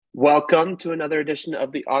Welcome to another edition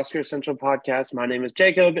of the Oscar Central podcast. My name is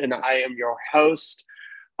Jacob, and I am your host.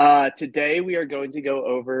 Today, we are going to go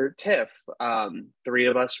over TIFF. Three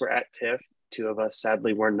of us were at TIFF. Two of us,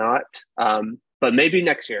 sadly, were not. But maybe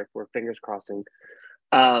next year. We're fingers crossing.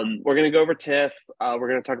 We're going to go over TIFF. We're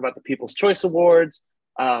going to talk about the People's Choice Awards,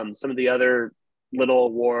 some of the other little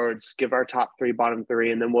awards, give our top three, bottom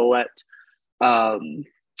three, and then we'll let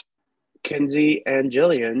Kenzie and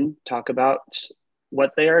Jillian talk about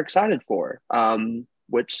what they are excited for.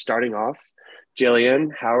 Which, starting off,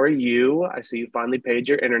 Jillian, how are you? I see you finally paid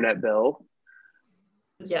your internet bill.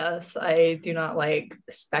 Yes, I do not like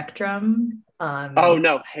Spectrum. Oh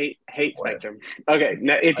no, hate Spectrum. Okay,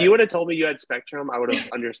 now if you would have told me you had Spectrum, I would have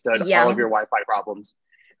understood all of your Wi-Fi problems.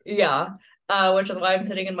 Yeah, which is why I'm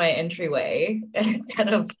sitting in my entryway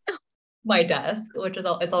instead of my desk, which is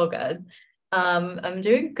it's all good. I'm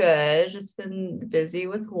doing good. Just been busy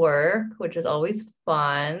with work, which is always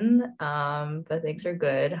fun. But things are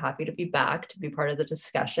good. Happy to be back to be part of the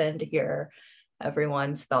discussion, to hear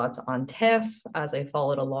everyone's thoughts on TIFF as I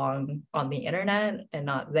followed along on the internet and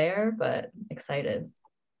not there, but excited.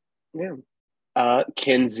 Yeah.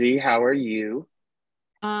 Kenzie, how are you?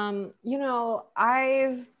 I've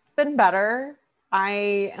been better.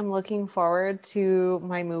 I am looking forward to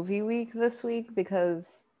my movie week this week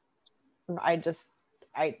because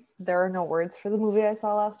there are no words for the movie I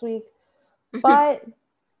saw last week. But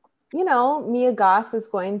Mia Goth is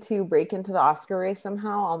going to break into the Oscar race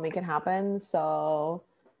somehow. I'll make it happen. So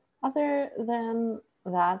other than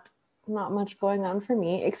that, not much going on for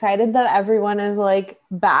me. Excited that everyone is like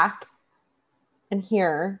back and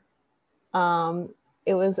here.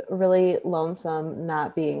 It was really lonesome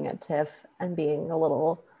not being at TIFF and being a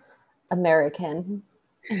little American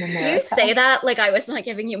in America. You say that like I was not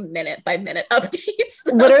giving you minute by minute updates.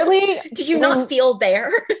 Literally. Did you not feel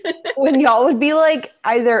there? When y'all would be like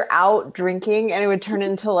either out drinking and it would turn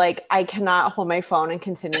into like, I cannot hold my phone and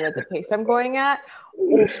continue at the pace I'm going at.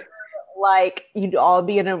 Or like you'd all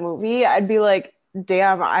be in a movie. I'd be like,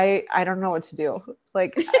 damn, I don't know what to do.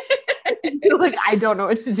 Like, like I don't know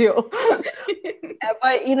what to do.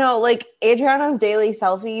 But like Adriana's daily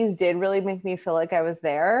selfies did really make me feel like I was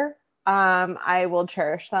there. I will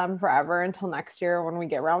cherish them forever until next year when we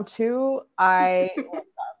get round two. They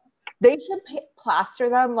should plaster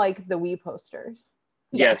them like the Wii posters.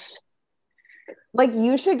 Yes. Like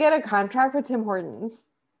you should get a contract with Tim Hortons.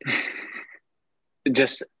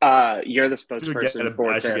 Just you're the spokesperson for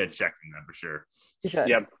I TIFF. should get a check from them for sure. You should.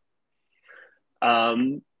 Yep.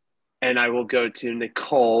 And I will go to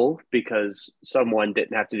Nicole because someone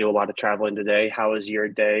didn't have to do a lot of traveling today. How was your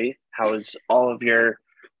day? How was all of your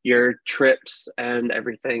trips and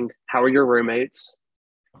everything? How are your roommates?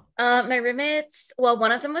 My roommates, well,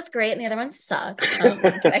 one of them was great and the other one sucked.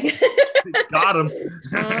 Got him.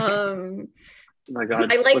 Oh my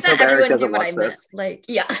God. I like Let's that hope Eric everyone knew doesn't what I watch meant. this. Like,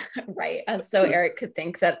 yeah, right. So Eric could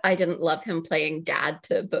think that I didn't love him playing dad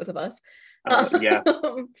to both of us. Yeah.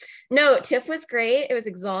 No, TIFF was great. It was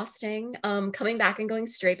exhausting. Coming back and going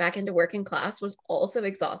straight back into working class was also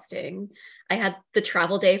exhausting. I had the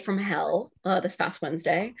travel day from hell this past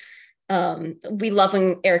Wednesday. We love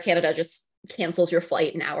when Air Canada just cancels your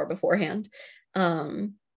flight an hour beforehand.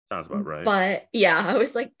 Sounds about right. But yeah, I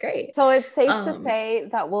was like, great. So it's safe to say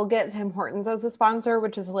that we'll get Tim Hortons as a sponsor,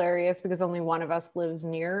 which is hilarious because only one of us lives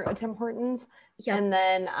near a Tim Hortons. Yep. And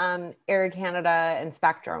then Air Canada and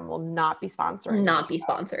Spectrum will not be sponsoring. Not be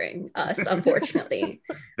sponsoring us, unfortunately.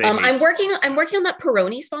 I'm working on that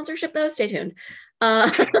Peroni sponsorship though. Stay tuned.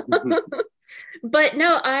 But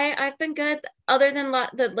no, I've been good. Other than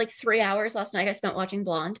the like 3 hours last night I spent watching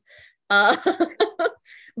Blonde.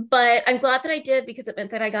 But I'm glad that I did because it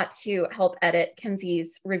meant that I got to help edit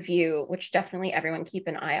Kenzie's review, which definitely everyone keep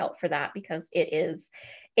an eye out for that because it is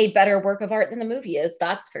a better work of art than the movie is,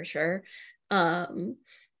 that's for sure.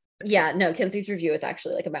 Yeah, no, Kenzie's review is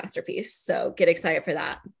actually like a masterpiece, so get excited for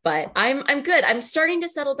that. But I'm good. I'm starting to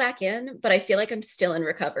settle back in, but I feel like I'm still in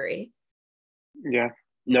recovery. Yeah,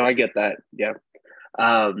 no, I get that. Yeah.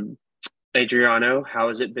 Adriano, how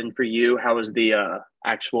has it been for you? How was the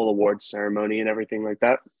actual awards ceremony and everything like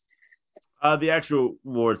that? The actual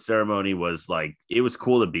award ceremony was like, it was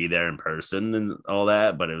cool to be there in person and all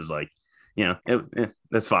that, but it was like,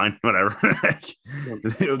 that's fine, whatever.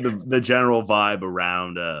 the general vibe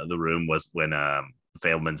around the room was when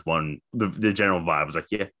Fabelman's won. The general vibe was like,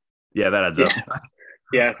 yeah, that adds up.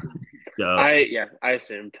 Yeah. So, I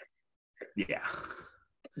assumed. Yeah.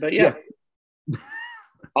 But yeah.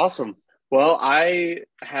 Awesome. Well, I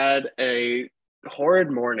had a horrid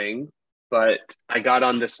morning, but I got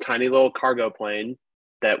on this tiny little cargo plane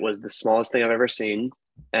that was the smallest thing I've ever seen.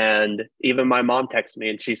 And even my mom texted me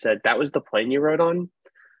and she said, "That was the plane you rode on?"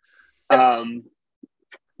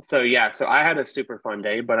 So I had a super fun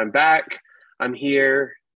day, but I'm back. I'm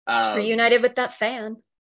here. Reunited with that fan.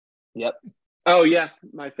 Yep. Oh yeah,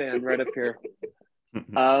 my fan right up here.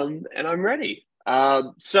 And I'm ready.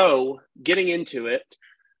 So getting into it,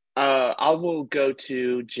 I will go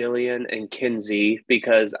to Jillian and Kinsey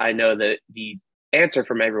because I know that the answer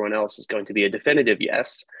from everyone else is going to be a definitive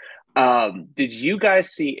yes. Did you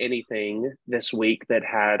guys see anything this week that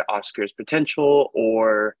had Oscars potential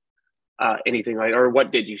or anything like, or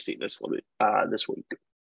what did you see this week?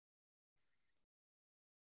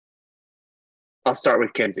 I'll start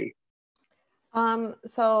with Kinsey.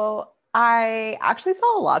 So I actually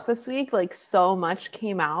saw a lot this week, like so much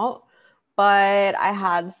came out, but I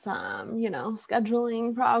had some,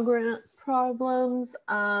 scheduling problems.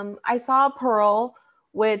 I saw Pearl,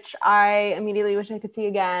 which I immediately wish I could see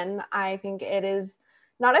again. I think it is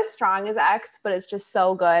not as strong as X, but it's just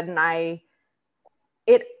so good. And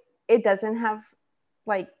it doesn't have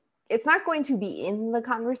it's not going to be in the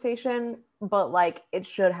conversation, but it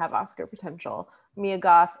should have Oscar potential. Mia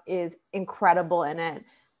Goth is incredible in it,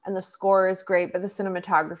 and the score is great, but the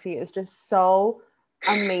cinematography is just so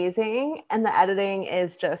amazing, and the editing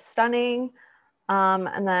is just stunning.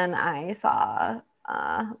 And then I saw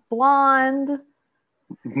Blonde.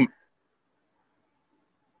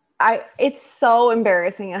 It's so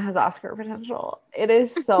embarrassing. It has Oscar potential. It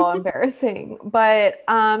is so embarrassing, but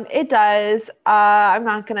it does. I'm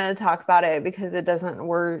not gonna talk about it because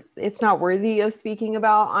it's not worthy of speaking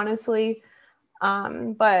about, honestly.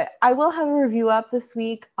 But I will have a review up this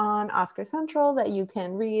week on Oscar Central that you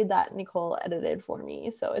can read, that Nicole edited for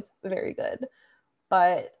me, so it's very good.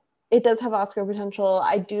 But it does have Oscar potential.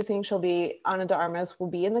 I do think Ana de Armas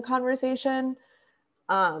will be in the conversation.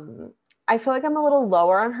 I feel like I'm a little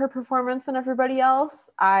lower on her performance than everybody else.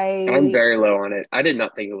 I'm very low on it. I did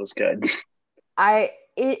not think it was good. I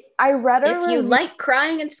read If you like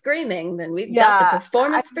crying and screaming, then we've got the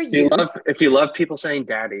performance for you. If you love people saying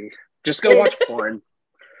daddy, just go watch porn.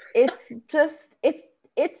 It's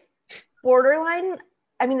borderline.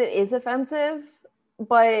 I mean, it is offensive,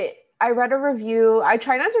 but I read a review. I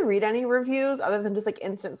try not to read any reviews other than just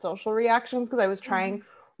instant social reactions because I was trying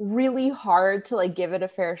really hard to give it a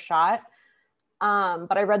fair shot.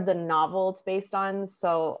 But I read the novel it's based on,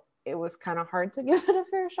 so it was kind of hard to give it a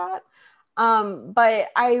fair shot. But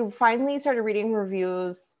I finally started reading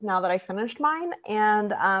reviews now that I finished mine,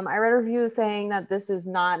 and I read reviews saying that this is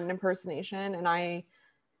not an impersonation, and I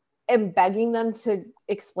am begging them to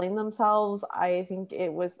explain themselves. I think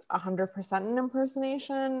it was 100% an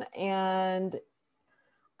impersonation, and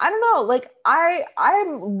I don't know,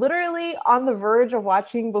 I'm literally on the verge of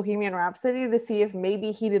watching Bohemian Rhapsody to see if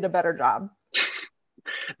maybe he did a better job.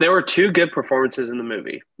 There were two good performances in the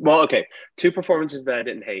movie. Well, okay, two performances that I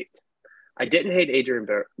didn't hate. I didn't hate Adrian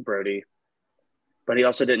Brody, but he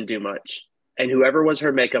also didn't do much. And whoever was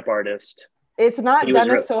her makeup artist, it's not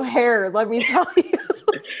Dennis O'Hare, let me tell you.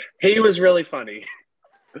 He was really funny.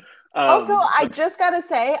 Also, I gotta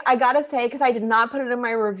say, because I did not put it in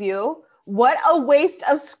my review, what a waste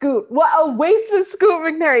of Scoot. What a waste of Scoot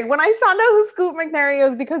McNairy. When I found out who Scoot McNairy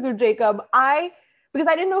is because of Jacob, because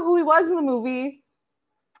I didn't know who he was in the movie.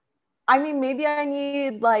 I mean, maybe I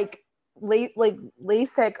need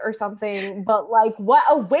LASIK or something, but what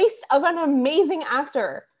a waste of an amazing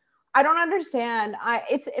actor. I don't understand.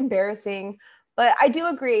 It's embarrassing, but I do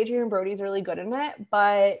agree Adrian Brody's really good in it,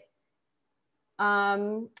 but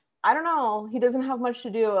I don't know. He doesn't have much to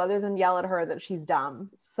do other than yell at her that she's dumb.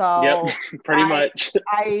 So yep, pretty much.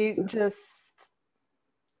 I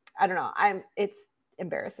don't know. It's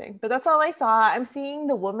embarrassing, but that's all I saw. I'm seeing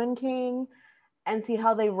The Woman King and See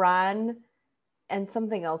How They Run and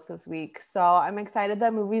something else this week. So I'm excited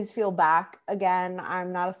that movies feel back again.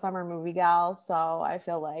 I'm not a summer movie gal, so I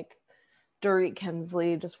feel like Dorit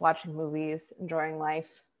Kemsley just watching movies, enjoying life.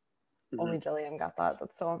 Mm-hmm. Only Jillian got that.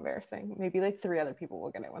 That's so embarrassing. Maybe 3 other people will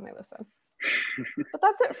get it when they listen. But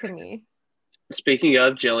that's it for me. Speaking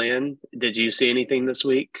of Jillian, did you see anything this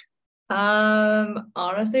week?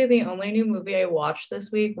 Honestly, the only new movie I watched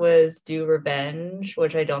this week was Do Revenge,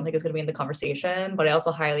 which I don't think is going to be in the conversation, but I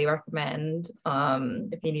also highly recommend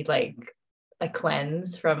if you need a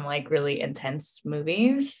cleanse from like really intense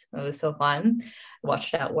movies. It was so fun.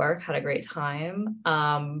 Watched it at work, had a great time.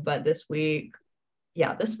 But this week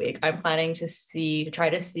I'm planning to try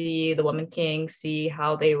to see The Woman King, See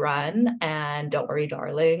How They Run, and Don't Worry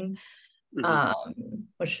Darling.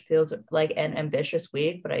 Which feels like an ambitious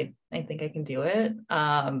week, but I think I can do it.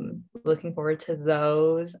 Looking forward to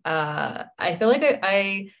those. I feel like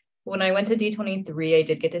I when I went to D23, I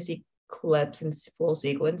did get to see clips and full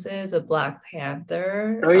sequences of Black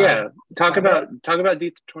Panther. Oh yeah, talk about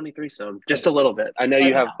D23 some, just a little bit. I know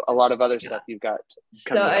you have a lot of other stuff you've got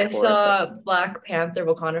coming So I out for saw Black Panther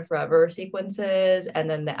Wakanda Forever sequences, and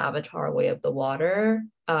then the Avatar Way of the Water.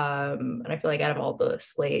 And I feel like out of all the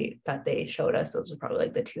slate that they showed us, those are probably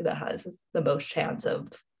like the two that has the most chance of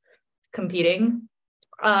competing.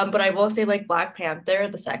 But I will say, like, Black Panther,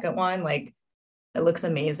 the second one, like, it looks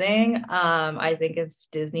amazing. I think if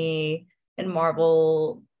Disney and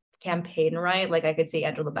Marvel campaign right, like, I could see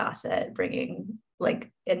Angela Bassett bringing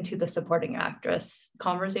like into the supporting actress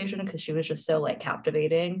conversation, because she was just so like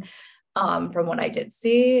captivating from what I did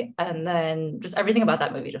see. And then just everything about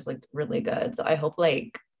that movie just looked really good. So I hope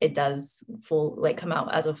like it does come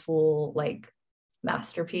out as a full like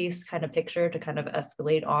masterpiece kind of picture to kind of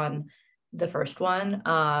escalate on the first one.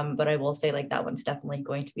 But I will say, like, that one's definitely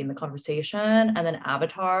going to be in the conversation. And then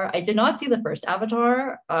Avatar, I did not see the first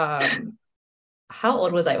Avatar. How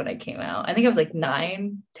old was I when I came out? I think I was like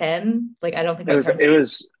 9, 10. Like, I don't think it was 09. It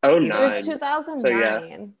was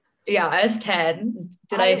 2009. So yeah, I was 10.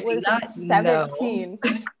 Did I see that? 17.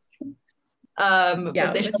 No.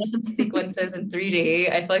 But they showed us some sequences in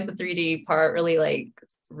 3D. I feel like the 3D part really like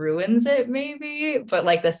ruins it maybe, but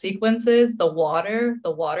like the sequences, the water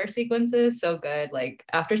sequences, so good. Like,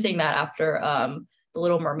 after seeing that after the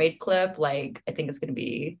Little Mermaid clip, like, I think it's gonna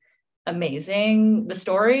be amazing. The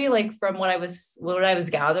story, like, from what I was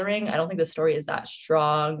gathering, I don't think the story is that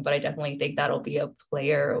strong, but I definitely think that'll be a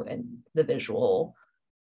player in the visual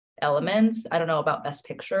elements. I don't know about Best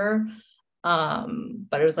Picture,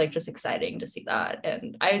 but it was like just exciting to see that.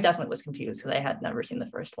 And I definitely was confused because I had never seen the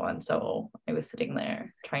first one, so I was sitting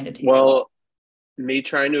there trying to take me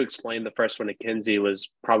trying to explain the first one to Kinsey was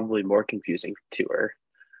probably more confusing to her.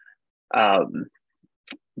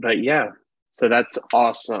 But yeah, so that's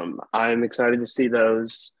awesome. I'm excited to see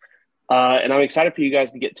those. And I'm excited for you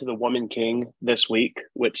guys to get to the Woman King this week,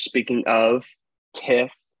 which, speaking of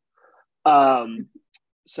TIFF,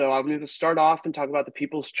 so I'm going to start off and talk about the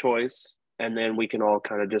People's Choice, and then we can all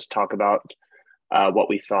kind of just talk about what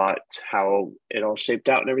we thought, how it all shaped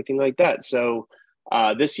out and everything like that. So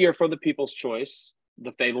this year for the People's Choice,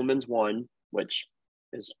 The Fabelmans won, which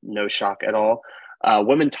is no shock at all.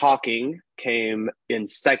 Women Talking came in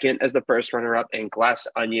second as the first runner-up, and Glass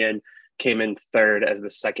Onion came in third as the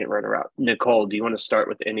second runner-up. Nicole, do you want to start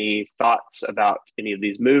with any thoughts about any of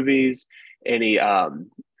these movies? Any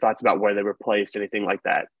thoughts about where they were placed, anything like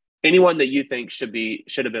that? Anyone that you think should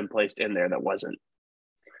have been placed in there that wasn't?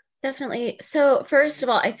 Definitely. So first of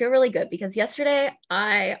all, I feel really good because yesterday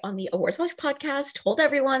I, on the Awards Watch podcast, told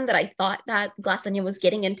everyone that I thought that Glass Onion was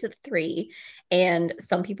getting into the 3, and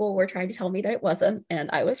some people were trying to tell me that it wasn't,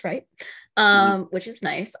 and I was right, which is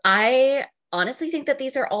nice. I honestly think that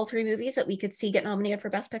these are all 3 movies that we could see get nominated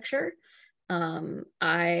for Best Picture.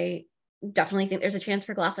 I definitely think there's a chance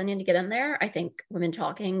for Glass Onion to get in there. I think Women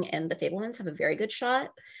Talking and The Fabelmans have a very good shot.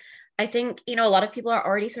 I think, a lot of people are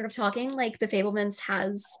already sort of talking like The Fabelmans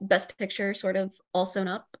has Best Picture sort of all sewn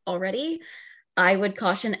up already. I would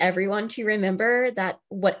caution everyone to remember that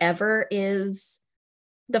whatever is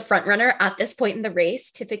the front runner at this point in the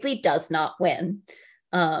race typically does not win.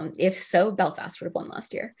 If so, Belfast would have won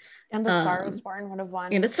last year. And The Star Is Born would have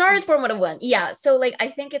won. And The Star Is Born would have won. Yeah. So like, I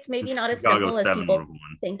think it's maybe not as simple as people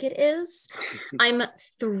think it is. I'm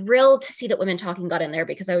thrilled to see that Women Talking got in there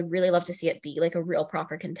because I would really love to see it be like a real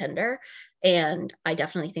proper contender. And I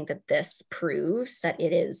definitely think that this proves that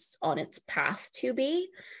it is on its path to be,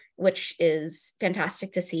 which is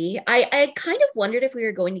fantastic to see. I kind of wondered if we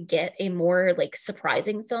were going to get a more like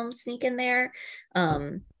surprising film sneak in there.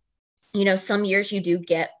 Some years you do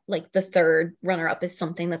get like the third runner-up is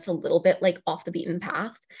something that's a little bit like off the beaten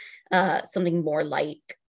path, something more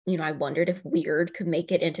like, I wondered if Weird could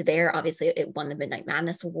make it into there. Obviously, it won the Midnight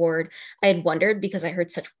Madness Award. I had wondered, because I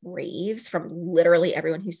heard such raves from literally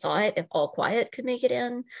everyone who saw it, if All Quiet could make it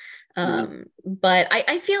in. But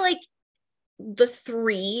I feel like the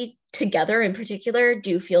 3 together in particular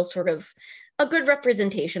do feel sort of a good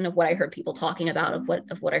representation of what I heard people talking about, of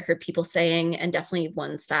what I heard people saying, and definitely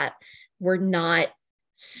ones that were not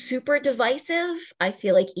super divisive. I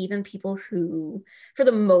feel like even people who, for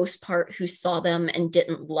the most part, who saw them and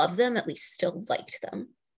didn't love them, at least still liked them,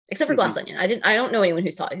 except for Glass Onion. I don't know anyone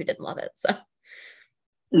who saw it who didn't love it. So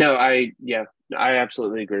no, I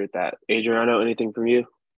absolutely agree with that. Adriano, anything from you?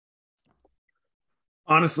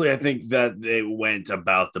 Honestly, I think that they went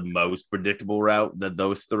about the most predictable route that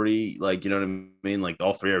those 3, like, you know what I mean? Like,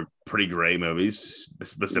 all 3 are pretty great movies,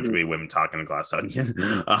 specifically Women Talking and Glass Onion.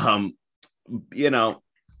 I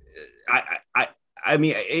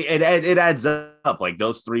mean, it adds up. Like,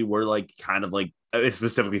 those 3 were like kind of like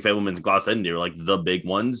specifically Fabelman's Glass Onion, are like the big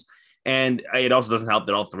ones. And it also doesn't help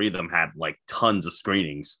that all three of them had like tons of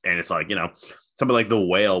screenings. And it's like, something like The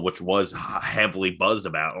Whale, which was heavily buzzed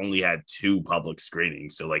about, only had 2 public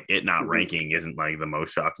screenings. So like it not ranking isn't like the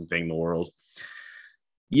most shocking thing in the world.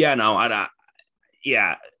 Yeah, no,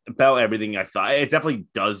 about everything I thought. It definitely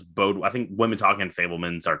does bode. I think Women Talking and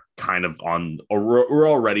Fabelmans are kind of we're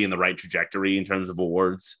already in the right trajectory in terms of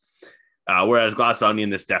awards. Whereas Glass Onion,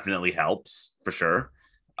 this definitely helps for sure.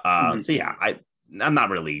 So yeah, I'm not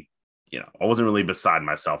really, I wasn't really beside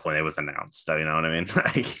myself when it was announced. You know what I mean?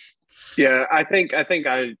 Like, yeah, I think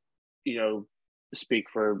I, speak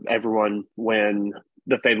for everyone when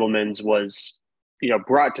the Fabelmans was,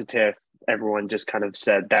 brought to TIFF. Everyone just kind of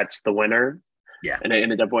said that's the winner. Yeah, and it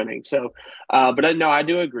ended up winning. So, but I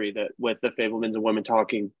do agree that with the Fabelmans and Women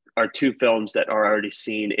Talking are 2 films that are already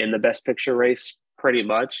seen in the Best Picture race pretty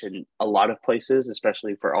much in a lot of places,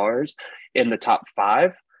 especially for ours, in the top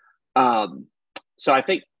 5. So I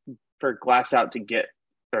think for Glass Onion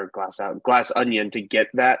to get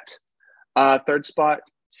that 3rd spot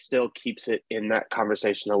still keeps it in that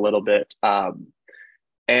conversation a little bit.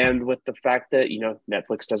 And with the fact that,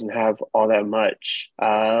 Netflix doesn't have all that much,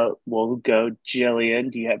 we'll go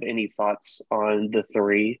Jillian. Do you have any thoughts on the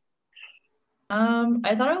 3?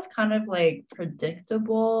 I thought it was kind of like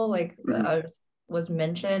predictable, like was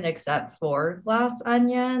mentioned, except for Glass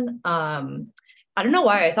Onion. I don't know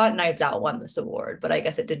why I thought Knives Out won this award, but I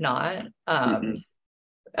guess it did not. And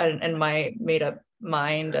my made up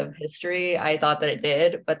mind of history, I thought that it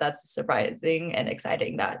did, but that's surprising and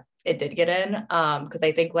exciting that it did get in. Because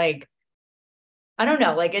I think like, I don't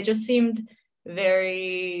know, like it just seemed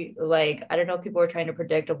very like, I don't know, people were trying to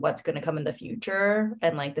predict of what's going to come in the future,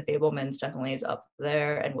 and like the Fabelmans definitely is up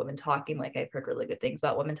there, and Women Talking, like I've heard really good things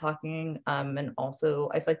about Women Talking. And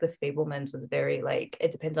also I feel like the Fabelmans was very like,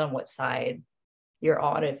 it depends on what side you're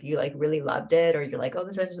on, if you like really loved it or you're like, oh,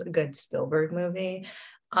 this is a good Spielberg movie.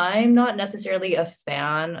 I'm not necessarily a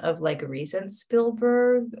fan of like recent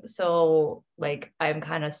Spielberg, so like I'm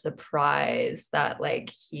kind of surprised that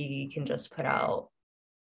like he can just put out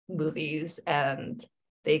movies and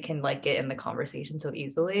they can like get in the conversation so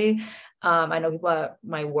easily. I know people at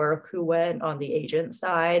my work who went on the agent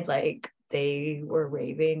side, like they were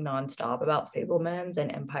raving nonstop about Fabelmans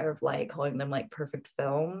and Empire of Light, calling them like perfect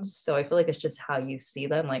films. So I feel like it's just how you see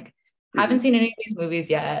them. Like, haven't seen any of these movies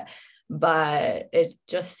yet, but it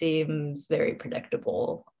just seems very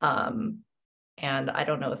predictable. And I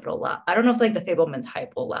don't know if it'll last. I don't know if like the Fabelmans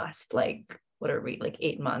hype will last like, what are we, like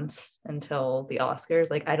 8 months until the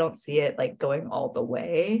Oscars. Like I don't see it like going all the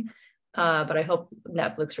way. But I hope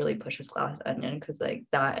Netflix really pushes Glass Onion, because like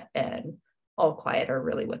that and All Quiet are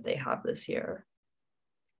really what they have this year.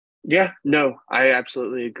 Yeah, no, I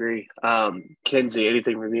absolutely agree. Kenzie,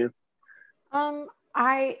 anything from you?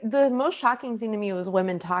 The most shocking thing to me was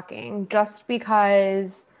Women Talking, just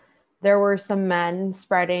because there were some men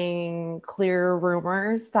spreading clear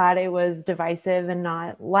rumors that it was divisive and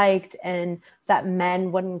not liked, and that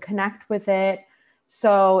men wouldn't connect with it.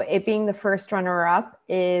 So it being the first runner-up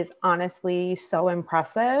is honestly so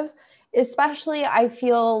impressive. Especially, I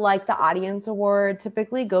feel like the Audience Award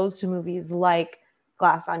typically goes to movies like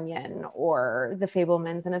Glass Onion or The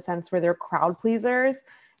Fabelmans, in a sense where they're crowd pleasers.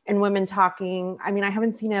 And Women Talking, I mean, I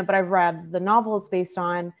haven't seen it, but I've read the novel it's based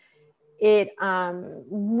on. It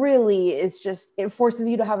really is just, it forces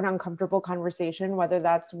you to have an uncomfortable conversation, whether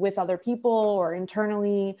that's with other people or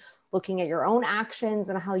internally, looking at your own actions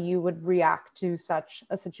and how you would react to such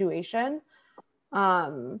a situation.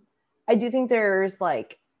 I do think there's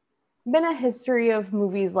like been a history of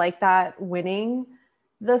movies like that winning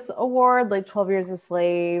this award, like 12 Years a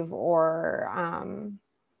Slave or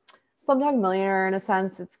Slumdog Millionaire. In a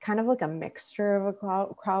sense, it's kind of like a mixture of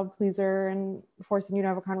a crowd pleaser and forcing you to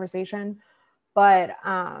have a conversation. But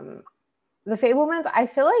The Fabelmans, I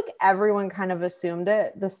feel like everyone kind of assumed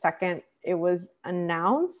it the second it was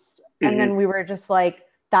announced. Mm-hmm. And then we were just like,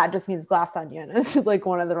 that just means Glass Onion is like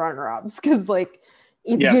one of the runner-ups, because like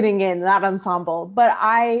it's getting in that ensemble. But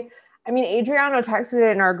I mean, Adriano texted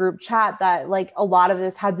it in our group chat that like a lot of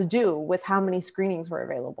this had to do with how many screenings were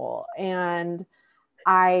available. And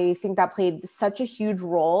I think that played such a huge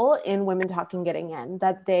role in Women Talking getting in,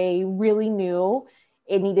 that they really knew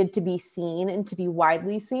it needed to be seen and to be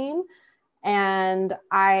widely seen. And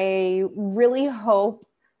I really hope,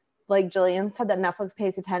 like Jillian said, that Netflix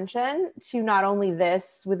pays attention to not only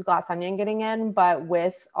this with Glass Onion getting in, but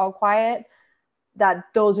with All Quiet, that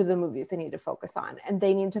those are the movies they need to focus on. And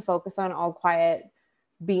they need to focus on All Quiet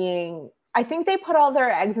being, I think they put all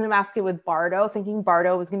their eggs in a basket with Bardo, thinking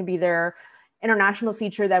Bardo was going to be their international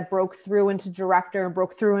feature that broke through into director,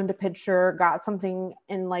 broke through into picture, got something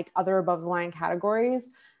in like other above the line categories.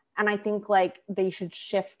 And I think like they should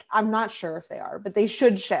shift. I'm not sure if they are, but they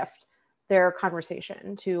should shift their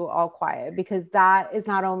conversation to All Quiet, because that is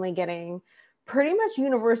not only getting pretty much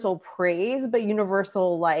universal praise, but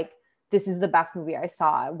universal, like, this is the best movie I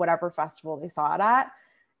saw at whatever festival they saw it at.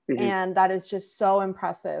 Mm-hmm. And that is just so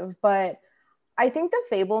impressive. But I think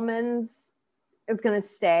The Fabelmans is going to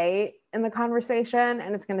stay in the conversation,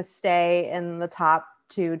 and it's going to stay in the top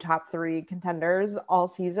 2, top 3 contenders all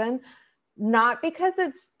season. Not because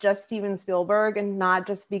it's just Steven Spielberg, and not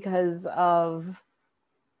just because of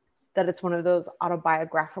that it's one of those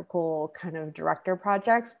autobiographical kind of director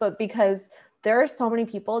projects, but because there are so many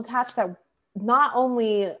people attached, that not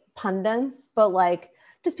only pundits, but like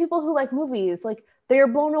just people who like movies, like they are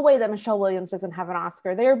blown away that Michelle Williams doesn't have an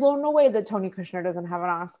Oscar. They are blown away that Tony Kushner doesn't have an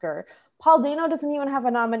Oscar. Paul Dano doesn't even have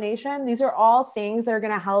a nomination. These are all things that are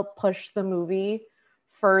going to help push the movie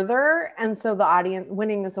further. And so the audience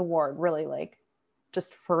winning this award really like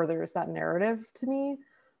just furthers that narrative to me.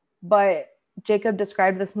 But Jacob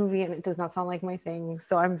described this movie and it does not sound like my thing.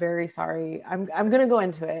 So I'm very sorry. I'm going to go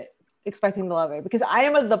into it expecting to love it, because I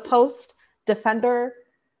am the post defender.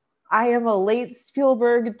 I am a late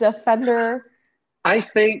Spielberg defender. I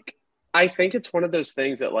think it's one of those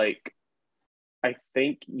things that like, I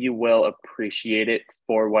think you will appreciate it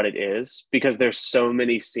for what it is, because there's so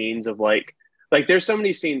many scenes of like there's so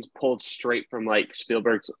many scenes pulled straight from like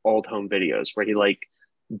Spielberg's old home videos where he like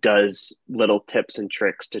does little tips and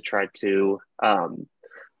tricks to try to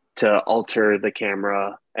alter the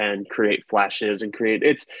camera and create flashes and create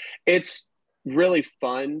it's really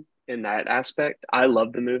fun in that aspect. I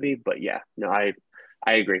love the movie, but yeah, no, I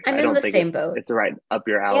agree. I'm I in don't the think same boat. It's right up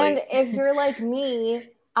your alley. And if you're like me,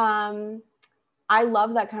 I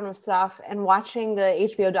love that kind of stuff. And watching the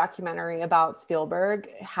HBO documentary about Spielberg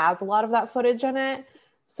has a lot of that footage in it.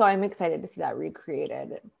 So I'm excited to see that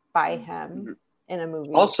recreated by him in a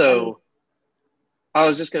movie. Also, I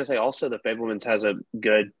was just going to say, also, The Fabelmans has a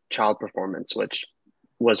good child performance, which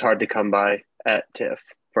was hard to come by at TIFF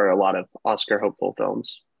for a lot of Oscar hopeful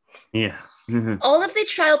films. Yeah. All of the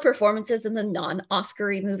child performances in the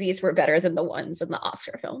non-Oscar-y movies were better than the ones in the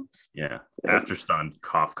Oscar films. Yeah. After Sun,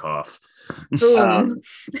 cough, cough. Boom.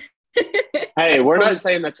 Hey, we're not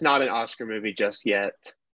saying that's not an Oscar movie just yet.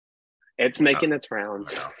 It's making its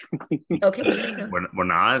rounds. Okay. We're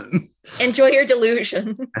not. Enjoy your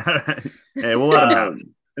delusion. Hey, we'll let him have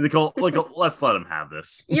it. Let's let him have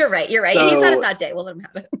this. You're right. So- He's had a bad day. We'll let him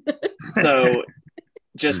have it. So,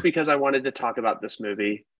 just because I wanted to talk about this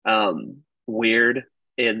movie, weird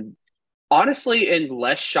and honestly in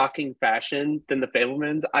less shocking fashion than The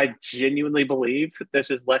Fabelmans, I genuinely believe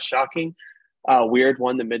this is less shocking. Weird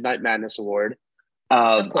won the Midnight Madness Award.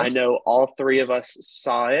 I know all 3 of us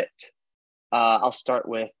saw it. I'll start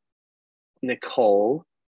with Nicole.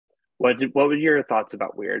 What were your thoughts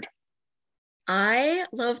about Weird? I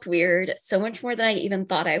loved Weird so much more than I even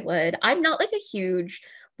thought I would. I'm not like a huge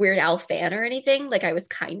Weird Al fan or anything. Like, I was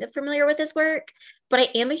kind of familiar with his work, but I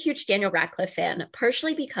am a huge Daniel Radcliffe fan,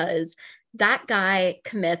 partially because that guy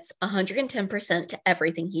commits 110% to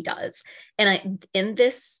everything he does. And in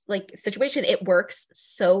this like situation, it works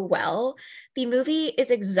so well. The movie is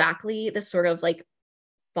exactly the sort of like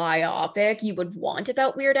biopic you would want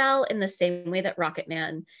about Weird Al, in the same way that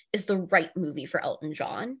Rocketman is the right movie for Elton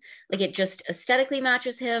John. Like, it just aesthetically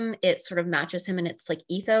matches him. It sort of matches him in its like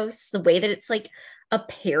ethos. The way that it's like a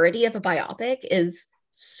parody of a biopic is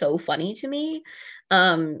so funny to me.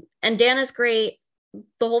 And Dan is great.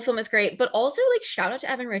 The whole film is great, but also like shout out to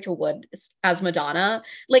Evan Rachel Wood as Madonna.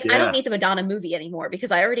 Like, I don't need the Madonna movie anymore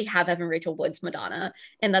because I already have Evan Rachel Wood's Madonna,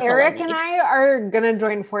 and that's Eric all I need. and I are gonna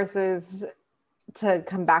join forces to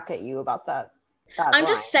come back at you about that. I'm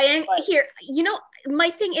just saying here, you know, my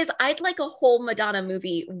thing is I'd like a whole Madonna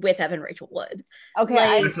movie with Evan Rachel Wood.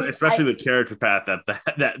 Okay, Like, especially the character path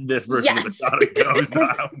that this version of Madonna goes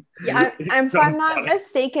down. Yeah, if I'm not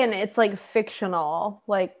mistaken, it's like fictional.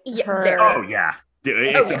 Like, her. Oh yeah.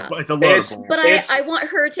 Dude, it's a load. But I want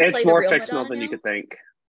her to play the real Madonna. It's more fictional than you could think.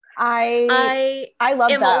 I love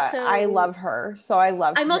that. Also, I love her. So I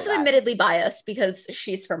love I'm also admittedly biased because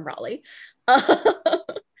she's from Raleigh.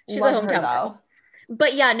 She's love a hometown girl.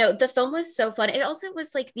 But yeah, no, the film was so fun. It also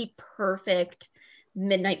was like the perfect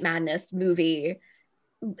Midnight Madness movie.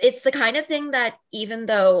 It's the kind of thing that even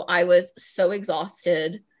though I was so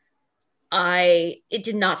exhausted, it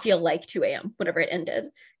did not feel like 2 a.m. whenever it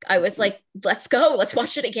ended. I was like, let's go. Let's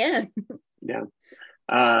watch it again. Yeah.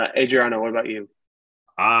 Adriana, what about you?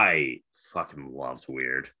 I fucking loved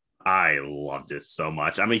Weird. I love this so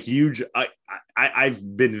much. I'm a huge.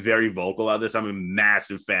 I've been very vocal about this. I'm a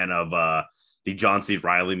massive fan of the John C.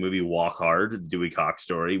 Reilly movie Walk Hard, the Dewey Cox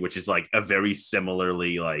story, which is like a very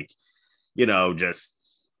similarly like, just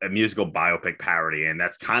a musical biopic parody, and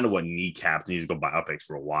that's kind of what kneecapped musical biopics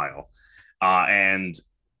for a while. And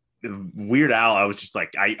Weird Al, I was just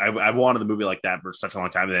like, I wanted the movie like that for such a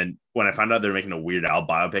long time. And then when I found out they're making a Weird Al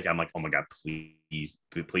biopic, I'm like, oh my God, please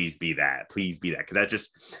be that. Please be that. Cause that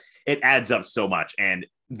just, it adds up so much. And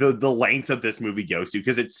the length of this movie goes to,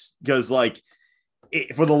 because like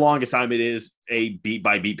for the longest time, it is a beat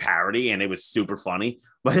by beat parody and it was super funny,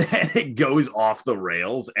 but then it goes off the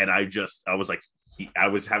rails. And I was like, I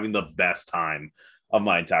was having the best time of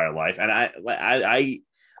my entire life. And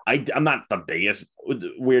I'm not the biggest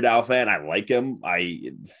Weird Al fan. I like him.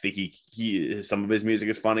 I think he some of his music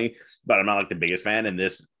is funny, but I'm not like the biggest fan. In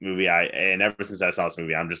this movie, and ever since I saw this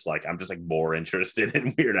movie, I'm just like more interested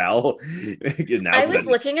in Weird Al. I was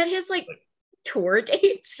looking at his like tour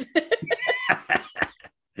dates.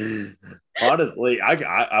 Honestly,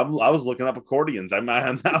 I was looking up accordions. I'm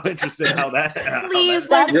now interested in how that. Please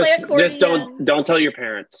let me play accordion. Just don't tell your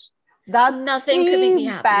parents. That's nothing could make me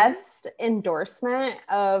happy. Best endorsement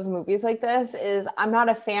of movies like this is I'm not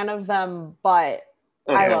a fan of them, but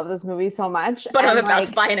I love this movie so much. But I'm about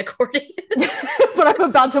to buy an accordion. But I'm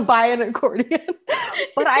about to buy an accordion.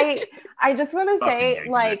 But I just want to say,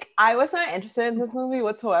 like, I was not interested in this movie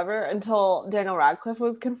whatsoever until Daniel Radcliffe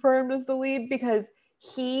was confirmed as the lead, because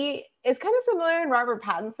he is kind of similar in Robert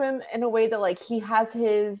Pattinson in a way that like he has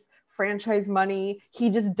his franchise money, he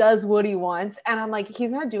just does what he wants, and I'm like, he's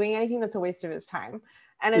not doing anything that's a waste of his time.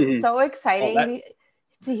 And it's so exciting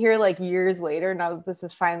to hear like years later, now that this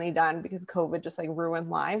is finally done, because COVID just like ruined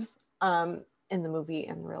lives in the movie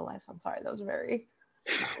and real life. I'm sorry, that was very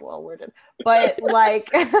well worded, but like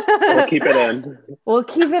we'll keep it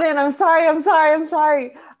in. I'm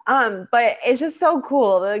sorry. But it's just so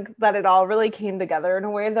cool that it all really came together in a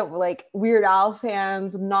way that like Weird Al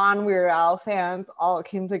fans, non-Weird Al fans all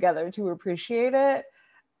came together to appreciate it.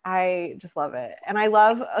 I just love it. And I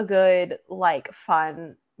love a good, like,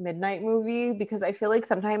 fun midnight movie, because I feel like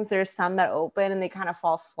sometimes there's some that open and they kind of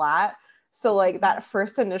fall flat. So like that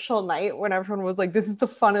first initial night when everyone was like, this is the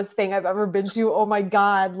funnest thing I've ever been to, oh my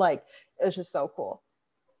God, like it was just so cool.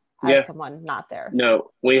 As someone not there.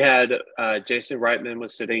 No, we had Jason Reitman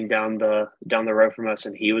was sitting down the road from us,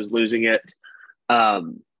 and he was losing it.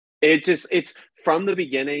 It's from the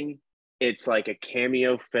beginning. It's like a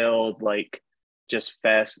cameo filled like just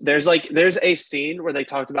fest. There's a scene where they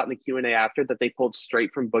talked about in the Q&A after that they pulled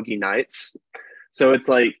straight from Boogie Nights. So it's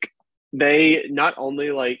like they not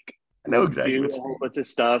only like do a whole bunch of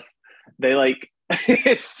stuff, they like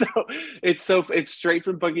it's straight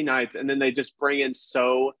from Boogie Nights, and then they just bring in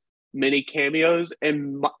so many cameos,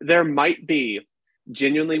 and there might be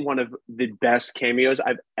genuinely one of the best cameos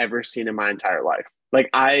I've ever seen in my entire life. Like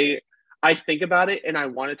I think about it and I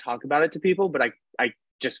want to talk about it to people, but I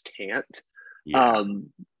just can't.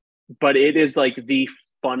 But it is like the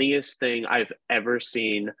funniest thing I've ever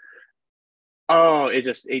seen. Oh, it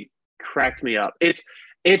cracked me up. It's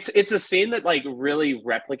a scene that like really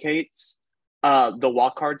replicates the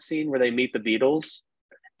Walk Hard scene where they meet the Beatles.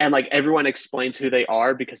 And like everyone explains who they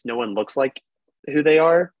are because no one looks like who they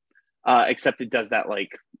are, except it does that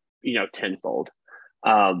like, tenfold.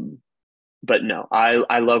 But no,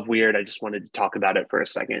 I love Weird. I just wanted to talk about it for a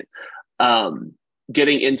second.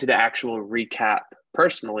 Getting into the actual recap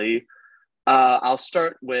personally, I'll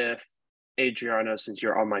start with Adriano, since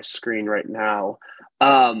you're on my screen right now.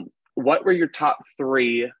 What were your top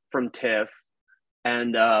 3 from TIFF?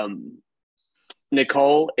 And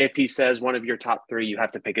Nicole, if he says one of your top 3, you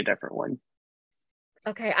have to pick a different one.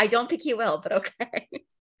 Okay, I don't think he will, but okay.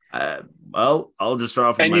 Well, I'll just start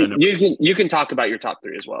off with you can talk about your top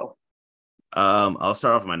 3 as well. I'll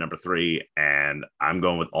start off with my number 3, and I'm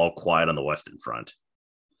going with All Quiet on the Western Front.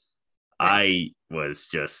 I went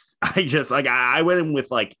in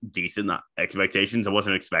with like decent expectations. I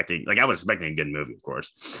wasn't expecting, I was expecting a good movie, of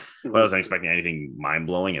course, but I wasn't expecting anything mind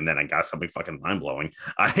blowing. And then I got something fucking mind blowing.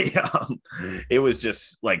 It was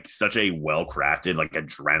just like such a well crafted, like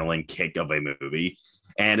adrenaline kick of a movie.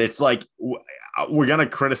 And it's like, we're going to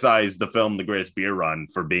criticize the film, The Greatest Beer Run,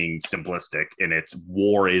 for being simplistic in its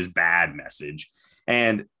war is bad message.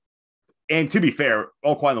 And to be fair,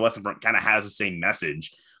 All Quiet on the Western Front kind of has the same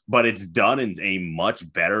message, but it's done in a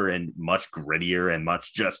much better and much grittier and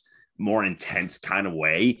much just more intense kind of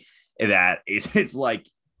way that it's like,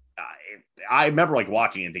 I remember like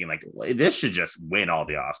watching it and thinking like, this should just win all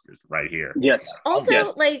the Oscars right here. Yes. Also,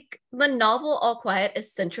 like the novel All Quiet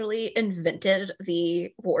essentially invented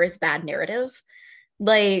the war is bad narrative,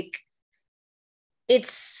 Like,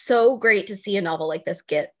 it's so great to see a novel like this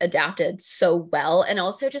get adapted so well. And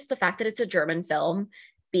also just the fact that it's a German film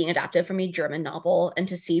being adapted from a German novel, and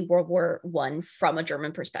to see World War One from a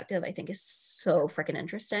German perspective, I think is so freaking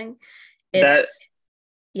interesting.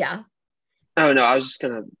 Yeah. Oh no, I was just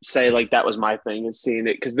gonna say like that was my thing, is seeing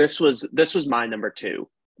it, because this was my number 2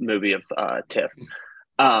 movie of TIFF,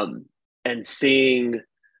 and seeing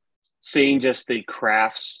just the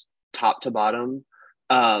crafts top to bottom,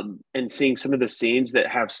 and seeing some of the scenes that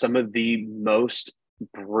have some of the most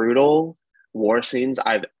brutal war scenes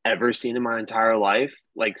I've ever seen in my entire life,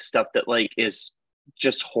 like stuff that like is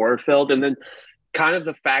just horror filled, and then kind of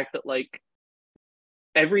the fact that like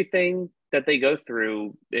everything that they go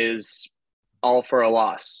through is all for a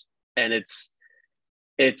loss, and it's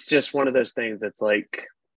just one of those things that's like,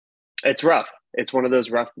 it's rough. It's one of those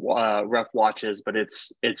rough watches, but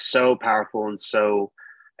it's so powerful and so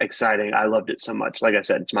exciting. I loved it so much. Like I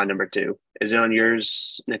said, it's my number 2. Is it on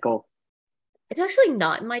yours, Nicole? It's actually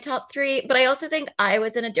not in my top 3, but I also think I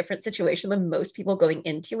was in a different situation than most people going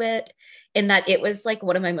into it, in that it was like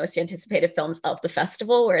one of my most anticipated films of the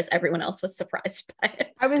festival, whereas everyone else was surprised by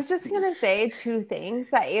it. I was just going to say 2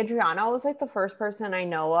 things. That Adriana was like the first person I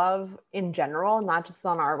know of in general, not just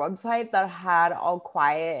on our website, that had All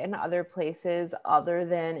Quiet in other places other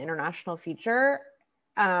than International Feature.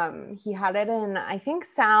 He had it in, I think,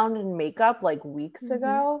 Sound and Makeup like weeks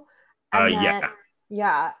ago. And then,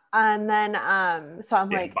 yeah. And then, so I'm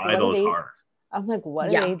like, buy those hard. I'm like, what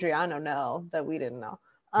did Adriana know that we didn't know?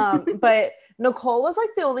 But Nicole was like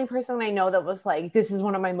the only person I know that was like, this is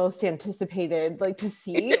one of my most anticipated, like, to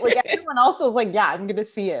see. Like, everyone else was like, yeah, I'm gonna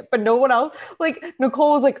see it, but no one else. Like,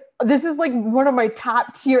 Nicole was like, this is like one of my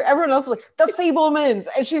top tier. Everyone else was like, The Fabelmans,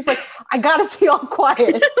 and she's like, I gotta see All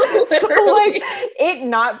Quiet. So like, it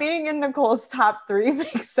not being in Nicole's top 3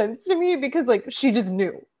 makes sense to me, because like she just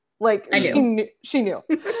knew. Like, she knew.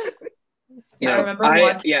 I remember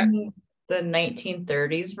watching the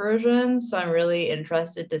 1930s version, so I'm really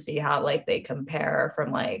interested to see how like they compare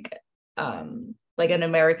from like an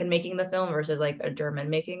American making the film versus like a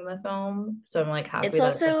German making the film. So I'm like happy it's that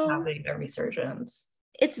also, it's like, having a resurgence.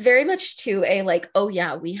 It's very much to a like, oh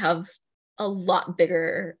yeah, we have a lot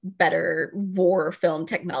bigger, better war film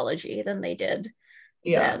technology than they did.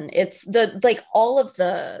 Then it's the like all of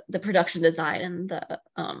the production design and the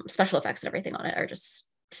special effects and everything on it are just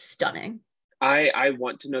stunning. I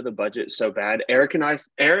want to know the budget so bad. Eric,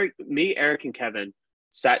 and Kevin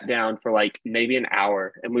sat down for like maybe an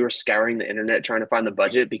hour, and we were scouring the internet trying to find the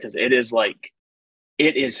budget, because it is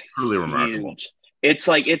truly remarkable. It's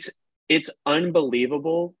like it's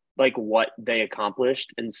unbelievable, like what they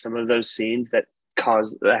accomplished in some of those scenes that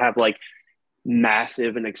have like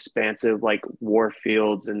massive and expansive like war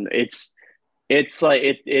fields, and it's like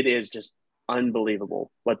it is just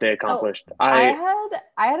unbelievable what they accomplished. I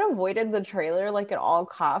had avoided the trailer like at all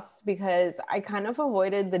costs, because I kind of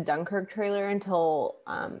avoided the Dunkirk trailer until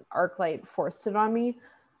ArcLight forced it on me.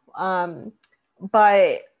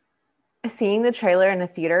 But seeing the trailer in a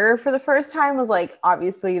theater for the first time was like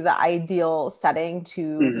obviously the ideal setting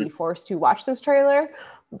to be forced to watch this trailer.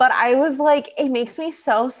 But I was like, it makes me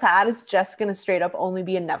so sad it's just gonna straight up only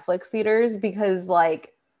be in Netflix theaters, because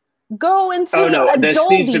like, go into this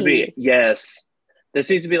Dolby. needs to be this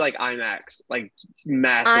needs to be like IMAX, like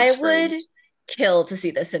massive I screens. would kill to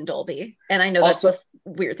see this in Dolby, and I know that's a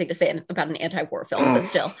weird thing to say about an anti-war film, but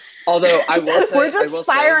still. Although I will say, we're just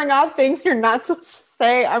firing off things you're not supposed to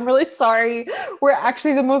say. I'm really sorry. We're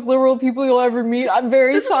actually the most liberal people you'll ever meet. I'm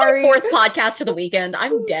very sorry. This is our 4th podcast of the weekend.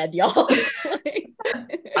 I'm dead, y'all.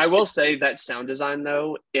 I will say that sound design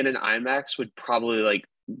though in an IMAX would probably like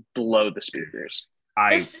blow the speakers.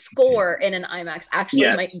 The score in an IMAX actually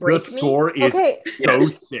might break me. The score is so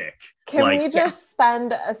sick. Can we just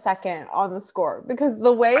spend a second on the score? Because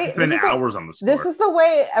the way I spend hours on the score. This is the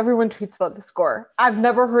way everyone tweets about the score. I've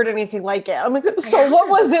never heard anything like it. I'm like, so what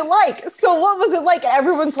was it like? So what was it like?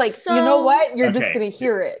 Everyone's like, you know what? You're just gonna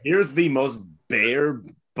hear it. Here's the most bare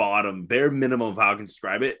minimum of how I can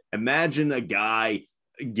describe it. Imagine a guy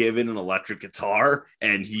given an electric guitar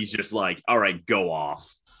and he's just like, all right, go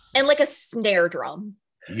off. And like a snare drum.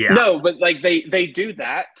 Yeah. No, but like they do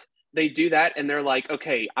that. They do that, and they're like,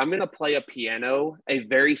 okay, I'm gonna play a piano, a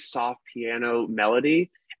very soft piano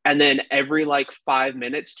melody, and then every like 5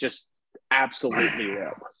 minutes, just absolutely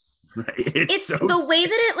rip. It's so the way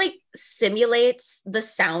that it like simulates the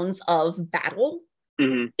sounds of battle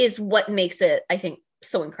is what makes it, I think,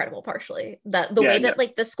 so incredible. Partially that the way that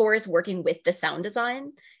like the score is working with the sound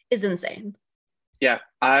design is insane. Yeah,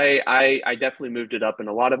 I definitely moved it up in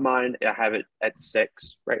a lot of mine. I have it at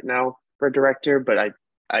 6 right now for director, but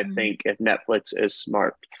I think if Netflix is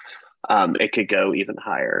smart, it could go even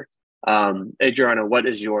higher. Adriana, what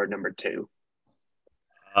is your number two?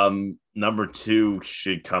 Number two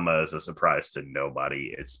should come as a surprise to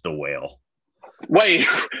nobody. It's The Whale. Wait,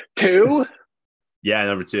 two? Yeah,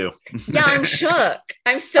 number two. Yeah, I'm shook.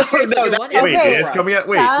 I'm so curious. no, what that- is Wait, Okay, it is coming out.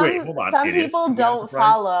 Wait, hold on. Some It is people coming out as a don't surprise?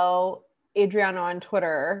 follow Adriana on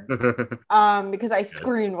Twitter because I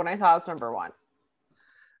screamed when I saw it's number one.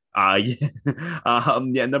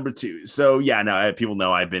 Yeah, number two. So yeah, no, people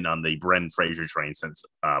know I've been on the Brendan Fraser train since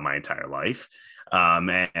my entire life.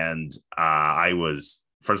 And I was,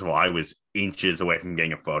 first of all, I was inches away from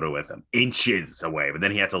getting a photo with him, inches away, but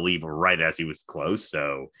then he had to leave right as he was close.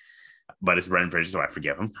 So, but it's Brendan Fraser, so I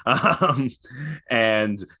forgive him.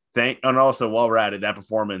 And also while we're at it, that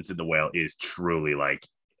performance in The Whale is truly like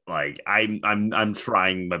I'm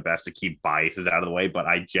trying my best to keep biases out of the way, but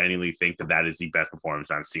I genuinely think that is the best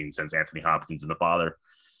performance I've seen since Anthony Hopkins in The Father.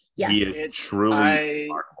 Yes. He is truly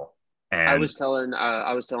remarkable. And I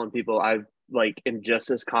was telling people I am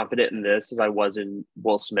just as confident in this as I was in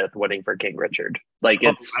Will Smith winning for King Richard. Like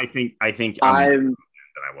it's I think I'm than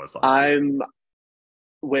I was last year. I'm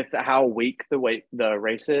with how weak the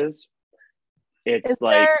race is. It's Is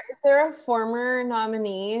there a former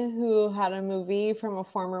nominee who had a movie from a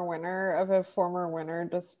former winner of a former winner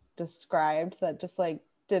just described that just like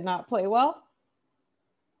did not play well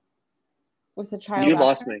with a child? you actor?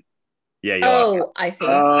 lost me. Yeah, you lost me. I see.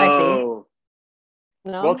 Oh,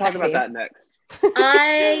 No, we'll talk I about see. that next.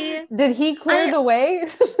 did he clear the way?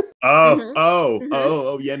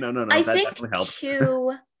 Oh, yeah, no. I That think definitely helps.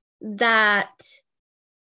 too that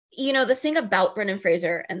the thing about Brendan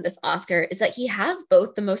Fraser and this Oscar is that he has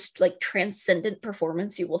both the most like transcendent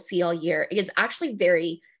performance you will see all year. It's actually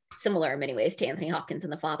very similar in many ways to Anthony Hopkins in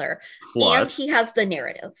The Father, and he has the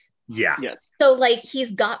narrative. Yeah. So like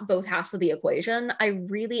he's got both halves of the equation. I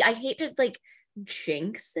hate to like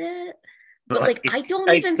jinx it, but like I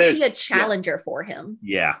don't even see a challenger for him.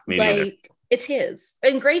 Yeah, me neither. Like it's his.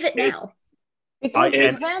 Engrave it now. Because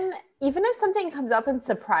even if something comes up and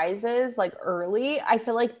surprises like early, I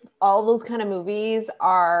feel like all those kind of movies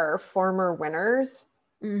are former winners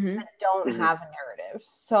that don't have a narrative.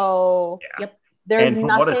 So there's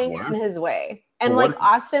nothing in his way. And like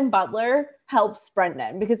Austin Butler helps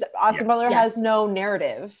Brendan because Austin Butler has no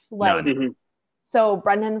narrative. Like so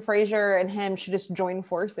Brendan Fraser and him should just join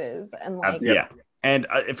forces and like And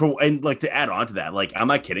like to add on to that, like I'm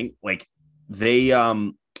not kidding, like they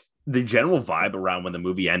the general vibe around when the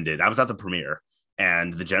movie ended, I was at the premiere,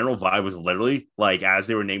 and the general vibe was literally like as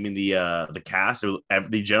they were naming the cast,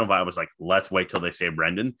 the general vibe was like, let's wait till they say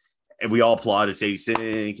Brendan. And we all applauded, Sadie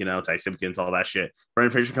Sink, Ty Simpkins, all that shit.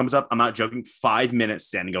 Brendan Fraser comes up, I'm not joking, 5 minutes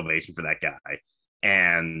standing ovation for that guy.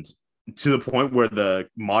 And to the point where the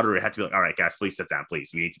moderator had to be like, all right, guys, please sit down,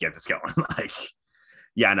 please. We need to get this going. Like,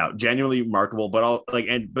 yeah, no, genuinely remarkable, but all like,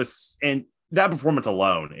 and that performance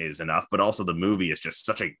alone is enough, but also the movie is just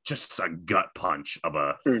a gut punch of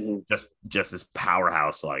a just this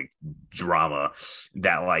powerhouse like drama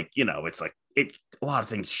that like it's like a lot of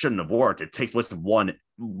things shouldn't have worked. It takes place in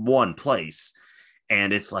one place,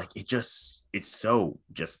 and it's like it's so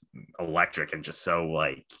just electric and just so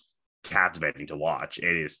like captivating to watch.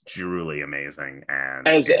 It is truly amazing, and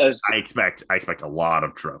I expect a lot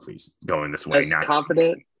of trophies going this way.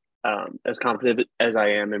 As confident as I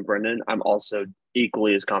am in Brendan, I'm also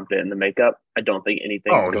equally as confident in the makeup. I don't think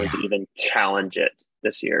anything's going to even challenge it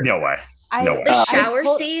this year. No way. The shower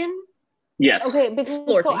scene? Yes. Okay,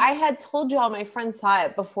 because so I had told you all my friend saw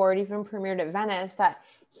it before it even premiered at Venice that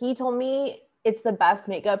he told me it's the best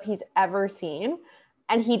makeup he's ever seen.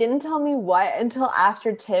 And he didn't tell me what until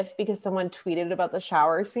after TIFF because someone tweeted about the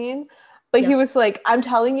shower scene. But he was like, I'm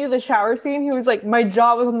telling you, the shower scene, he was like, my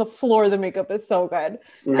jaw was on the floor. The makeup is so good.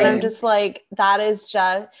 And I'm just like, that is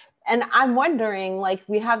just, and I'm wondering, like,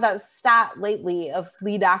 we have that stat lately of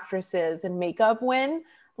lead actresses and makeup win.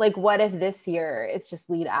 Like, what if this year it's just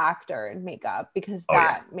lead actor and makeup? Because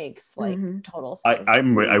that makes like total sense. I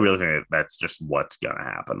really think that's just what's going to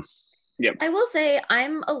happen. Yep. I will say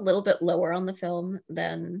I'm a little bit lower on the film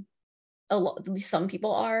than some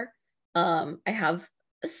people are. I have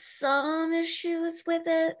some issues with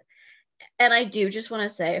it, and I do just want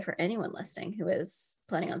to say for anyone listening who is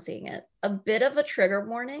planning on seeing it, a bit of a trigger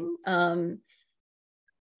warning.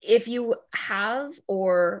 If you have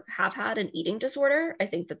or have had an eating disorder, I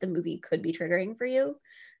think that the movie could be triggering for you.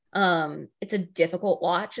 It's a difficult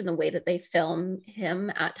watch, and the way that they film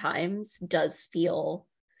him at times does feel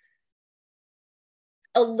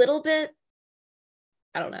a little bit,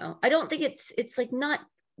 I don't know. I don't think it's like not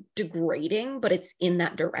degrading, but it's in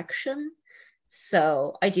that direction.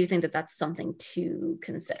 So I do think that that's something to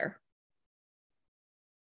consider.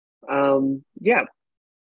 Yeah.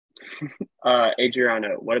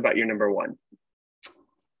 Adriano, what about your number one?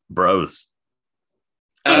 Bros.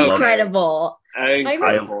 Incredible.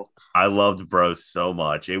 Incredible. I loved Bros so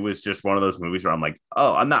much. It was just one of those movies where I'm like,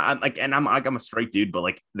 oh, I'm a straight dude, but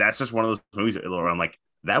like that's just one of those movies where I'm like,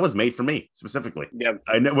 that was made for me specifically. Yeah,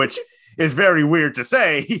 I know, which is very weird to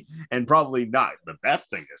say, and probably not the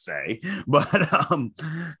best thing to say. But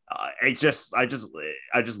I just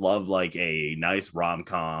love like a nice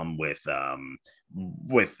rom-com with some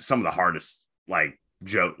of the hardest like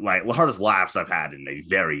joke, like the hardest laughs I've had in a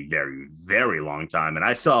very, very, very long time. And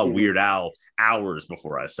I saw Weird Al hours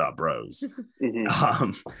before I saw Bros.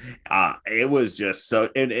 It was just so,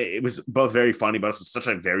 and it was both very funny, but also such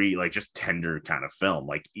a very like just tender kind of film.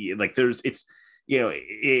 Like it's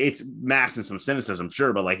it's masked in some cynicism,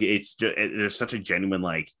 sure, but like it's just there's such a genuine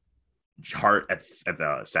like heart at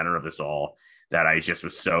the center of this all that I just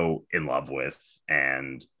was so in love with.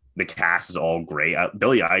 And the cast is all great.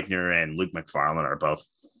 Billy Eichner and Luke McFarlane are both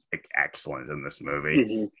excellent in this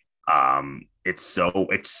movie. It's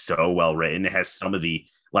so well written. It has some of the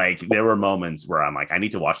like there were moments where I'm like, I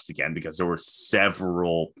need to watch this again because there were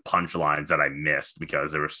several punchlines that I missed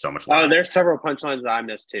because there was so much. Oh, there's several punchlines that I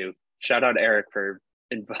missed too. Shout out Eric for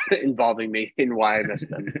involving me in why I missed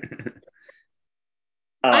them.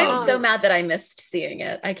 I'm so mad that I missed seeing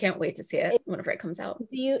it. I can't wait to see it whenever it comes out.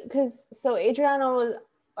 Adriano was,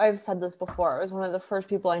 I've said this before, it was one of the first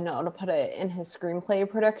people I know to put it in his screenplay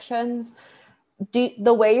predictions.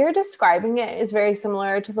 The way you're describing it is very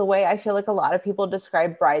similar to the way I feel like a lot of people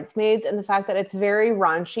describe Bridesmaids, and the fact that it's very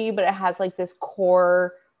raunchy, but it has like this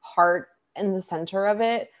core heart in the center of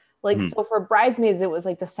it. Like, so for Bridesmaids, it was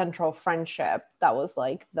like the central friendship that was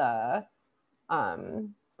like the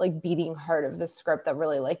like beating heart of the script that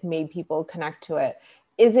really like made people connect to it.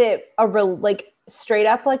 Is it a real like straight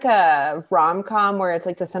up like a rom-com where it's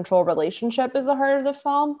like the central relationship is the heart of the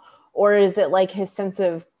film, or is it like his sense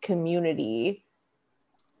of community?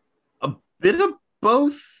 A bit of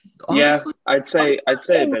both, honestly. Yeah, I'd say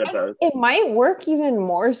a bit of both. It might work even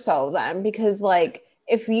more so then, because like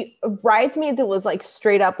if you Bridesmaids, it was like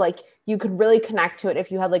straight up like you could really connect to it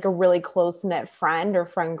if you had like a really close-knit friend or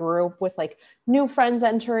friend group with like new friends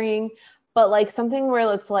entering. But like something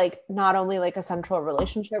where it's like not only like a central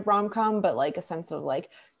relationship rom-com, but like a sense of like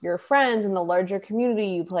your friends and the larger community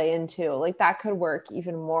you play into, like that could work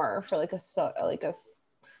even more for like a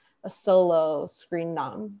solo screen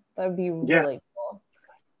nom. That would be really cool.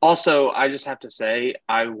 Also, I just have to say,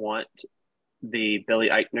 I want the Billy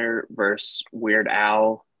Eichner versus Weird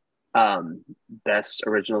Al best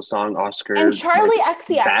original song Oscar. And Charlie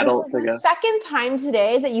XCX, this is the second time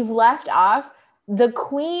today that you've left off the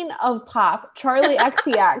queen of pop, Charlie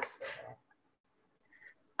XCX.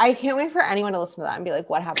 I can't wait for anyone to listen to that and be like,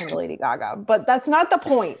 what happened to Lady Gaga? But that's not the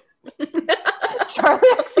point. Charlie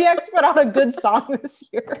XCX put out a good song this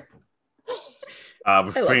year.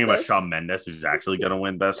 Pretty much Shawn Mendes who's actually going to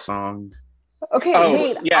win best song. Okay,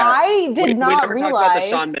 wait. Yeah. I did not realize. We never talked about the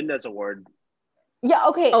Shawn Mendes award. Yeah,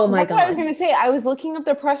 okay. Oh my God. What I was going to say. I was looking up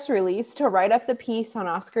the press release to write up the piece on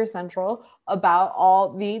Oscar Central about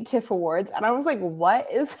all the TIFF awards. And I was like, what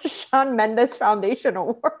is the Shawn Mendes Foundation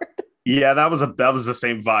Award? Yeah, that was the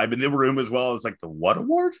same vibe in the room as well. It's like the what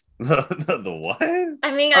award? the what?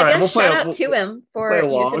 I mean, I guess shout out to him for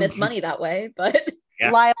using his money that way, but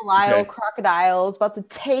yeah. Lyle, Crocodiles about to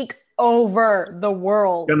take over the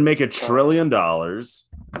world. Gonna make $1 trillion.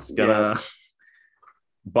 It's gonna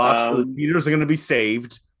box the theaters are gonna be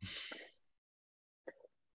saved.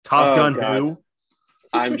 Top Gun God. Who?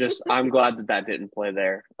 I'm glad that didn't play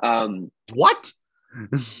there. What?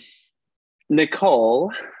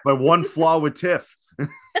 Nicole, my one flaw with TIFF.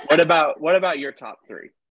 What about your top three?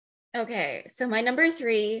 Okay, so my number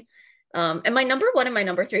three, and my number one and my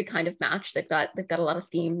number three kind of match. They've got a lot of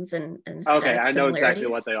themes and okay, I know exactly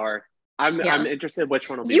what they are. I'm interested which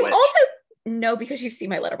one will be. You which. also know because you've seen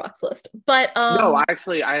my letterbox list, but no,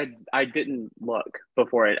 actually, I didn't look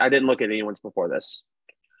before it. I didn't look at anyone's before this.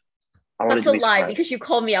 That's a lie because you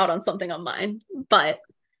called me out on something on mine. But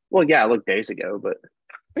well, yeah, I looked days ago, but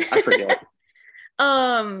I forget.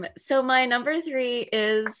 So my number three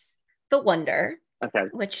is The Wonder, okay,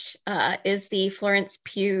 which is the Florence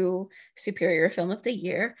Pugh Superior Film of the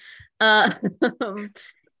Year.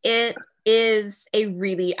 It is a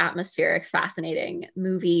really atmospheric, fascinating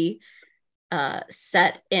movie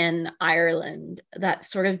set in Ireland that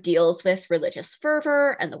sort of deals with religious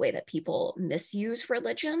fervor and the way that people misuse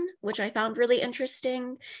religion, which I found really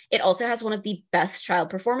interesting. It also has one of the best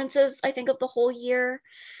child performances, I think, of the whole year.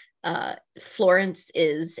 Florence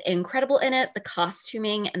is incredible in it. The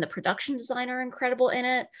costuming and the production design are incredible in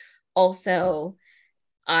it. Also,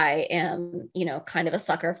 I am, kind of a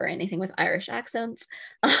sucker for anything with Irish accents.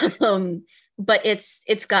 But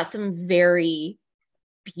it's got some very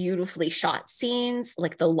beautifully shot scenes.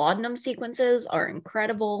 Like the laudanum sequences are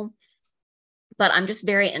incredible. But I'm just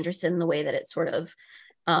very interested in the way that it sort of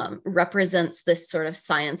represents this sort of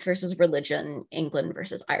science versus religion, England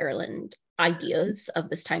versus Ireland ideas of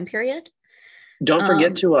this time period. Don't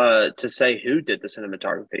forget to say who did the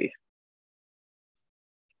cinematography.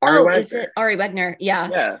 Ari Wegner. Is it Ari Wegner? Yeah.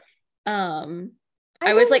 Yeah.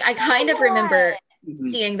 I was like, I kind of remember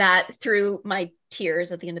seeing that through my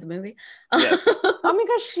tears at the end of the movie. Yes. Oh my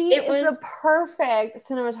gosh, she is the perfect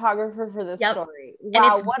cinematographer for this story.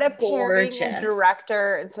 Wow, what a pairing of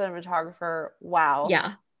director and cinematographer. Wow.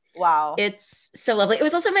 Yeah. Wow. It's so lovely. It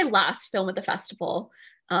was also my last film at the festival.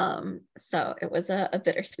 So it was a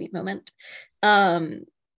bittersweet moment. And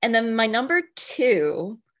then my number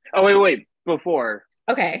 2. Oh, wait. Before.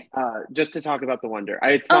 Okay. Just to talk about The Wonder.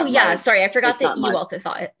 Sorry. I forgot that you also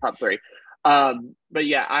saw it. Top 3. But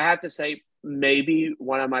yeah, I have to say maybe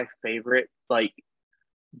one of my favorite like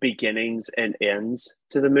beginnings and ends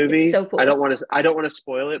to the movie. It's so cool. I don't want to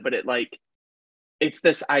spoil it, but it's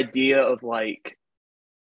this idea of like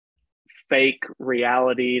fake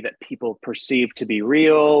reality that people perceive to be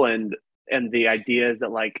real, and the ideas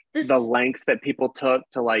that like the lengths that people took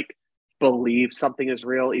to like believe something is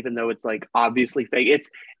real even though it's like obviously fake.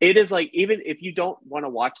 It is like, even if you don't want to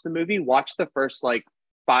watch the movie, watch the first like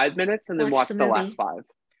 5 minutes and then watch the last 5.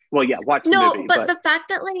 Well, yeah, watch the movie. But the fact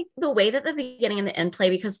that like the way that the beginning and the end play,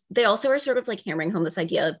 because they also are sort of like hammering home this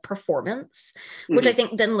idea of performance, which I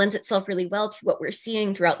think then lends itself really well to what we're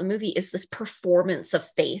seeing throughout the movie, is this performance of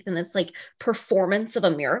faith and it's like performance of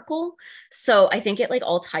a miracle. So I think it like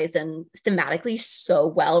all ties in thematically so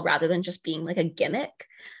well rather than just being like a gimmick.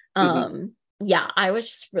 Yeah, I was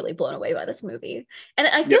just really blown away by this movie. And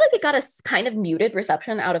I feel like it got a kind of muted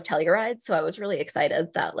reception out of Telluride. So I was really excited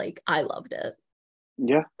that like I loved it.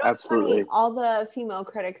 Yeah, absolutely. Funny, all the female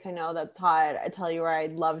critics I know that thought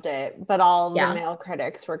Telluride loved it, but all the male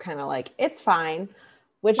critics were kind of like, it's fine,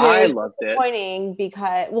 which is disappointing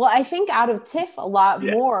because, well, I think out of TIFF, a lot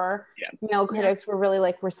more male critics were really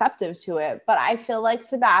like receptive to it. But I feel like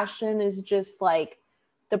Sebastian is just like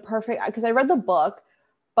the perfect, because I read the book,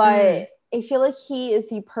 but I feel like he is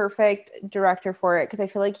the perfect director for it, because I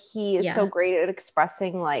feel like he is so great at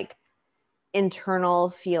expressing like internal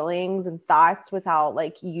feelings and thoughts without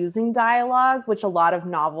like using dialogue, which a lot of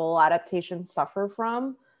novel adaptations suffer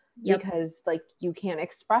from because like you can't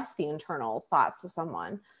express the internal thoughts of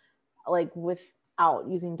someone like without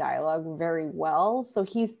using dialogue very well. So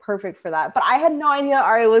he's perfect for that. But I had no idea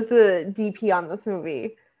Ari was the DP on this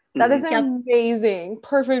movie. That is amazing.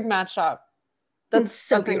 Perfect matchup. That's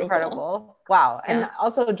so beautiful. Incredible. Wow. And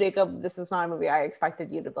also, Jacob, this is not a movie I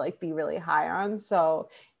expected you to like be really high on. So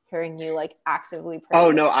hearing you like actively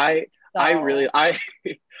praise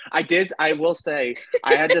I did. I will say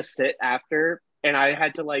I had to sit after and I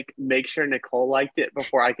had to like make sure Nicole liked it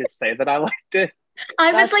before I could say that I liked it.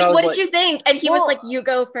 I was like, what did you think? And he was like, you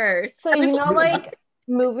go first. So like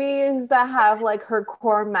movies that have like her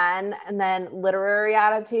core men and then literary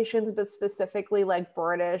adaptations, but specifically like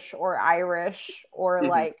British or Irish or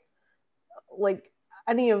like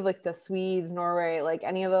any of like the Swedes, Norway, like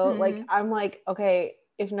any of those, like I'm like, okay,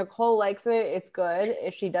 if Nicole likes it, it's good.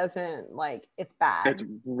 If she doesn't, like, it's bad. It's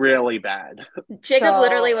really bad. Jacob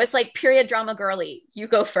literally was like, period drama girly, you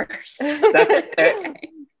go first. That's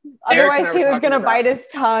Otherwise, he was going to bite his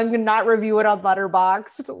tongue and not review it on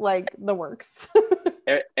Letterboxd, like the works.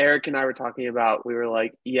 Eric and I were talking about, we were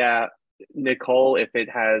like, yeah, Nicole, if it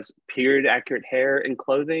has period accurate hair and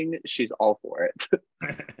clothing, she's all for it.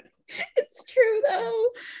 It's true though.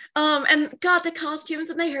 And God, the costumes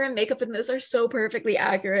and the hair and makeup in this are so perfectly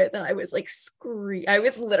accurate that I was like I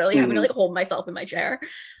was literally having to like hold myself in my chair.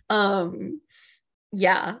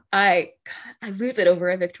 Yeah, I lose it over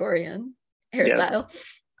a Victorian hairstyle.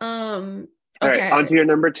 All right, on to your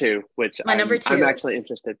number 2, which number 2. I'm actually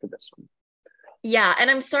interested for this one. Yeah, and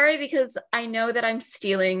I'm sorry because I know that I'm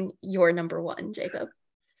stealing your number 1, Jacob.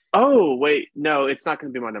 Oh, wait, no, it's not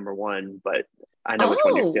going to be my number 1, but I know which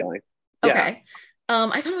one you're stealing. Yeah. Okay.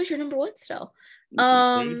 I thought it was your number 1 still.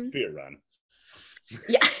 Beer run.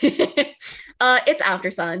 Yeah. It's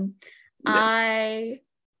Aftersun. Yeah. I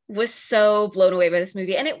was so blown away by this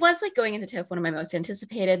movie. And it was like going into TIFF one of my most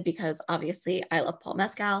anticipated because obviously I love Paul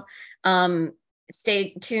Mescal.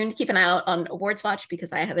 Stay tuned, keep an eye out on Awards Watch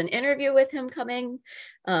because I have an interview with him coming.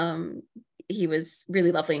 he was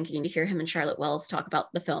really lovely, and getting to hear him and Charlotte Wells talk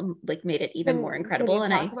about the film like made it even more incredible.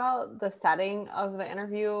 Can you and talk about the setting of the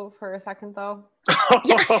interview for a second though?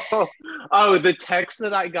 Oh, the text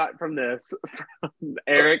that I got from this from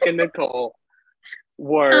Eric and Nicole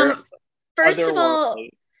were first of all, otherworldly.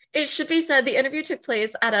 it should be said the interview took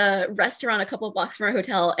place at a restaurant a couple of blocks from our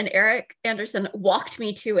hotel, and Eric Anderson walked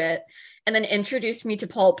me to it and then introduced me to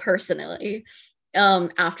Paul personally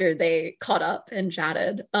after they caught up and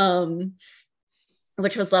chatted,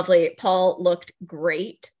 which was lovely. Paul looked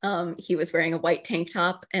great. He was wearing a white tank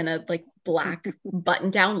top and a like black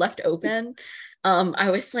button down left open. I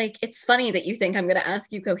was like, it's funny that you think I'm going to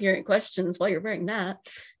ask you coherent questions while you're wearing that.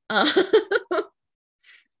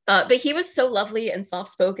 But he was so lovely and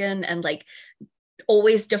soft-spoken and like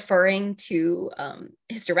always deferring to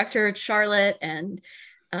his director, Charlotte. And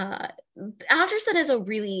Aftersun is a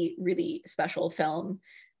really, really special film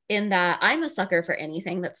in that I'm a sucker for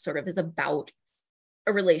anything that sort of is about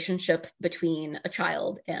a relationship between a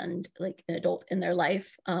child and like an adult in their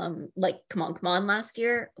life. Like Come On, Come On last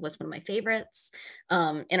year was one of my favorites.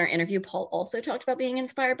 In our interview, Paul also talked about being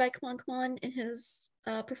inspired by Come On, Come On in his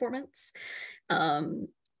performance.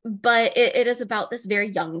 But it is about this very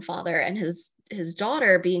young father and his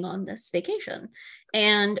daughter being on this vacation.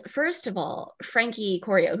 And first of all, Frankie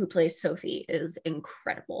Corio, who plays Sophie, is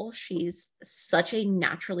incredible. She's such a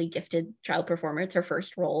naturally gifted child performer. It's her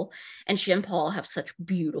first role. And she and Paul have such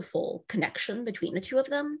beautiful connection between the two of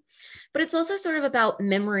them. But it's also sort of about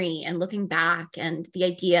memory and looking back, and the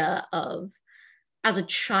idea of, as a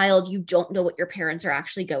child, you don't know what your parents are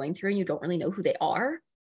actually going through and you don't really know who they are.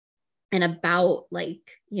 And about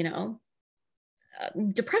like, you know,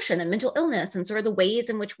 depression and mental illness and sort of the ways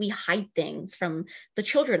in which we hide things from the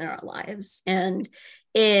children in our lives. And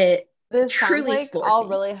it This truly sounds like floored I'll me.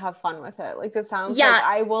 really have fun with it. Like this sounds Yeah. like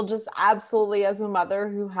I will just absolutely, as a mother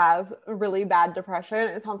who has really bad depression,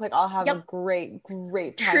 it sounds like I'll have a Yep. great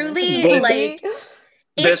time. Truly, This- like it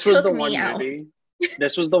This was took the me one out. movie.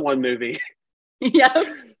 This was the one movie Yeah.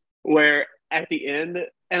 where at the end,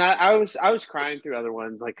 and I was crying through other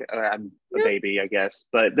ones, like I'm a Yep. baby, I guess.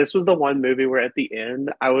 But this was the one movie where at the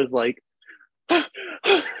end I was like, Yeah,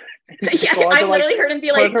 Nicole had I to, like, literally heard him be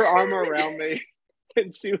put like, her arm around me,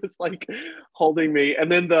 and she was like holding me.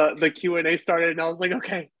 And then the Q&A started, and I was like,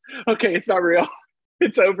 okay, it's not real.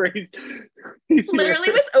 It's over. He's here. literally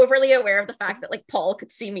was overly aware of the fact that like Paul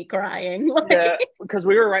could see me crying. Like, Yeah, because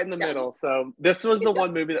we were right in the Yeah. middle. So this was the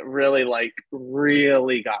one movie that really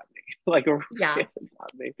got me. Like, Yeah. really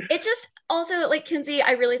got me. It just also like Kinsey,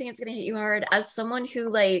 I really think it's going to hit you hard as someone who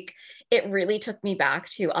like, it really took me back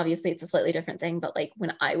to, obviously it's a slightly different thing, but like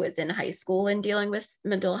when I was in high school and dealing with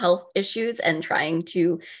mental health issues and trying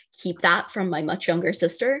to keep that from my much younger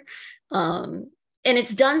sister. And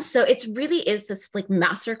it's done. So it really is this like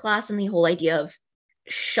masterclass in the whole idea of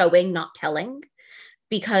showing, not telling,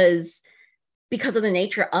 because of the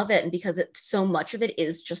nature of it. And because so much of it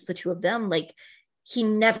is just the two of them. Like, he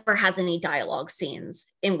never has any dialogue scenes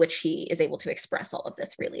in which he is able to express all of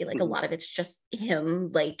this, really. Like, a lot of it's just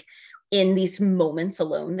him, like, in these moments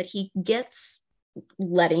alone that he gets,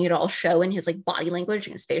 letting it all show in his, like, body language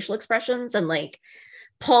and his facial expressions. And, like,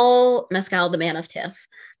 Paul Mescal, the man of TIFF.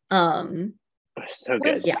 So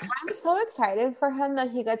good. Yeah. I'm so excited for him that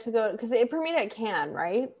he got to go because it premiered at Cannes,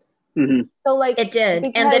 right? Mhm. So like It did.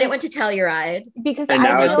 And then it because- went to Telluride. because And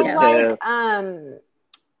now I it's feel at like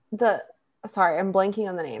I'm blanking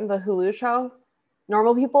on the name, the Hulu show,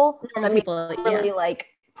 Normal People. Normal that made People, him really yeah. like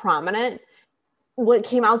prominent. What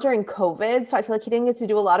came out during COVID, so I feel like he didn't get to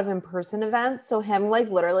do a lot of in-person events. So him like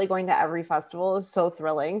literally going to every festival is so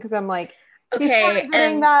thrilling because I'm like, he's Okay. sort of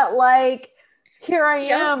getting And that like, here I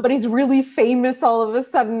Yep. am, but he's really famous all of a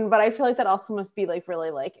sudden. But I feel like that also must be like really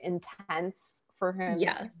like intense for him to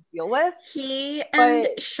Yes. deal with. he and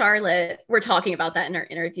But- Charlotte were talking about that in our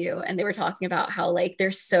interview, and they were talking about how like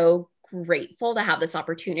they're so grateful to have this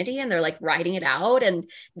opportunity and they're like riding it out, and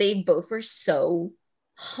they both were so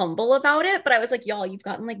humble about it. But I was like, y'all, you've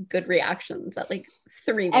gotten like good reactions at like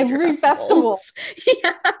 3 major Every festival. festivals.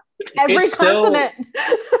 Yeah. Every It's still- continent.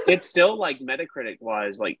 It's still like Metacritic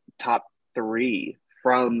wise, like top 3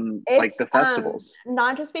 from It's, like the festivals.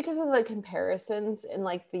 Not just because of the comparisons and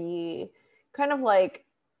like the kind of like,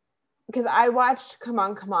 because I watched Come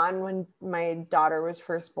On, Come On when my daughter was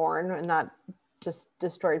first born, and that just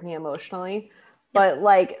destroyed me emotionally. But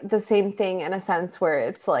like the same thing in a sense where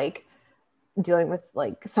it's like dealing with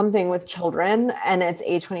like something with children and it's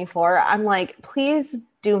A24. I'm like, please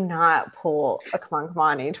do not pull a Come On, Come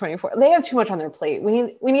On A24. They have too much on their plate.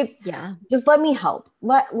 We need Yeah. just let me help.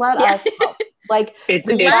 Let Yeah. us help. Like It's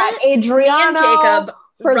we've it's got Me and Adriano. Jacob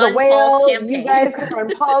for Run the Paul's whale. campaign. You guys can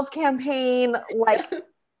run Paul's campaign. Like,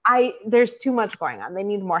 there's too much going on. They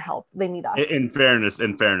need more help. They need us. In fairness,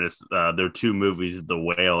 there are two movies, The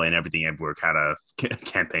Whale and Everything Everywhere, kind of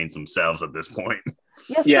campaigns themselves at this point.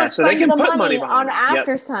 Yes, Yeah, so they can the put money money on behind it.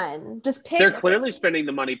 Yep. Aftersun. Just pick. They're clearly spending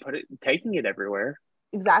the money, taking it everywhere.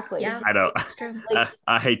 Exactly. Yeah. I don't. It's true.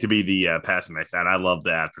 I hate to be the pessimist, and I love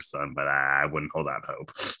the After Sun, but I wouldn't hold out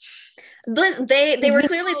hope. They were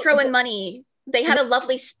clearly throwing money. They had a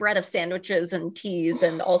lovely spread of sandwiches and teas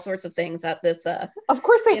and all sorts of things at this. Of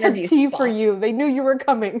course, they had interview tea spot. for you. They knew you were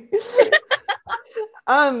coming.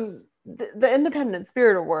 The Independent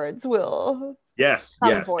Spirit Awards will. Yes.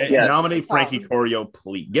 Yes. Nominate Frankie Corio,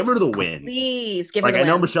 please. Give her the win. Please give her Like, the I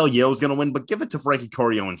know win. Michelle Yeoh's going to win, but give it to Frankie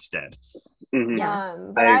Corio instead. Mhm. Yeah.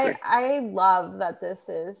 But I agree. I love that this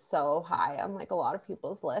is so high on like a lot of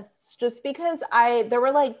people's lists, just because there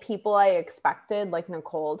were like people I expected, like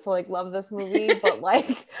Nicole, to like love this movie, but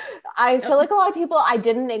like I feel like a lot of people I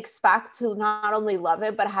didn't expect to not only love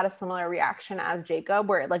it but had a similar reaction as Jacob,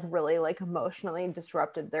 where it like really like emotionally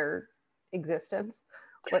disrupted their existence.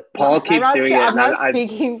 Like, Paul keeps doing it, I'm and not I-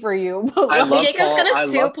 speaking for you, but I like, love Jacob's Paul. gonna I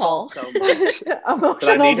sue love Paul. so much. But I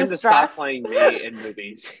emotional need him to stop distress. playing me in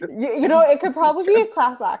movies. You know, it could probably be a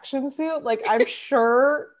class action suit. Like, I'm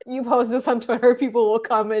sure you post this on Twitter, people will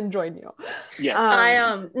come and join you. Yes.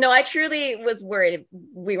 I truly was worried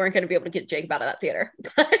we weren't going to be able to get Jacob out of that theater.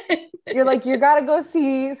 You're like, you gotta go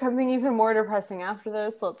see something even more depressing after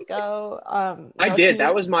this. Let's go. I did.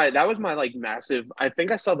 That was my like massive. I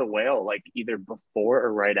think I saw The Whale like either before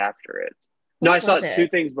or right after it. No, I What saw was it it? 2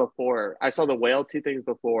 things before. I saw The Whale 2 things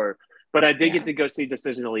before, but I did Yeah. get to go see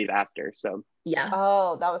Decision to Leave after. So Yeah.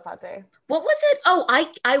 Oh, that was that day. What was it? Oh,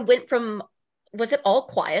 I went from, was it All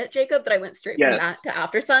Quiet, Jacob, that I went straight from that Yes. to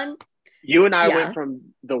After Sun? you and I Yeah. went from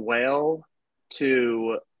The Whale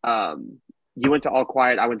to you went to All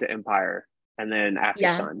Quiet. I went to Empire, and then After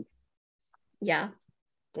Yeah. Sun. Yeah.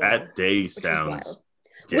 Damn. That day was sounds.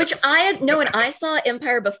 Which I had, no, and I saw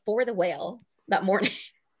Empire before The Whale that morning.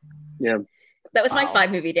 Yeah. That was my Wow.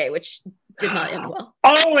 5-movie day, which did not end well.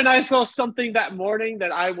 Oh, and I saw something that morning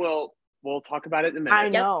that we'll talk about it in a minute. I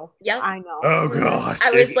know. Yep. I know. Oh God!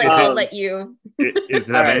 I was like, I'll Um, let you. Does it have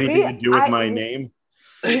All right. anything to do with my we- name?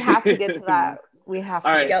 We have to get to that. We have to.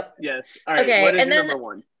 All right. Yep. Yes. All right. Okay, What is and your then- number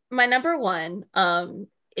one? My number one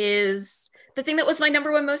is the thing that was my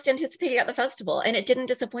number one most anticipated at the festival, and it didn't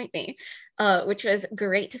disappoint me, which was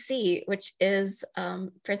great to see, which is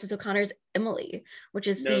Frances O'Connor's Emily, which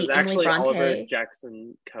is No, it was the Emily actually Oliver Bronte.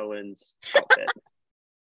 Jackson Cohen's outfit.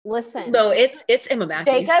 Listen. No, it's Emma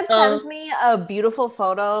Mackey. Jacob sends me a beautiful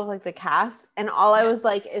photo of like the cast, and all I was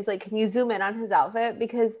like is like, can you zoom in on his outfit?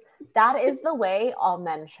 Because that is the way all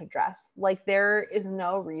men should dress. Like, there is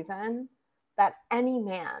no reason that any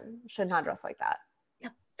man should not dress like that.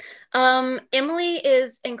 Emily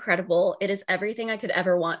is incredible. It is everything I could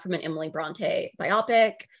ever want from an Emily Bronte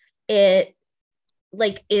biopic. It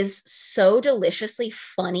like is so deliciously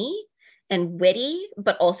funny and witty,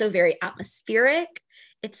 but also very atmospheric.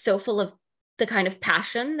 It's so full of the kind of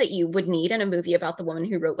passion that you would need in a movie about the woman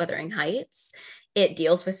who wrote Wuthering Heights. It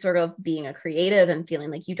deals with sort of being a creative and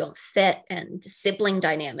feeling like you don't fit, and sibling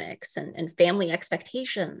dynamics and family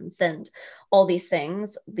expectations and all these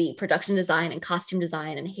things. The production design and costume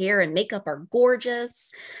design and hair and makeup are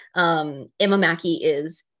gorgeous. Emma Mackey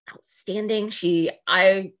is outstanding.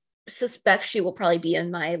 I suspect she will probably be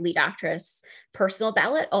in my lead actress personal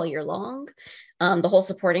ballot all year long. The whole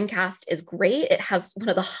supporting cast is great. It has one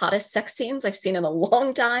of the hottest sex scenes I've seen in a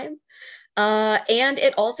long time. And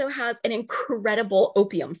it also has an incredible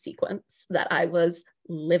opium sequence that I was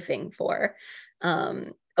living for.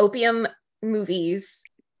 Opium movies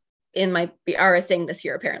are a thing this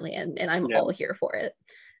year apparently, and I'm all here for it.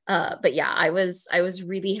 But yeah, I was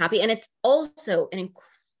really happy, and it's also an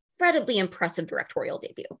incredibly impressive directorial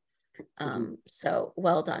debut. So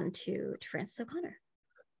well done to Frances O'Connor.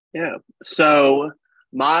 Yeah. So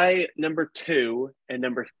my number 2 and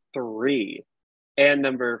number 3 and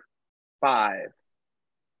number 5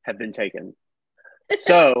 have been taken.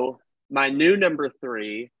 So my new number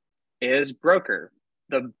 3 is Broker,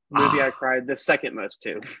 the movie I cried the second most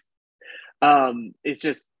to. It's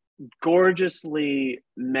just gorgeously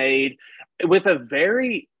made with a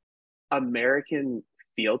very American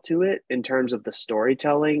feel to it in terms of the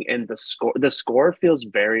storytelling, and the score. The score feels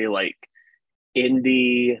very like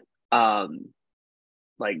indie,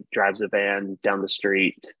 like drives a van down the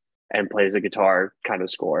street and plays a guitar kind of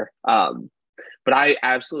score. But I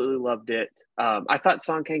absolutely loved it. I thought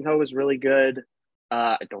Song Kang-ho was really good.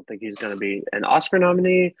 I don't think he's going to be an Oscar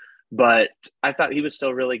nominee, but I thought he was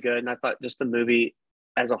still really good. And I thought just the movie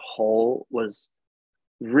as a whole was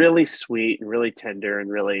really sweet and really tender and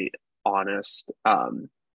really honest.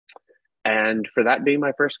 And for that being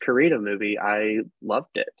my first Karita movie, I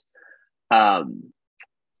loved it. My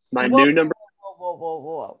new number.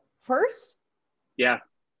 Whoa. First, Yeah,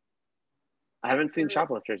 I haven't seen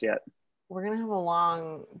Shoplifters yet. we're gonna have a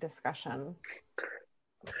long discussion.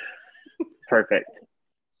 Perfect.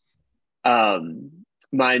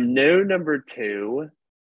 My new number 2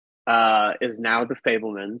 is now The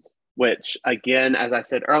Fablemans, which again, as I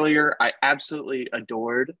said earlier, I absolutely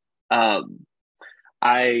adored. I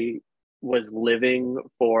was living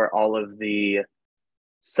for all of the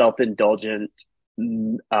self-indulgent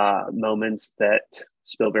moments that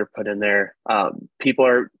Spielberg put in there.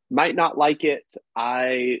 People might not like it.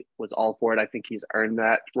 I was all for it. I think he's earned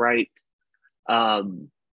that right.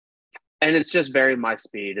 And it's just very my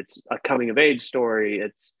speed. It's a coming of age story.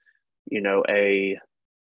 It's, a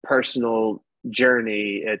personal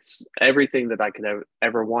journey. It's everything that I could have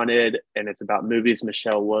ever wanted. And it's about movies.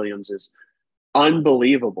 Michelle Williams is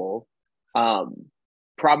unbelievable.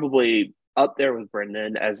 Probably up there with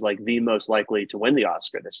Brendan as like the most likely to win the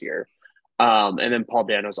Oscar this year. And then Paul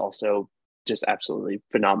Dano's also just absolutely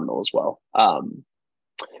phenomenal as well.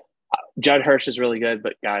 Judd Hirsch is really good,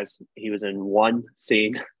 but guys, he was in one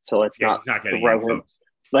scene, so let's not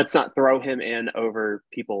throw him in over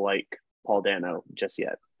people like Paul Dano just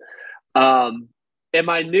yet. And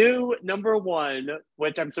my new number 1,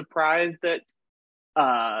 which I'm surprised that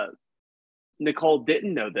Nicole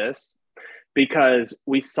didn't know this, because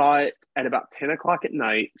we saw it at about 10 o'clock at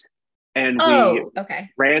night, and we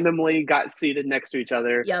randomly got seated next to each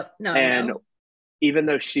other. Yep. No, and I know. Even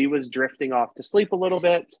though she was drifting off to sleep a little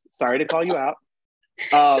bit, sorry to call you out.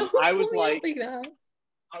 I was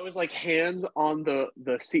like hands on the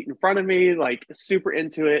seat in front of me, like super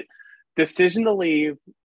into it. Decision to Leave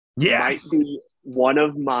might be one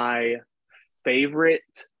of my favorite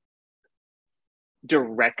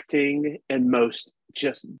directing and most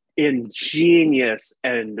just ingenious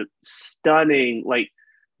and stunning. Like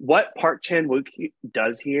what Park Chan-wook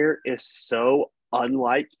does here is so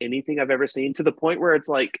unlike anything I've ever seen, to the point where it's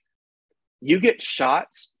like you get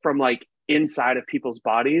shots from like inside of people's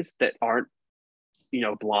bodies that aren't,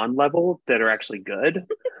 blonde level, that are actually good.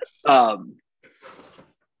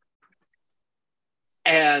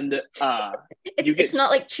 It's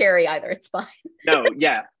not like Cherry either. It's fine. No,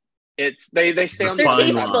 yeah. It's they stay on They're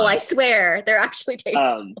tasteful, I swear. They're actually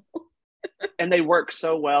tasteful. And they work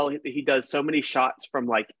so well. He does so many shots from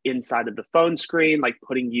like inside of the phone screen, like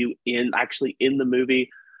putting you actually in the movie.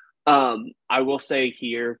 I will say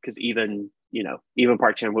here, because even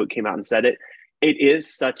Park Chan-wook came out and said it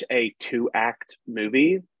is such a 2-act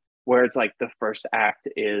movie, where it's like the first act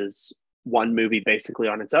is one movie basically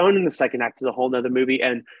on its own, and the second act is a whole nother movie.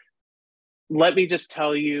 And let me just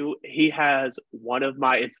tell you, he has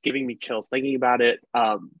it's giving me chills thinking about it.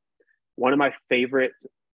 One of my favorite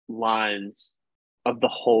lines of the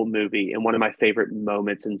whole movie, and one of my favorite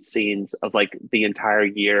moments and scenes of like the entire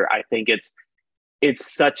year. I think it's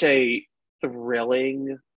such a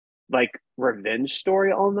thrilling, like revenge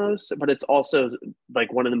story almost, but it's also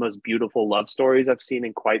like one of the most beautiful love stories I've seen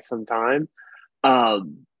in quite some time.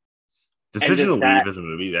 Decision to Leave is a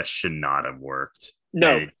movie that should not have worked.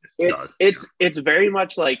 No, it's very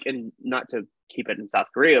much like, and not to keep it in South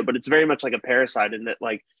Korea, but it's very much like a Parasite, in that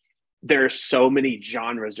like there's so many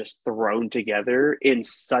genres just thrown together in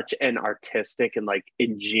such an artistic and like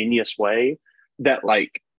ingenious way that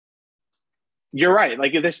like, you're right.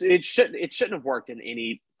 Like it shouldn't have worked in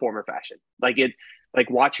any form or fashion. Like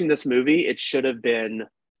watching this movie, it should have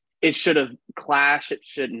clashed. It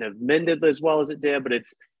shouldn't have mended as well as it did, but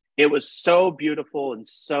it was so beautiful and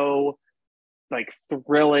so like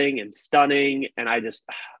thrilling and stunning. And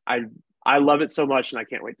I love it so much, and I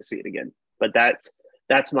can't wait to see it again. But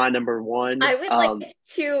that's my number 1. I would like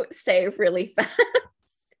to say really fast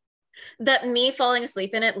that me falling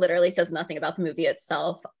asleep in it literally says nothing about the movie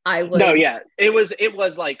itself. It was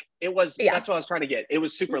that's what I was trying to get. It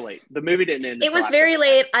was super late. The movie didn't end. It was very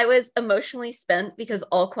late. I was emotionally spent because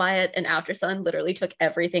All Quiet and Aftersun literally took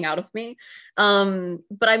everything out of me.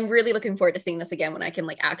 But I'm really looking forward to seeing this again when I can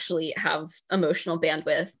like actually have emotional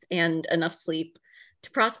bandwidth and enough sleep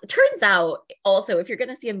to process. Turns out also, if you're going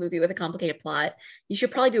to see a movie with a complicated plot, you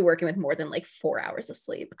should probably be working with more than like 4 hours of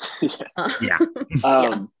sleep.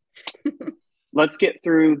 Yeah. Let's get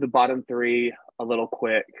through the bottom 3 a little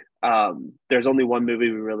quick. There's only one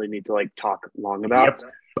movie we really need to like talk long about.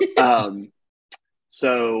 Yep.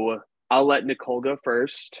 So I'll let Nicole go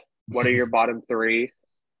first. What are your bottom 3?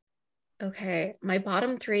 Okay, my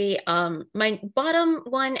bottom 3, my bottom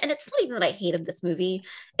 1, and it's not even that I hated this movie.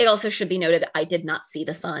 It also should be noted I did not see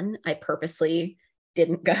The Sun. I purposely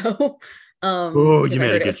didn't go. Oh, you I made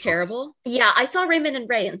a heard it good was choice. terrible. Yeah, I saw Raymond and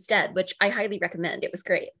Ray instead, which I highly recommend. It was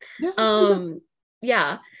great. Yeah.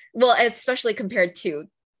 Yeah. Well, especially compared to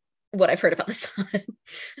what I've heard about The Sun.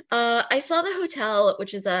 I saw The Hotel,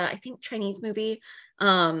 which is a, I think, Chinese movie,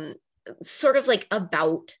 sort of like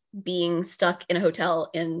about being stuck in a hotel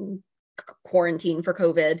in quarantine for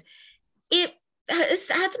COVID. It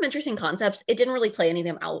had some interesting concepts. It didn't really play any of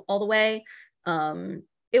them out all the way.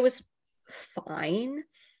 It was fine.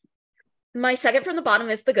 My second from the bottom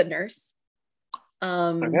is The Good Nurse.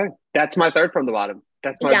 Okay, that's my third from the bottom.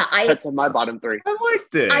 That's my bottom three. I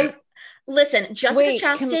liked it. Listen, Jessica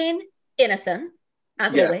Chastain, innocent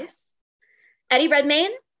as always. Eddie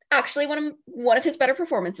Redmayne, actually one of his better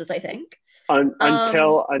performances, I think.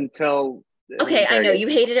 Until okay, I know you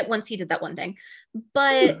hated it once he did that one thing,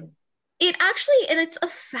 but it actually, and it's a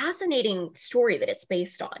fascinating story that it's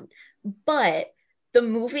based on, but the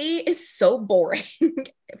movie is so boring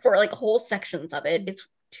for like whole sections of it. It's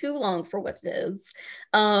too long for what it is.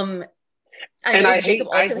 I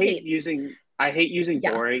hate using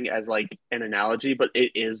boring as like an analogy, but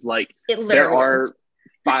it is like there are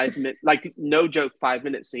 5 minute, like no joke,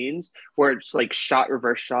 5-minute scenes where it's like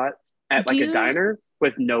reverse shot at like a diner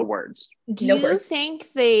with no words. Do you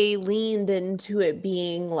think they leaned into it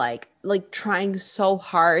being like trying so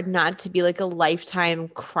hard not to be like a Lifetime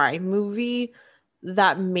crime movie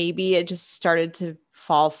that maybe it just started to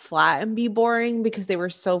fall flat and be boring because they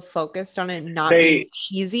were so focused on it not being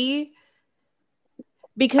cheesy?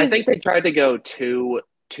 Because I think they tried to go too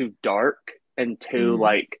dark and too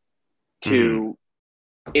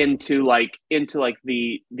into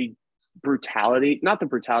the brutality, not the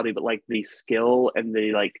brutality, but like the skill and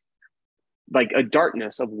the like a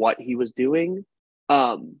darkness of what he was doing.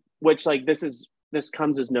 Which like this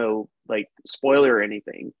comes as no like spoiler or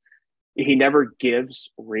anything. He never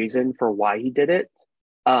gives reason for why he did it.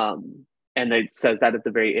 And it says that at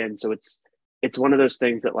the very end. So it's one of those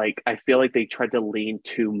things that like I feel like they tried to lean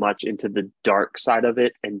too much into the dark side of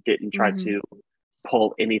it and didn't try to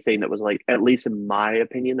pull anything that was like, at least in my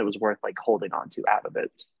opinion, that was worth like holding on to out of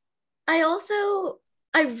it.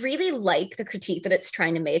 I really like the critique that it's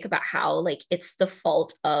trying to make about how like it's the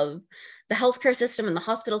fault of the healthcare system and the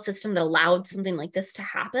hospital system that allowed something like this to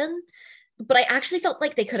happen. But I actually felt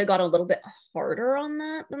like they could have gone a little bit harder on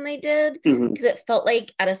that than they did, because it felt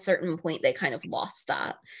like at a certain point they kind of lost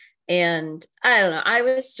that. And I don't know,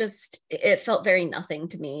 it felt very nothing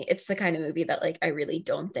to me. It's the kind of movie that like I really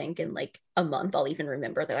don't think in like a month I'll even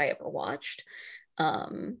remember that I ever watched.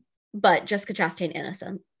 But Jessica Chastain,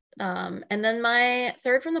 innocent. And then my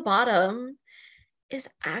third from the bottom is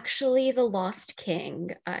actually The Lost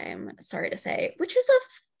King, I'm sorry to say, which is a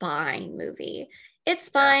fine movie. It's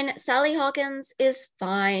fine. Sally Hawkins is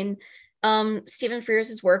fine. Stephen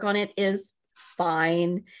Frears' work on it is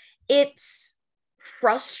fine. It's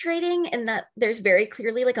frustrating in that there's very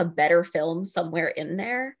clearly like a better film somewhere in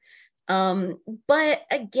there. But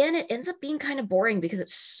again, it ends up being kind of boring because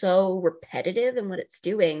it's so repetitive in what it's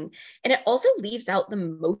doing. And it also leaves out the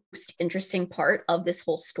most interesting part of this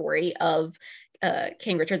whole story of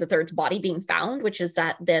King Richard III's body being found, which is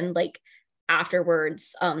that then like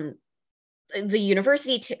afterwards, the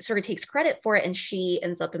university sort of takes credit for it, and she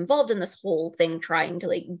ends up involved in this whole thing trying to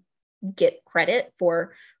like get credit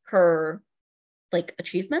for her like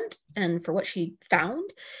achievement and for what she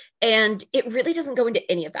found. And it really doesn't go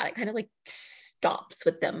into any of that. It kind of like stops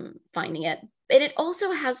with them finding it. And it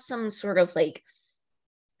also has some sort of like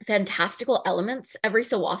fantastical elements every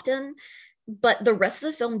so often, but the rest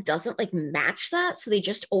of the film doesn't like match that. So they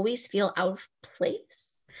just always feel out of place.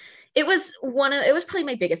 It was probably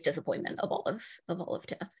my biggest disappointment of all of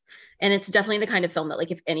TIFF. And it's definitely the kind of film that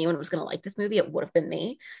like if anyone was going to like this movie, it would have been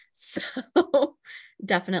me. So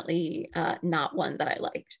definitely not one that I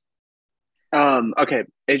liked. Okay,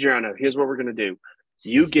 Adriana, here's what we're going to do.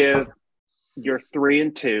 You give your 3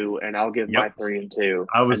 and 2, and I'll give my 3 and 2.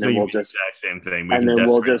 I was thinking the exact same thing.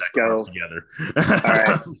 We'll just go together. All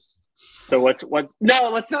right. So what's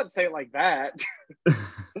no, let's not say it like that.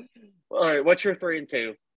 All right, what's your 3 and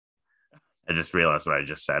 2? I just realized what I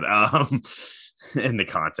just said. In the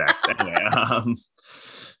context. Anyway,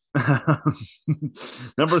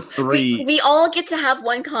 number 3. We all get to have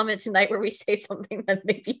one comment tonight where we say something that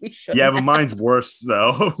maybe we should. Yeah, but mine's worse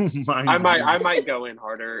though. I might go in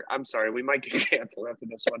harder. I'm sorry, we might get canceled after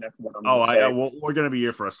this one. We're gonna be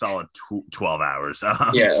here for a solid 12 hours.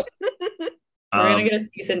 Yeah, we're gonna get a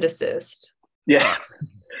cease and desist. Yeah.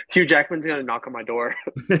 Hugh Jackman's gonna knock on my door.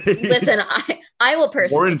 Listen, I will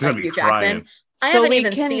personally fight Hugh Jackman. I haven't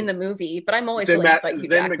even seen the movie, but I'm always willing to fight Hugh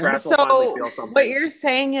Jackman. So what you're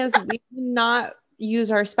saying is we cannot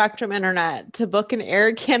use our Spectrum internet to book an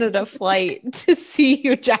Air Canada flight to see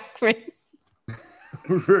Hugh Jackman.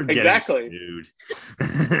 We're getting Exactly. sued.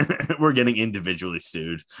 We're getting individually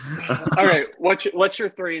sued. All right, what's your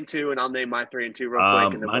 3 and 2, and I'll name my 3 and 2 real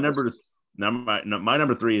quick. And then my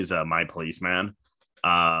number 3 is My Policeman.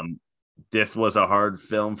 This was a hard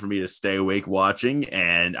film for me to stay awake watching,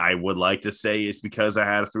 and I would like to say it's because I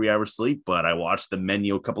had a 3-hour sleep, but I watched the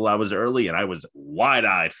menu a couple hours early, and I was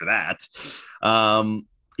wide-eyed for that.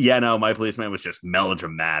 My Policeman was just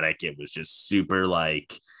melodramatic. It was just super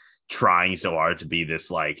like trying so hard to be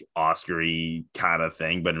this like Oscar-y kind of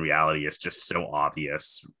thing, but in reality, it's just so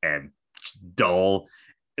obvious and dull.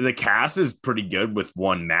 The cast is pretty good with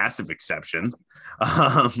one massive exception.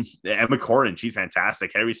 Emma Corrin, she's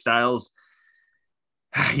fantastic. Harry Styles,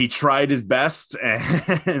 he tried his best,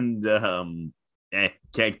 and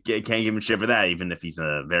can't give him shit for that, even if he's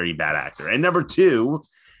a very bad actor. And number 2,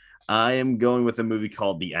 I am going with a movie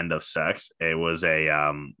called The End of Sex. It was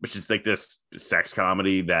which is like this sex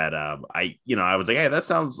comedy that I was like, hey, that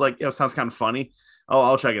sounds kind of funny. Oh,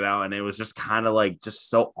 I'll check it out. And it was just kind of like just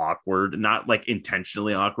so awkward, not like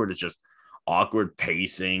intentionally awkward. It's just awkward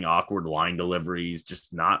pacing, awkward line deliveries,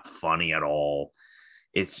 just not funny at all.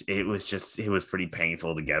 It was pretty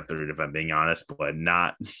painful to get through, if I'm being honest, but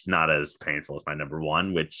not as painful as my number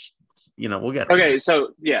 1, which we'll get to. Okay,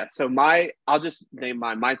 so I'll just name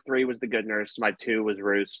mine. My 3 was The Good Nurse. My 2 was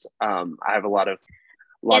Roost. I have a lot of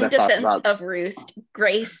thoughts about of Roost.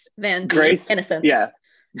 Grace Van D. Innocent. Yeah,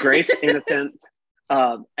 Grace Innocent.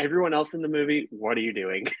 Everyone else in the movie, what are you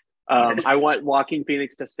doing? I want Joaquin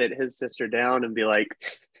Phoenix to sit his sister down and be like,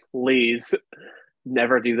 please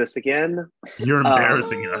never do this again. You're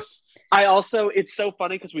embarrassing us. It's so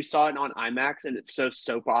funny because we saw it on IMAX, and it's so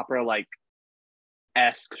soap opera like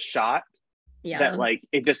esque shot that like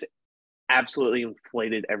it just absolutely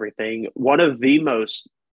inflated everything. One of the most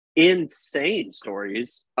insane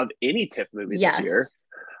stories of any TIFF movie this year.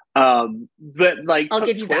 But like I'll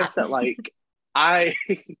give you that like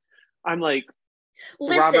I'm like,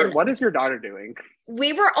 listen, Robert, what is your daughter doing?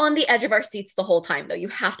 We were on the edge of our seats the whole time, though. You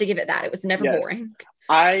have to give it that. It was never boring.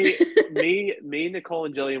 Me, Nicole,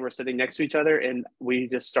 and Jillian were sitting next to each other, and we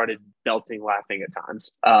just started belting laughing at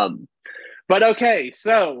times. But okay,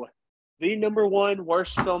 so the number 1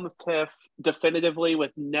 worst film of TIFF, definitively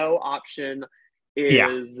with no option,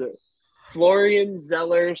 is Florian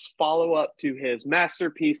Zeller's follow-up to his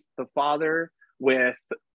masterpiece, The Father, with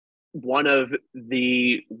one of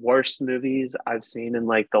the worst movies I've seen in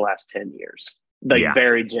like the last 10 years.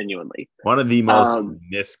 Very genuinely. One of the most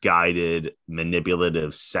misguided,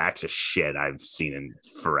 manipulative sacks of shit I've seen in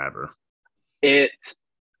forever. It's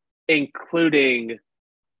including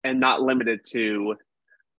and not limited to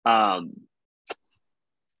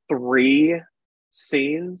 3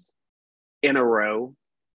 scenes in a row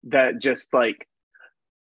that just like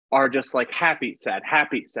are just like happy, sad,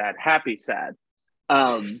 happy, sad, happy, sad.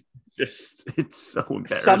 It's so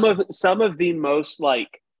embarrassing. Some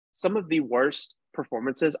of the worst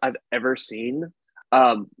performances I've ever seen.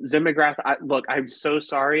 Zim McGrath, look, I'm so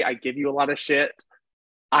sorry. I give you a lot of shit.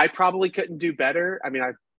 I probably couldn't do better. I mean,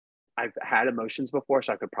 I've had emotions before,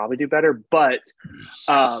 so I could probably do better. But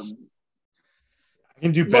I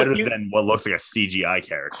can do better than what looks like a CGI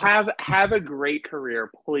character. Have a great career,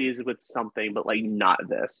 please, with something, but like not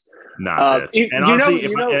this. Not this. And honestly,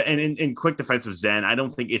 in quick defense of Zen, I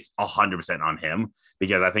don't think it's 100% on him,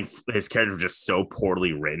 because I think his character was just so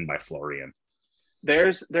poorly written by Florian.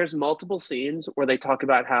 There's multiple scenes where they talk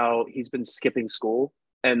about how he's been skipping school,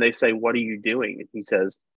 and they say, "What are you doing?" And he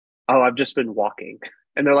says, "Oh, I've just been walking."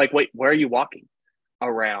 And they're like, "Wait, where are you walking?"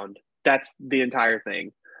 "Around." That's the entire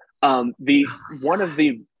thing. One of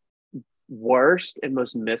the worst and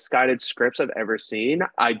most misguided scripts I've ever seen.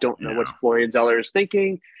 I don't know what Florian Zeller is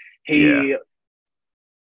thinking. He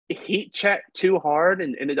checked too hard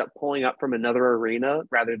and ended up pulling up from another arena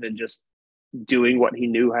rather than just doing what he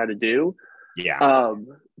knew how to do.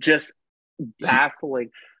 Just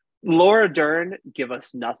baffling. Laura Dern, give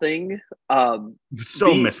us nothing.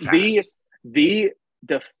 Miscast. The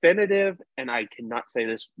definitive, and I cannot say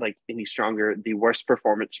this like any stronger, the worst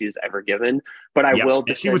performance she's ever given. But I will defend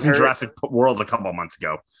her. She was in Jurassic World a couple of months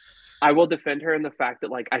ago. I will defend her in the fact that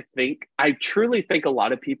like I truly think a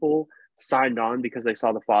lot of people signed on because they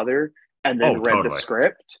saw The Father and then read the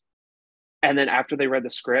script. And then after they read the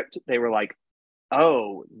script, they were like,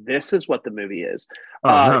 "Oh, this is what the movie is."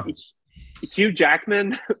 Hugh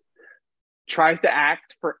Jackman tries to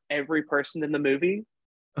act for every person in the movie.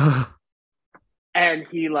 And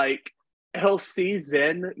he'll see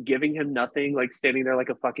Zen giving him nothing, like standing there like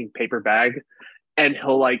a fucking paper bag. And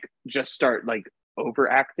he'll like just start like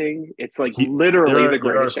overacting. It's like literally the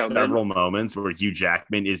Greatest Showman. There are several moments where Hugh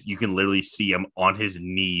Jackman you can literally see him on his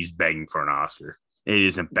knees begging for an Oscar. It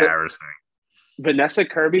is embarrassing. Vanessa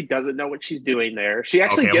Kirby doesn't know what she's doing there. She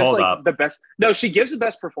actually gives the best. No, she gives the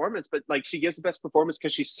best performance, but like she gives the best performance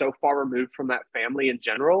because she's so far removed from that family in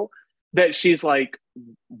general that she's like,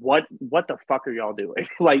 what the fuck are y'all doing?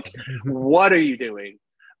 Like, what are you doing?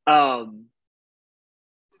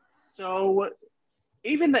 So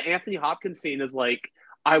even the Anthony Hopkins scene is like,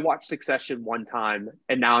 I watched Succession one time,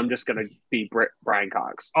 and now I'm just going to be Brian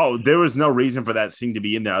Cox. Oh, there was no reason for that scene to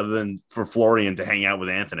be in there other than for Florian to hang out with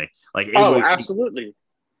Anthony. Like, absolutely.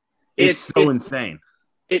 It's insane.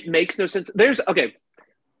 It makes no sense. There's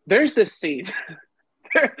this scene.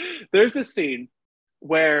 There's this scene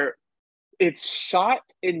where it's shot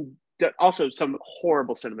in also some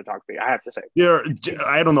horrible cinematography, I have to say.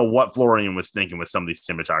 I don't know what Florian was thinking with some of these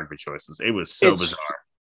cinematography choices. It was so bizarre.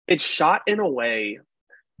 It's shot in a way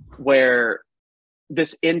where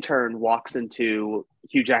this intern walks into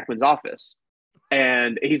Hugh Jackman's office,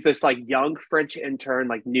 and he's this like young French intern,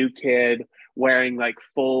 like new kid wearing like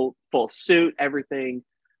full suit, everything.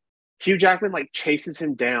 Hugh Jackman like chases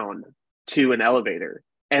him down to an elevator,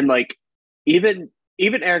 and like even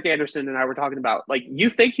Eric Anderson and I were talking about, like, you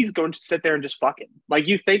think he's going to sit there and just fuck him. Like,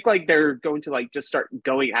 you think like they're going to like just start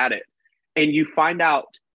going at it, and you find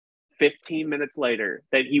out 15 minutes later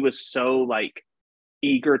that he was so like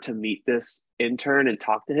eager to meet this intern and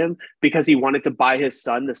talk to him because he wanted to buy his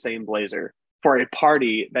son the same blazer for a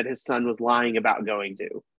party that his son was lying about going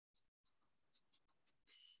to.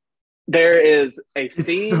 There is a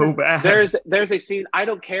scene. It's so bad. There's a scene. I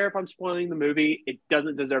don't care if I'm spoiling the movie. It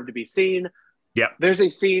doesn't deserve to be seen. Yeah. There's a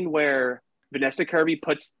scene where Vanessa Kirby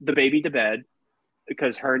puts the baby to bed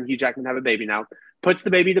because her and Hugh Jackman have a baby now. Puts the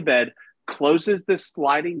baby to bed, closes this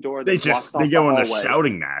sliding door. They go in a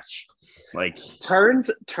shouting match. Like turns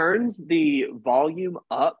the volume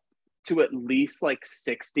up to at least like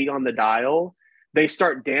 60 on the dial. They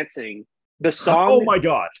start dancing. The song, oh my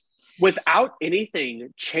god, without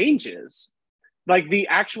anything changes. Like the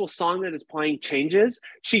actual song that is playing changes.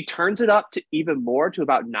 She turns it up to even more, to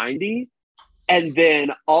about 90. And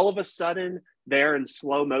then all of a sudden, they're in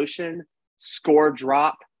slow motion, score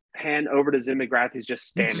drop, pan over to Zim McGrath, who's just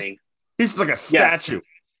standing. He's like a statue. Yeah.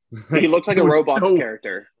 He looks like a Roblox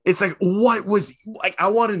character. It's like, what was like? I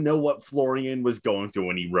want to know what Florian was going through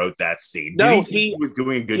when he wrote that scene. No, he was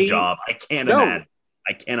doing a good job. I can't imagine.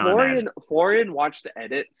 I cannot imagine. Florian watched the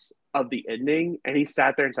edits of the ending, and he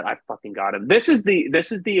sat there and said, "I fucking got him." This is the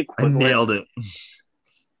equivalent. I nailed it.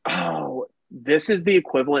 Oh, this is the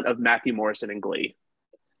equivalent of Matthew Morrison in Glee.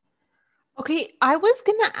 Okay, I was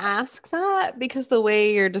gonna ask that because the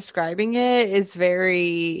way you're describing it is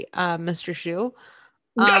very Mr. Shu.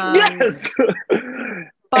 Yes,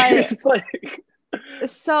 but it's like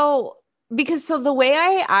so the way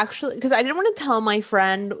I actually, because I didn't want to tell my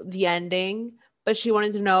friend the ending, but she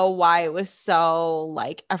wanted to know why it was so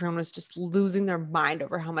like everyone was just losing their mind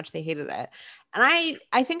over how much they hated it. And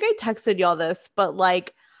I think I texted y'all this, but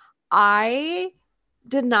like I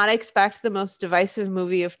did not expect the most divisive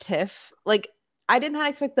movie of TIFF. Like I did not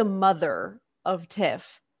expect the mother of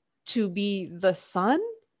TIFF to be the son.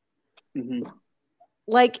 Mm-hmm.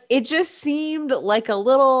 Like it just seemed like a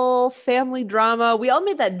little family drama. We all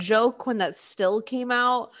made that joke when that still came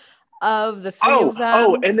out of the three of them.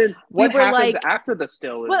 Oh, and then what happens after the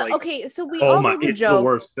still? Is okay, so we all made the joke. The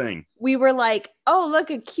worst thing. We were like, "Oh, look,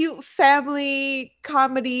 a cute family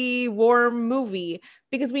comedy, warm movie,"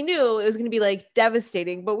 because we knew it was going to be like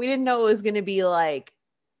devastating, but we didn't know it was going to be like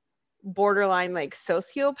borderline like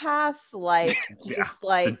sociopath, like just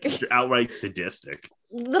like outright sadistic.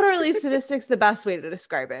 Literally sadistic's the best way to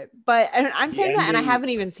describe it. But I'm saying that and I haven't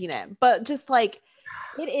even seen it, but just like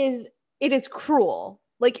it is cruel.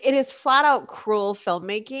 Like it is flat out cruel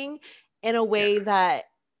filmmaking in a way that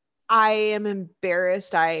I am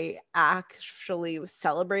embarrassed I actually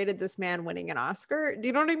celebrated this man winning an Oscar. Do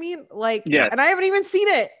you know what I mean? Like, yes. And I haven't even seen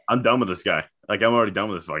it. I'm done with this guy. Like I'm already done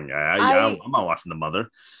with this fucking guy. I'm not watching the mother.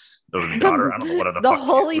 The daughter. I don't know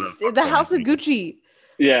what the House of Gucci.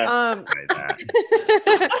 Yeah.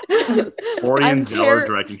 Florian Zeller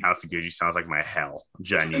directing House of Gucci sounds like my hell.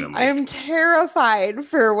 Genuinely. I'm terrified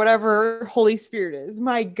for whatever Holy Spirit is.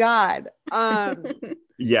 My God.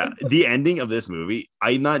 Yeah, the ending of this movie,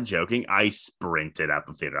 I'm not joking. I sprinted out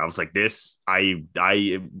the theater. I was like, because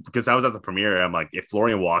I was at the premiere. I'm like, if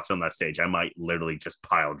Florian walks on that stage, I might literally just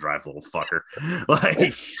pile drive, little fucker.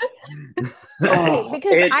 Like,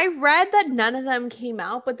 because I read that none of them came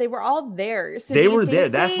out, but they were all there. So they were there.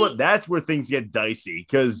 That's where things get dicey.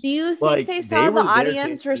 Because do you think they saw the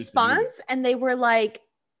audience response and they were like,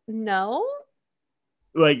 no?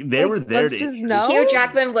 Like they were there let's to just know. Hugh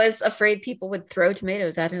Jackman was afraid people would throw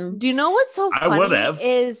tomatoes at him. Do you know what's so I would funny have.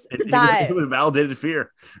 is It that was validated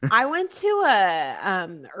fear. I went to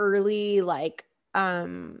a early like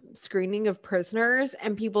screening of Prisoners,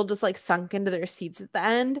 and people just like sunk into their seats at the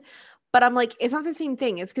end. But I'm like, it's not the same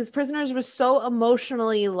thing. It's because Prisoners was so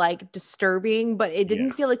emotionally like disturbing, but it didn't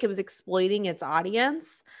Yeah. feel like it was exploiting its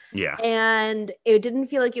audience. Yeah. And it didn't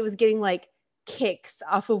feel like it was getting like kicks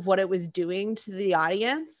off of what it was doing to the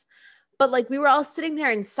audience. But like we were all sitting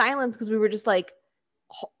there in silence because we were just like,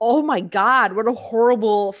 oh my God, what a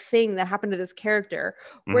horrible thing that happened to this character.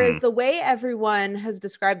 Whereas the way everyone has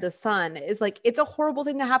described the son is like, it's a horrible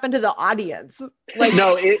thing that happened to the audience. Like,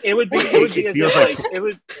 No, it would be as feels if like- like it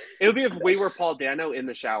would be if we were Paul Dano in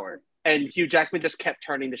the shower and Hugh Jackman just kept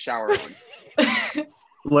turning the shower on.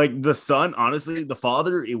 Like the son, honestly, the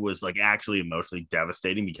father, it was like actually emotionally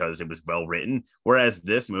devastating because it was well written. Whereas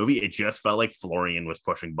this movie, it just felt like Florian was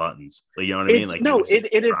pushing buttons. Like, you know what I mean? Like No, he was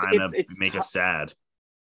it is trying to it's make us sad.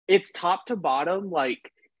 It's top to bottom.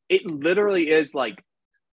 Like it literally is like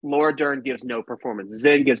Laura Dern gives no performance.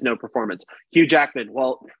 Zen gives no performance. Hugh Jackman,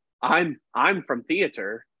 well, I'm from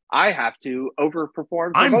theater. I have to overperform.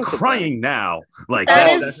 For I'm both of them. crying now. Like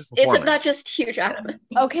That that's is, his isn't that performance. just Hugh Jackman?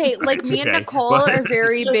 okay, like It's me and okay, Nicole but- are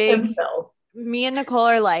very Just big. himself. Me and Nicole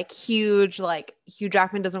are like huge, like Hugh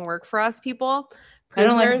Jackman doesn't work for us people. I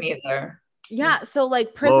don't like him Prisoners- either. Yeah, so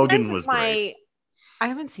like Prisoners Logan is was my great. I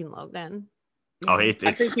haven't seen Logan. Oh, I it's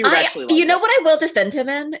think he would actually. Like You know it. what I will defend him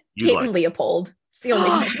in? You'd Kate like and it. Leopold. It's the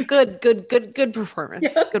only thing. good performance.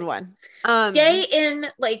 Yeah. Good one. Stay in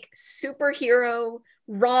like superhero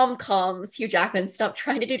rom-coms, Hugh Jackman. Stop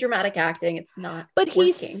trying to do dramatic acting. It's not But working.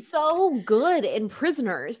 he's so good in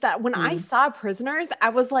Prisoners that when I Mm. saw Prisoners, I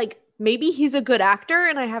was like, maybe he's a good actor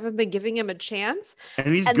and I haven't been giving him a chance.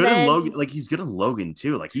 and he's and good then- in Logan. Like he's good in Logan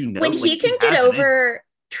too. Like he knows When like, he can get has it in. over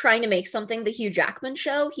trying to make something the Hugh Jackman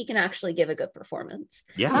show, he can actually give a good performance.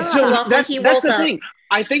 Yeah. Yeah. So often that's he the rolls up. thing.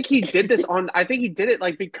 I think he did this on. I think he did it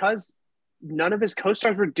like because none of his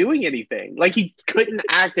co-stars were doing anything. Like he couldn't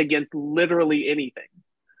act against literally anything.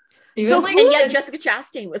 Even So like who- And yet Jessica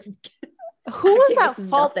Chastain was Who was acting at with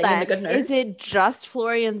fault nothing in The then? Good Is Nurse. it just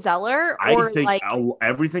Florian Zeller I or think like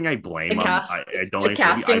everything I blame The on cast- I it's don't the think it's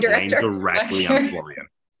movie, casting I blame director. directly on Florian.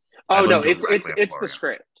 Oh I no, blame it's directly on the Florian.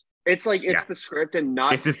 script. It's like it's Yeah. the script and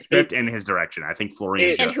not It's his script and his direction. I think Florian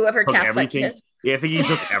It- just and whoever took cast that everything. kid. Yeah, I think he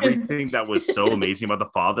took everything that was so amazing about the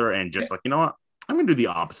father and just like, you know what? I'm gonna do the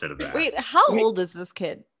opposite of that. wait, how Wait. old is this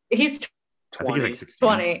kid? he's I think he's like 16.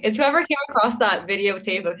 20. It's whoever came across that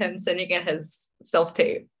videotape of him sending in his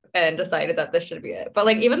self-tape and decided that this should be it. But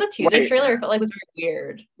like even the teaser Wait. trailer I felt like was very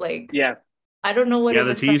weird. Like Yeah, I don't know what Yeah, it the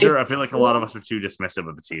was. teaser. I feel like a lot of us are too dismissive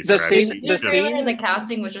of the teaser. The scene- I think The it's just- trailer and the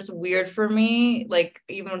casting was just weird for me, like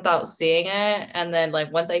even without seeing it. And then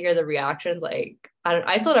like once I hear the reactions, like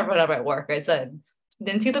I told everyone at my work, I said,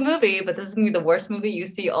 didn't see the movie, but this is gonna be the worst movie you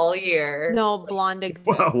see all year. No, blonde exists.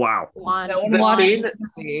 wow. Blonde. No one The watched scene- this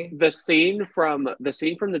movie. the scene from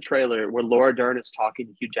the trailer where Laura Dern is talking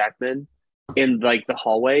to Hugh Jackman in like the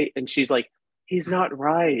hallway, and she's like, "He's not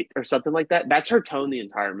right" or something like that. That's her tone the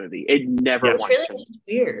entire movie. It never Yeah. The once trailer changed. was just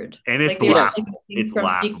weird. And it's like, they were laugh- just, like, it's from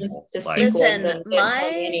laughable. sequence to Like- sequence Listen, and didn't tell me my-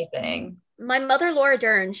 anything. My mother, Laura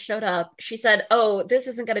Dern, showed up. She said, "Oh, this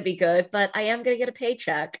isn't going to be good, but I am going to get a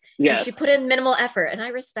paycheck." Yes, And she put in minimal effort, and I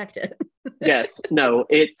respect it. yes, no,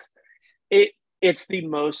 it's the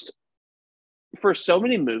most for so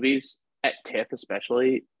many movies at TIFF,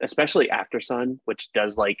 especially After Sun, which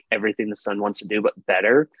does like everything the sun wants to do but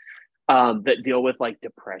better. That deal with like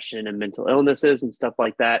depression and mental illnesses and stuff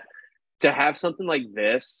like that. To have something like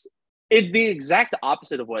this, it's the exact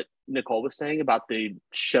opposite of what Nicole was saying about the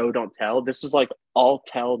show don't tell. This is like all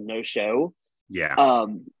tell, no show. Yeah.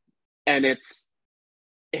 And it's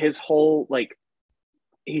his whole like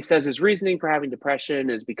he says his reasoning for having depression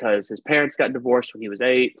is because his parents got divorced when he was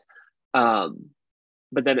 8.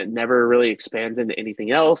 But then it never really expands into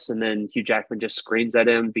anything else. And then Hugh Jackman just screams at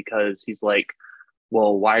him because he's like,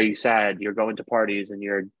 well, why are you sad? You're going to parties and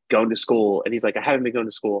you're going to school. And he's like, I haven't been going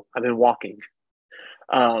to school. I've been walking.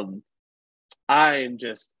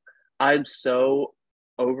 I'm so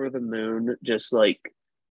over the moon. Just like,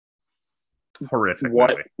 Horrific.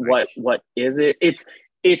 movie. what is it?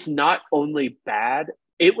 It's not only bad.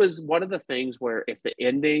 It was one of the things where if the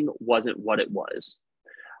ending wasn't what it was,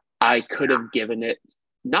 I could have given it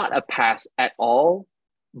not a pass at all,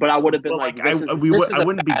 but I would have been Well, like, I this is- we this would is I a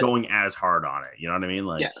wouldn't be bad- going as hard on it. You know what I mean?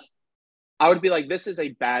 Like, Yeah. I would be like, this is a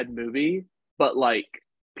bad movie, but like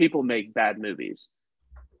people make bad movies.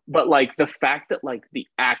 But like the fact that like the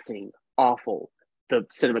acting awful, the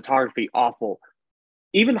cinematography awful,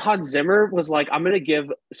 even Hans Zimmer was like, I'm going to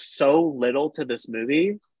give so little to this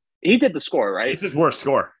movie. He did the score, right? It's his worst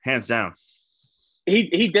score, hands down.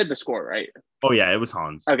 He did the score, right? Oh yeah, it was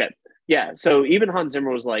Hans. Okay. Yeah. So even Hans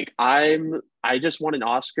Zimmer was like, I just won an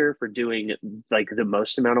Oscar for doing like the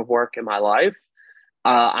most amount of work in my life.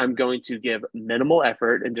 I'm going to give minimal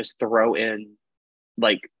effort and just throw in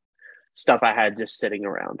like stuff I had just sitting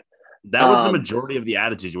around. That was the majority of the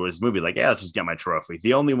attitude towards this movie. Like, yeah, let's just get my trophy.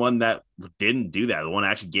 The only one that didn't do that, the one that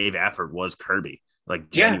actually gave effort, was Kirby. Like,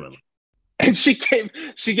 genuinely. Yeah. And she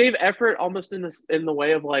gave effort almost in the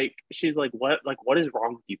way of like, she's like, what is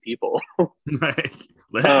wrong with you people? Like,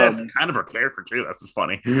 that's kind of her character too. That's just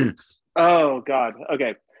funny. Oh God.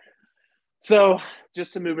 Okay. So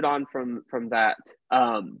just to move it on from that,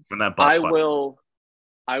 From that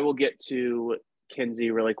I will get to Kinsey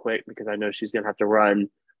really quick because I know she's gonna have to run.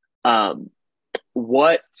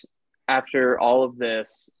 What, after all of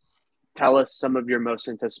this, tell us some of your most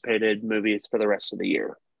anticipated movies for the rest of the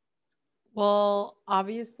year. Well,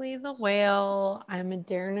 obviously The Whale. I'm a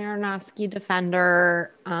Darren Aronofsky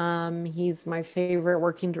defender. He's my favorite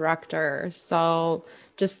working director. So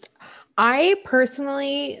I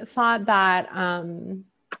personally thought that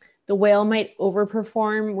The Whale might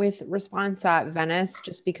overperform with response at Venice,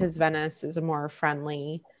 just because Venice is a more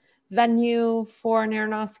friendly venue for an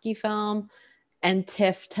Aronofsky film. And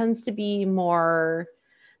TIFF tends to be more,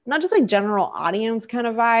 not just like general audience kind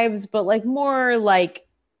of vibes, but like more like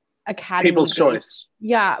Academy People's choice.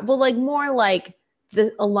 Yeah, well, like more like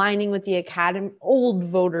the aligning with the Academy, old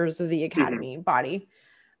voters of the Academy body.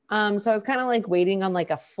 So I was kind of like waiting on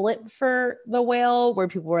like a flip for The Whale, where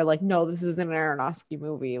people were like, "No, this isn't an Aronofsky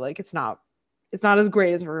movie. Like, it's not as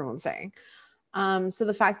great as everyone's saying." So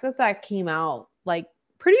the fact that came out like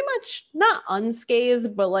pretty much not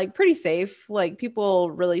unscathed, but like pretty safe. Like,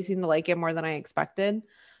 people really seem to like it more than I expected.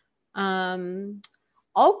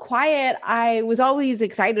 All Quiet, I was always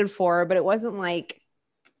excited for, but it wasn't like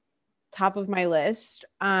top of my list,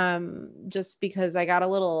 just because I got a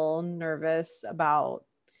little nervous about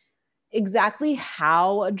exactly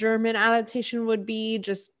how a German adaptation would be,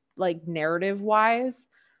 just like narrative wise.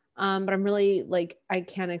 But I'm really like, I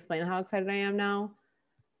can't explain how excited I am now.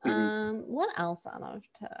 What else out of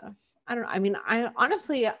TIFF? I don't know. I mean, I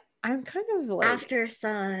honestly, I'm kind of like After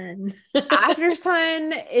Sun. After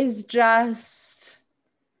Sun is just,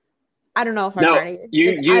 I don't know if I'm ready.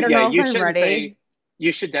 I don't know if I'm ready.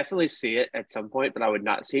 You should definitely see it at some point, but I would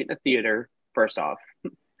not see it in a theater, first off.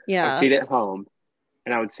 Yeah. I would see it at home,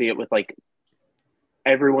 and I would see it with like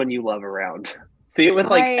everyone you love around. See it with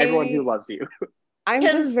like everyone who loves you. I'm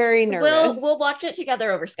just very nervous. We'll watch it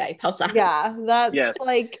together over Skype. How's that? Yeah, that's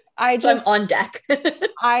like I'm on deck.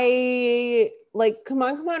 I like Come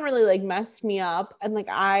On really like messed me up, and like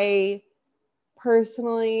I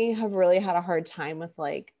personally have really had a hard time with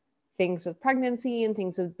like things with pregnancy and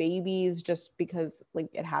things with babies, just because like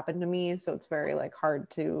it happened to me, so it's very like hard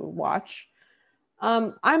to watch.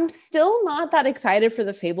 I'm still not that excited for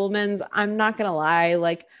The Fabelmans. I'm not gonna lie.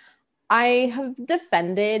 Like, I have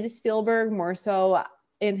defended Spielberg more so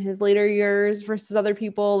in his later years versus other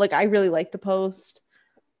people. Like, I really like The Post.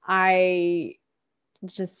 I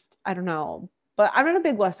don't know. But I'm not a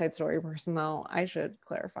big West Side Story person, though. I should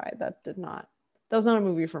clarify that was not a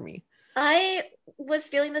movie for me. I was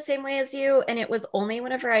feeling the same way as you, and it was only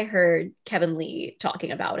whenever I heard Kevin Lee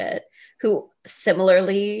talking about it, who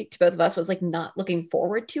similarly to both of us was like not looking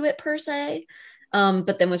forward to it per se,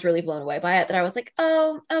 but then was really blown away by it, that I was like,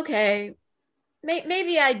 oh, okay,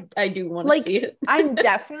 maybe I do want to see it. I'm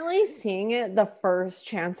definitely seeing it the first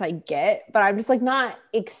chance I get, but I'm just like not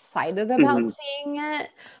excited about seeing it.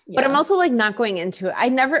 Yeah. But I'm also like not going into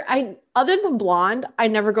it. Other than Blonde, I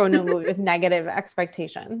never go into a movie with negative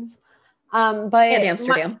expectations. But and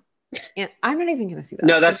Amsterdam. I'm not even gonna see that.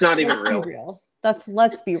 No, that's not even real.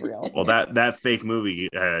 Let's be real. Well, that fake movie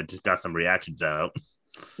just got some reactions out.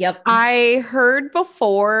 Yep. I heard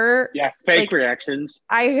before. Yeah, fake reactions.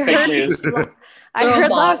 I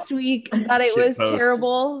heard last week that it was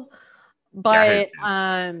terrible, but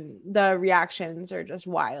the reactions are just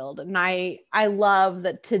wild. And I love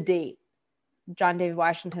that to date, John David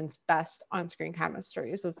Washington's best on-screen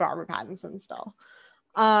chemistry is with Robert Pattinson still.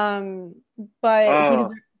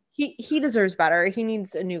 But he deserves better. He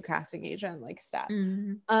needs a new casting agent like Stat.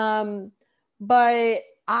 But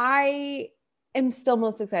I am still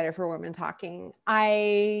most excited for Women Talking.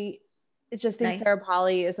 I just think Sarah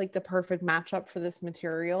Polley is like the perfect matchup for this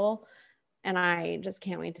material, and I just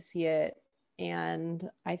can't wait to see it. And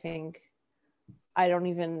I think I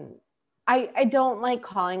don't like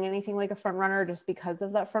calling anything like a front runner just because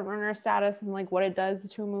of that front runner status and like what it does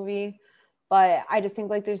to a movie. but I just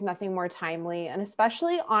think like there's nothing more timely. And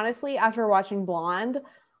especially honestly, after watching Blonde,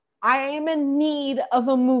 I am in need of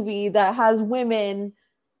a movie that has women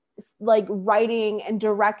like writing and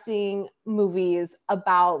directing movies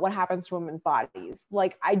about what happens to women's bodies.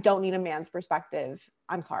 Like I don't need a man's perspective.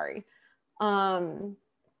 I'm sorry. But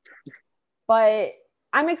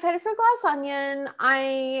I'm excited for Glass Onion.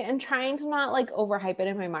 I am trying to not like overhype it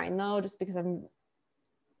in my mind though, just because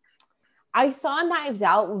I saw Knives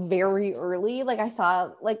Out very early. Like I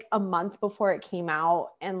saw like a month before it came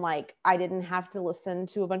out, and like I didn't have to listen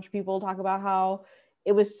to a bunch of people talk about how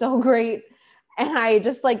it was so great. And I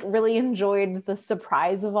just like really enjoyed the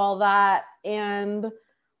surprise of all that. And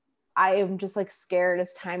I am just like scared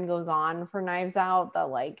as time goes on for Knives Out that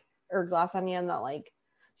like, or Glass Onion, that like,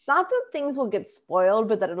 not that things will get spoiled,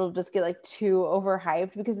 but that it'll just get like too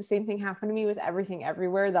overhyped, because the same thing happened to me with Everything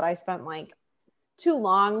Everywhere, that I spent like too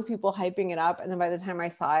long people hyping it up, and then by the time I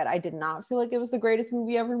saw it, I did not feel like it was the greatest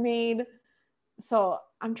movie ever made. So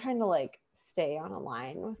I'm trying to like stay on a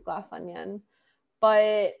line with Glass Onion.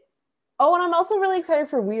 But oh, and I'm also really excited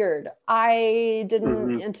for Weird. I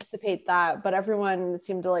didn't anticipate that, but everyone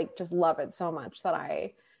seemed to like just love it so much that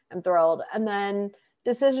I am thrilled. And then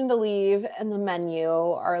Decision to Leave and The Menu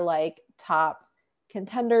are like top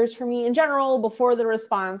contenders for me in general before The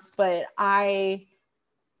Response, but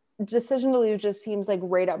Decision to Leave just seems like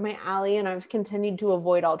right up my alley, and I've continued to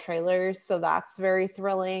avoid all trailers, so that's very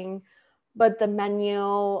thrilling. But The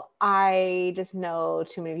Menu, I just know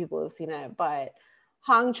too many people have seen it, but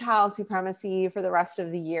Hong Chau supremacy for the rest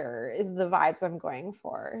of the year is the vibes I'm going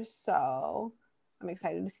for. So I'm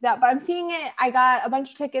excited to see that. But I'm seeing it. I got a bunch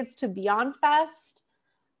of tickets to Beyond Fest.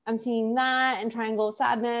 I'm seeing that, and Triangle of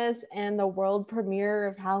Sadness, and the world premiere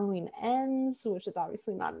of Halloween Ends, which is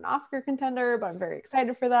obviously not an Oscar contender, but I'm very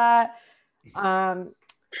excited for that.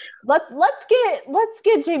 Let's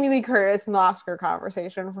get Jamie Lee Curtis in the Oscar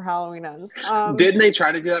conversation for Halloween Ends. Didn't they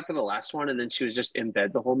try to do that for the last one, and then she was just in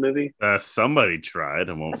bed the whole movie? Somebody tried.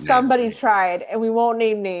 Somebody tried, and we won't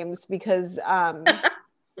name names because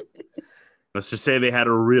let's just say they had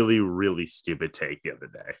a really, really stupid take the other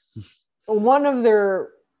day. One of their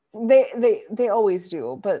they always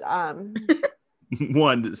do, but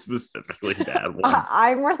one specifically bad one.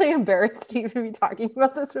 I'm really embarrassed to even be talking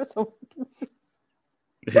about this for someone can see.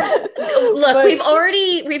 Look, we've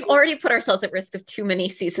already put ourselves at risk of too many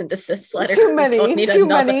cease and desist letters. Too many. Real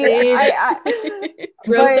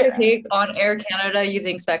quick take on Air Canada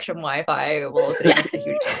using Spectrum Wi-Fi. Well, it makes a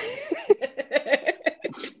huge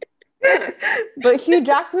But Hugh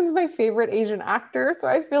Jackman's my favorite Asian actor, so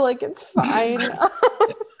I feel like it's fine.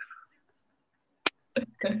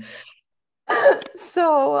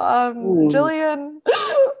 So, Jillian,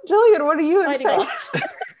 what are you excited?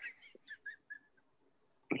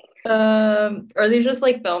 Are these just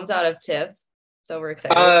like films out of TIFF that we're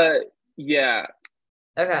excited? Yeah.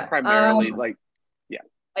 Okay. Primarily,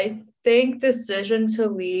 I think Decision to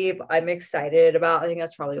Leave, I'm excited about. I think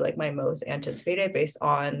that's probably like my most anticipated based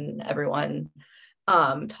on everyone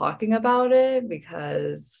talking about it,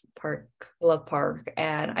 because love Park,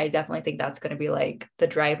 and I definitely think that's going to be like the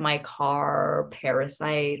Drive My Car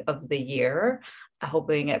Parasite of the year,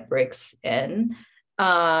 hoping it breaks in.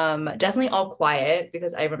 Definitely All Quiet,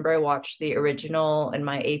 because I remember I watched the original in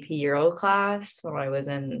my AP Euro class when I was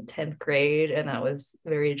in 10th grade, and that was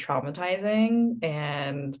very traumatizing.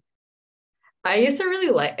 And I used to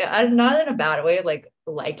really like, I'm not in a bad way, like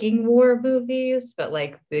liking war movies, but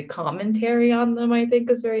like the commentary on them, I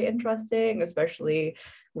think, is very interesting, especially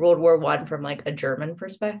World War I from like a German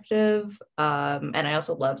perspective. And I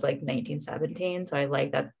also loved like 1917. So I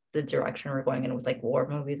like that the direction we're going in with like war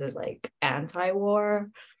movies is like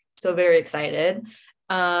anti-war. So very excited.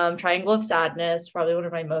 Triangle of Sadness, probably one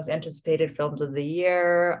of my most anticipated films of the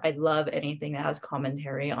year. I love anything that has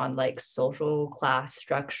commentary on like social class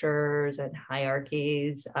structures and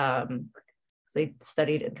hierarchies. So I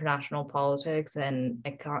studied international politics and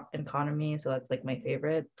economy, so that's like my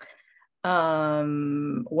favorite.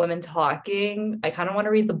 Women Talking, I kind of want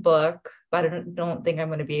to read the book, but I don't think I'm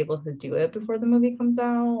going to be able to do it before the movie comes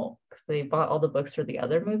out, because they bought all the books for the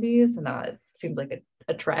other movies, and that seems like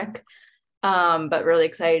a trek. But really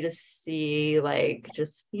excited to see like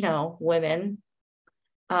just, you know, women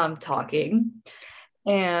talking.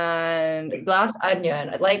 And Glass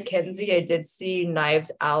Onion, like Kenzie, I did see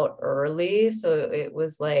Knives Out early, so it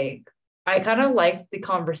was like I kind of liked the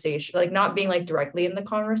conversation, like not being like directly in the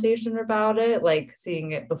conversation about it, like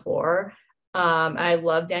seeing it before. I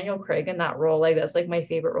love Daniel Craig in that role. Like that's like my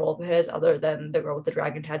favorite role of his, other than the girl with the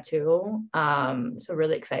dragon tattoo. So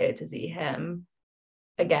really excited to see him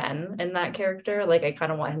again in that character. Like I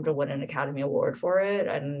kind of want him to win an Academy Award for it,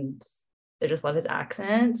 and I just love his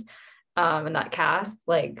accent. And that cast,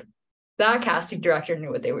 like that casting director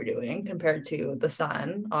knew what they were doing compared to the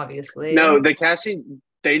son, obviously. No, the casting,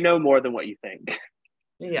 they know more than what you think.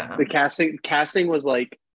 Yeah. The casting was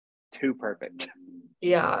like too perfect.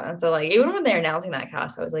 Yeah. And so like even when they're announcing that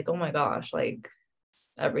cast, I was like, oh my gosh, like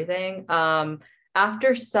everything.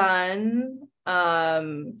 After Sun,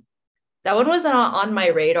 that one wasn't on my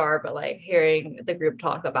radar, but like hearing the group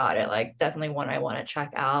talk about it, like definitely one I want to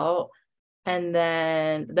check out. And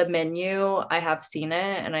then The Menu, I have seen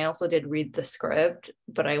it, and I also did read the script,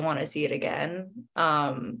 but I want to see it again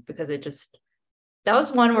because that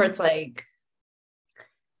was one where it's like,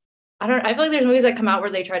 I feel like there's movies that come out where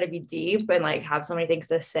they try to be deep and like have so many things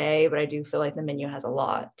to say, but I do feel like The Menu has a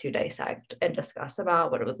lot to dissect and discuss about,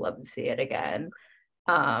 but I would love to see it again.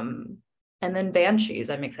 And then Banshees,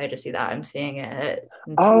 I'm excited to see that. I'm seeing it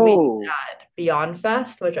in 2 weeks at Beyond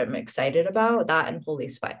Fest, which I'm excited about. That and Holy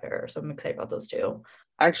Spider, so I'm excited about those two.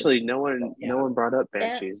 Actually, no one brought up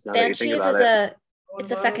Banshees. Now that you think about it,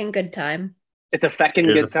 it's a fucking good time. it's a feckin'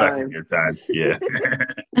 It is good a fucking time. good time. Yeah.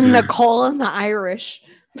 Nicole and the Irish.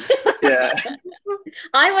 Yeah,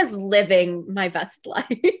 I was living my best life.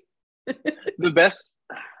 the best.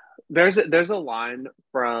 There's a line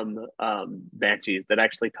from Banshees that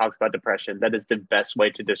actually talks about depression. That is the best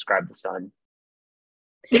way to describe the sun.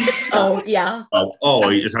 Oh yeah. Oh,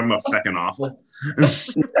 you're talking about feckin' awful?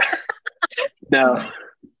 No.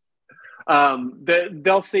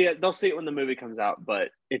 They'll see it. They'll see it when the movie comes out.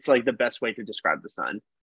 But it's like the best way to describe the sun.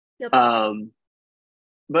 Yep.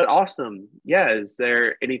 But awesome. Yeah. Is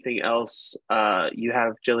there anything else you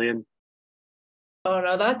have, Jillian? Oh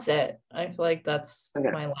no, that's it. I feel like that's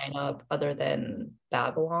Okay. my lineup, other than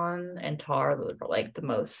Babylon and Tar. Those are like the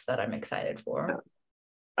most that I'm excited for.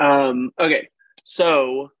 Okay.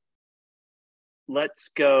 So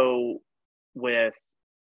let's go with.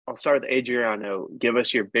 I'll start with Adriano. Give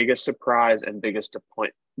us your biggest surprise and biggest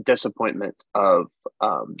disappointment of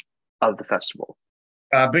the festival.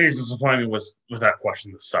 Biggest disappointment was without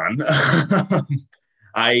question the sun. That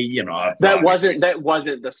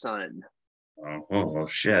wasn't the sun. Oh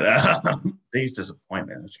shit. Biggest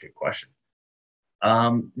disappointment. That's a good question.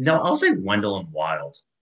 No, I'll say Wendell and Wild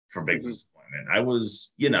for biggest disappointment. I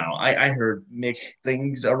was, I heard mixed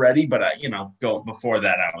things already, but go before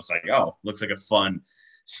that, I was like, oh, looks like a fun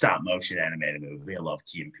stop motion animated movie. I love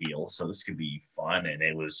Key and Peele, so this could be fun. And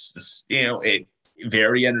it was this,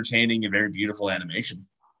 very entertaining and very beautiful animation.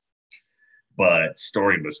 But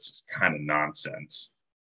story was just kind of nonsense.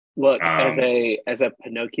 Look, as a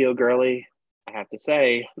Pinocchio girly, I have to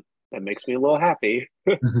say that makes me a little happy.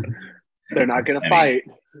 They're not going to fight.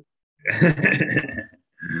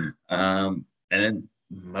 And then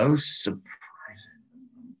most surprising,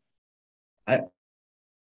 I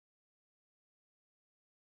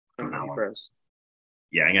don't know.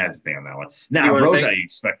 Yeah, I'm gonna have to think on that one. Now, Rose, I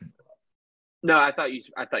expected. No, I thought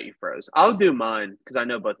you froze. I'll do mine because I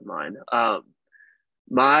know both of mine.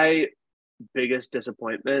 My biggest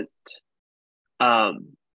disappointment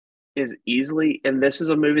is easily, and this is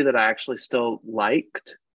a movie that I actually still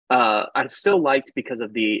liked. I still liked because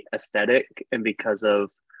of the aesthetic and because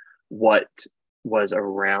of what was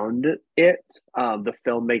around it, the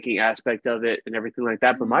filmmaking aspect of it and everything like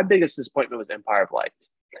that. But my biggest disappointment was Empire of Light.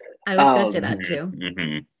 I was going to say that too.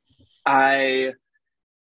 Mm-hmm.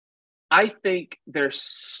 I think there's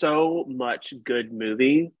so much good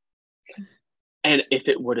movie, and if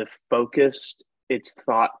it would have focused its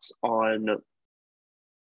thoughts on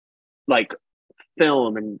like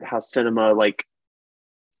film and how cinema like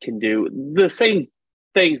can do the same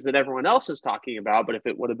things that everyone else is talking about, but if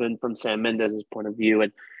it would have been from Sam Mendes' point of view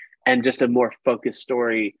and just a more focused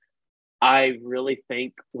story, I really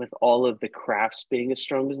think with all of the crafts being as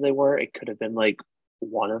strong as they were, it could have been like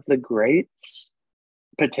one of the greats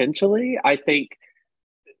potentially. I think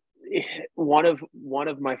one of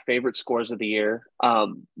my favorite scores of the year,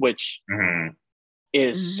 which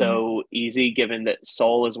is so easy given that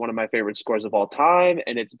Soul is one of my favorite scores of all time,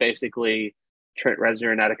 and it's basically Trent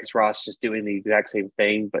Reznor and Atticus Ross just doing the exact same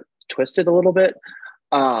thing but twisted a little bit.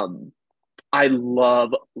 I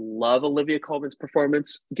love Olivia Colman's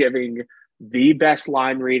performance, giving the best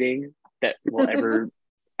line reading that we'll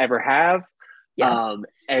ever have. Yes.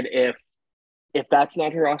 And if that's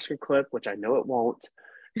not her Oscar clip, which I know it won't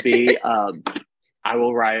be, I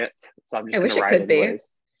will riot. So I'm just going to riot anyways.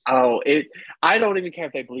 Oh, I don't even care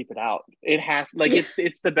if they bleep it out. It has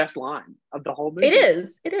it's the best line of the whole movie. It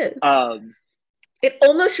is. It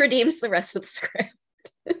almost redeems the rest of the script.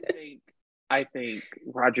 I think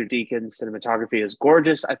Roger Deakins' cinematography is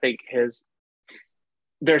gorgeous. I think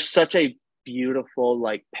there's such a beautiful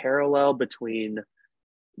like parallel between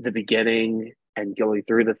the beginning and going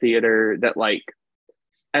through the theater that, like,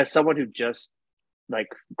 as someone who just like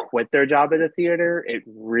quit their job at a theater, it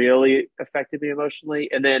really affected me emotionally.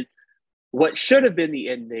 And then what should have been the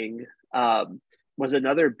ending was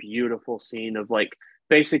another beautiful scene of like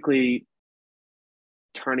basically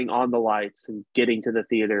turning on the lights and getting to the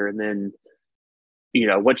theater, and then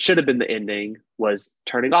what should have been the ending was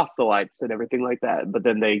turning off the lights and everything like that, but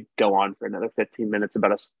then they go on for another 15 minutes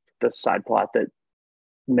about the side plot that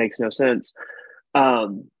makes no sense.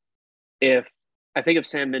 If I think if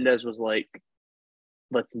Sam Mendes was like,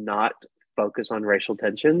 let's not focus on racial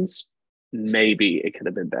tensions, maybe it could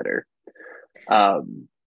have been better.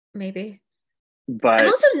 Maybe. But I'm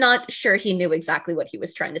also not sure he knew exactly what he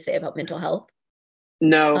was trying to say about mental health.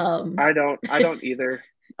 No, I don't either.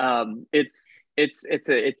 It's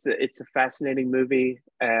a fascinating movie,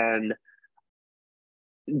 and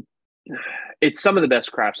it's some of the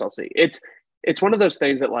best crafts I'll see. It's one of those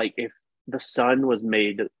things that, like, if the Sun was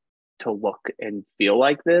made to look and feel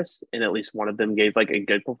like this, and at least one of them gave like a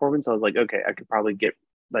good performance, I was like, okay, I could probably get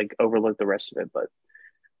like overlook the rest of it.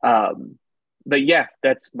 But yeah,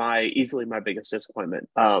 that's easily my biggest disappointment.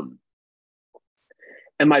 And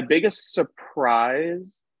my biggest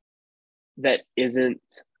surprise that isn't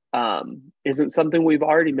something we've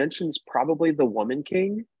already mentioned is probably The Woman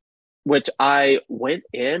King, which I went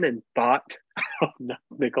in and thought, oh no,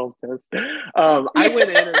 Nicole pissed. I went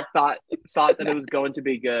in and thought that it was going to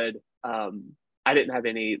be good. I didn't have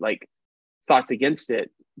any like thoughts against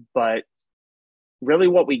it, but really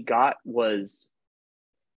what we got was,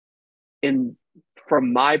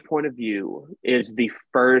 from my point of view, is the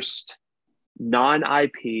first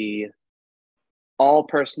non-IP, all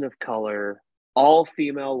person of color, all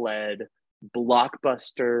female led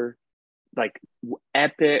blockbuster, like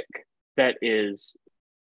epic, that is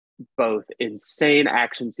both insane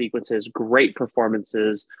action sequences, great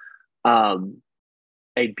performances,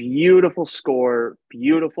 a beautiful score,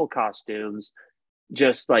 beautiful costumes,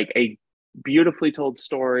 just like a beautifully told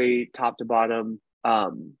story top to bottom.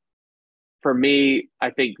 For me, I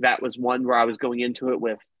think that was one where I was going into it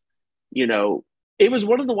with, it was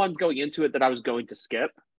one of the ones going into it that I was going to skip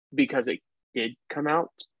because it did come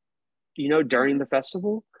out, during the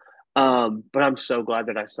festival. But I'm so glad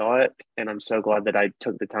that I saw it, and I'm so glad that I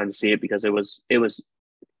took the time to see it, because it was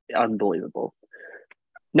unbelievable.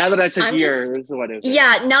 Now that I took yours, what is it?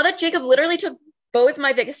 Yeah, now that Jacob literally took both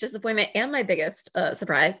my biggest disappointment and my biggest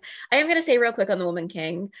surprise, I am going to say real quick on The Woman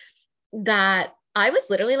King that I was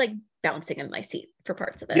literally like bouncing in my seat for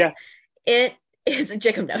parts of it. Yeah. It is,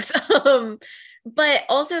 Jacob knows. But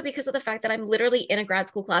also because of the fact that I'm literally in a grad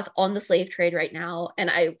school class on the slave trade right now. And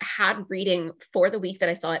I had reading for the week that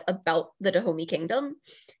I saw it about the Dahomey Kingdom.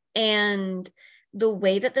 And the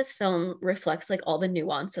way that this film reflects like all the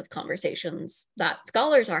nuance of conversations that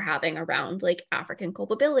scholars are having around like African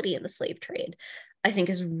culpability in the slave trade, I think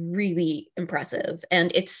is really impressive.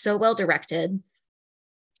 And it's so well directed.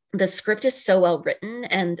 The script is so well written,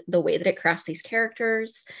 and the way that it crafts these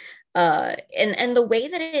characters, and the way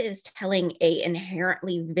that it is telling a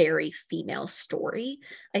inherently very female story,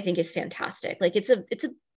 I think is fantastic. Like it's a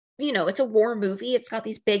war movie. It's got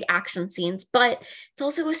these big action scenes, but it's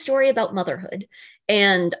also a story about motherhood.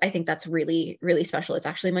 And I think that's really, really special. It's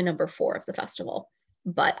actually my number 4 of the festival,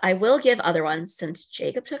 but I will give other ones since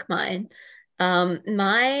Jacob took mine.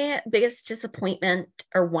 My biggest disappointment,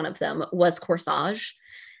 or one of them, was Corsage.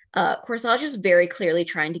 Corsage is very clearly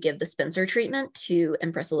trying to give the Spencer treatment to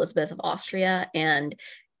Empress Elizabeth of Austria, and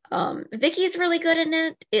Vicky is really good in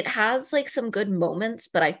it. It has like some good moments,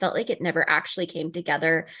 but I felt like it never actually came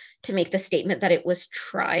together to make the statement that it was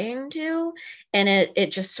trying to, and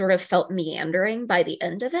it just sort of felt meandering by the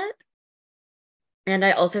end of it. And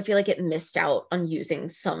I also feel like it missed out on using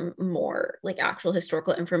some more like actual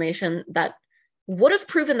historical information that would have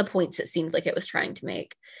proven the points it seemed like it was trying to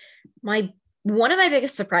make. One of my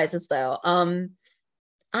biggest surprises, though,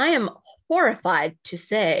 I am horrified to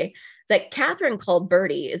say that Catherine Called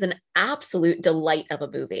Birdie is an absolute delight of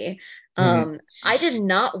a movie. I did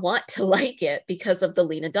not want to like it because of the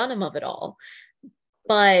Lena Dunham of it all,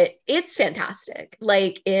 but it's fantastic.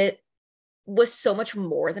 Like, it was so much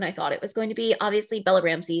more than I thought it was going to be. Obviously, Bella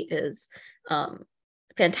Ramsey is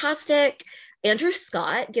fantastic. Andrew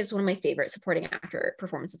Scott gives one of my favorite supporting actor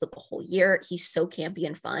performances of the whole year. He's so campy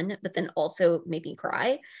and fun, but then also made me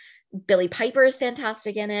cry. Billy Piper is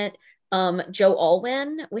fantastic in it. Joe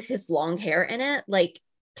Alwyn with his long hair in it, like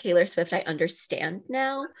Taylor Swift, I understand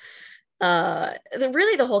now.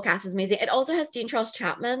 Really the whole cast is amazing. It also has Dean Charles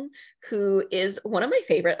Chapman, who is one of my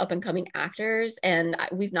favorite up and coming actors, and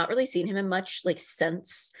we've not really seen him in much like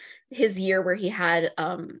since his year where he had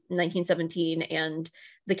 1917 and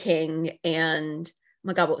The King and, oh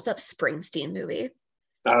my god, what was that Springsteen movie?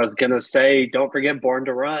 I was gonna say, don't forget Born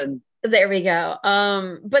to Run. There we go.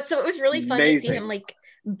 But so it was really fun to see him like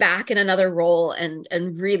back in another role and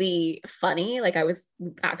really funny. Like I was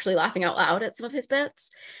actually laughing out loud at some of his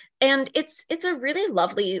bits. And it's a really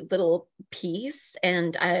lovely little piece.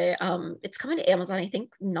 And it's coming to Amazon, I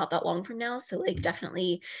think, not that long from now. So like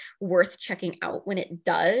definitely worth checking out when it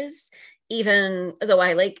does. Even though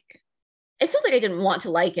I like, it's not like I didn't want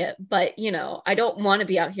to like it, but you know, I don't want to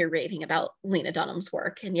be out here raving about Lena Dunham's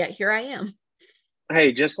work. And yet here I am.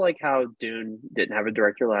 Hey, just like how Dune didn't have a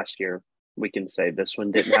director last year, we can say this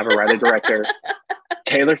one didn't have a writer-director.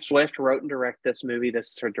 Taylor Swift wrote and directed this movie. This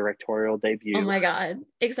is her directorial debut. Oh my god!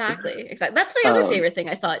 Exactly. That's my other favorite thing.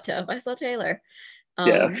 I saw it too. I saw Taylor.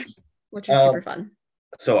 Which was super fun.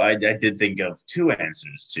 So I did think of two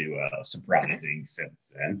answers to surprising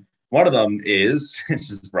since then. One of them is,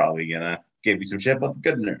 this is probably gonna give me some shit, but The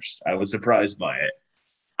Good Nurse. I was surprised by it.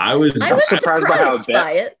 I was surprised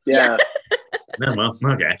by it. Yeah. Well,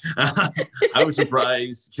 okay. I was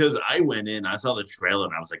surprised because I went in, I saw the trailer,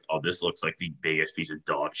 and I was like, oh, this looks like the biggest piece of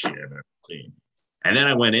dog shit I've ever seen. And then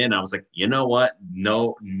I went in, I was like, you know what?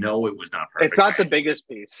 No, it was not perfect. It's not the biggest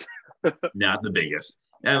piece. Not the biggest.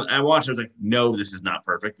 And I watched, I was like, no, this is not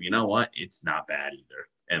perfect. But you know what? It's not bad either,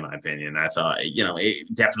 in my opinion. I thought, you know,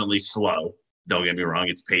 it definitely slow. Don't get me wrong.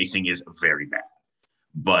 Its pacing is very bad.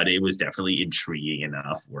 But it was definitely intriguing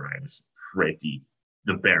enough where I was pretty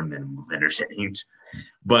the bare minimum of entertained.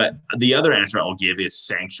 But the other answer I'll give is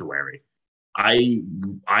Sanctuary. I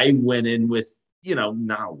went in with, you know,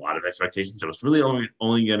 not a lot of expectations. I was really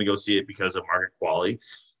only going to go see it because of Margaret Qualley.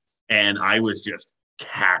 And I was just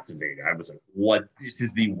captivated. I was like, what? This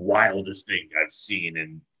is the wildest thing I've seen.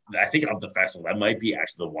 And I think of the festival, that might be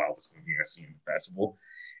actually the wildest movie I've seen in the festival.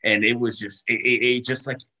 And it was just, it just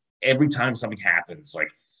like every time something happens, like,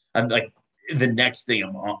 I'm like, the next thing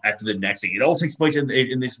after the next thing, it all takes place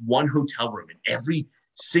in this one hotel room, and every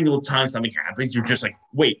single time something happens, you're just like,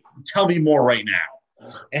 wait, tell me more right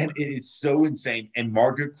now. And it's so insane. And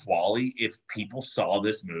Margaret Qualley, if people saw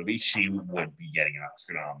this movie, she would be getting an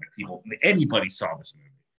Oscar nom. Anybody saw this movie.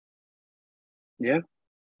 Yeah.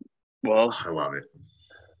 Well, I love it.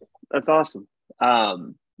 That's awesome.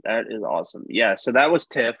 That is awesome. Yeah. So that was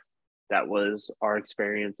TIFF. That was our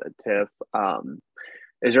experience at TIFF.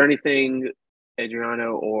 Is there anything,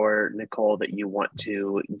 Adriano or Nicole, that you want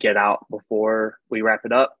to get out before we wrap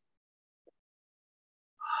it up?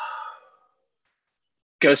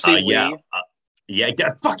 Go see yeah.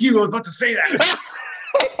 Fuck you. I was about to say that.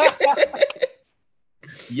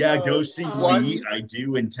 Go see Wii. I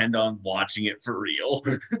do intend on watching it for real.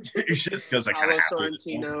 It's just because I kind of have to.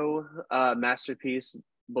 Sorrentino, Masterpiece,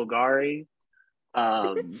 Bulgari.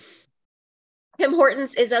 Tim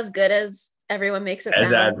Hortons is as good as everyone makes it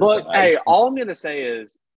sound. Look, hey, all I'm gonna say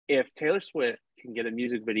is if Taylor Swift can get a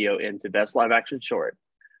music video into Best Live Action Short,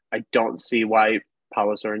 I don't see why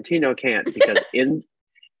Paolo Sorrentino can't, because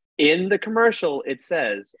in the commercial it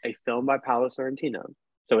says a film by Paolo Sorrentino,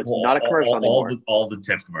 so it's not a commercial anymore. All the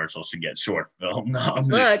TIFF commercials should get short film.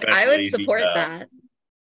 Look, I would support that.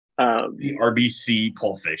 The RBC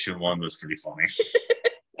Pulp Fiction one was pretty funny.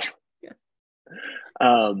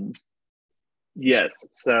 Yes.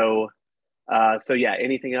 So yeah,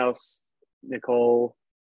 anything else, Nicole?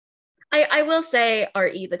 I will say,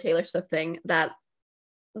 RE, the Taylor Swift thing, that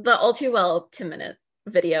the All Too Well 10-minute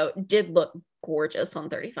video did look gorgeous on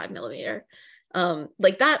 35 millimeter.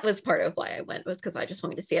 Like that was part of why I went, was because I just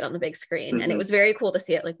wanted to see it on the big screen. Mm-hmm. And it was very cool to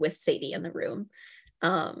see it like with Sadie in the room.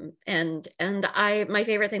 And my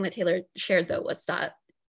favorite thing that Taylor shared though was that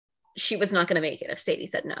she was not going to make it if Sadie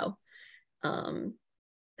said no.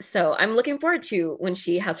 So I'm looking forward to when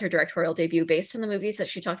she has her directorial debut based on the movies that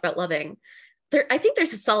she talked about loving. I think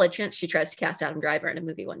there's a solid chance she tries to cast Adam Driver in a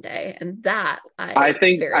movie one day, and that I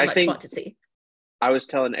think want to see. I was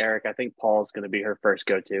telling Eric, I think Paul's going to be her first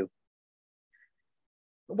go-to.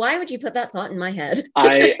 Why would you put that thought in my head?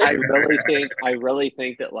 I really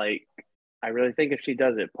think if she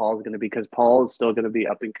does it, Paul's going to be, because Paul is still going to be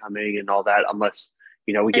up and coming and all that, unless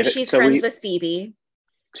we get it. She's friends with Phoebe.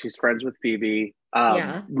 She's friends with Phoebe.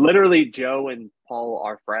 Yeah. Literally, Joe and Paul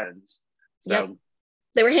are friends. So. Yep.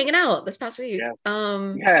 They were hanging out this past week. Yeah.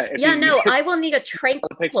 I will need a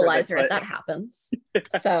tranquilizer if that happens.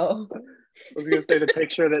 So I was gonna say the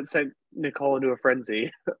picture that sent Nicole into a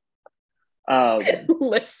frenzy.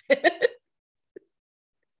 Listen.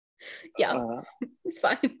 Yeah, it's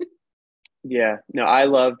fine. Yeah, no, I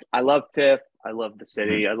loved TIFF. I loved the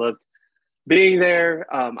city. I loved being there.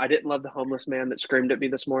 I didn't love the homeless man that screamed at me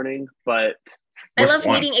this morning, but I Which loved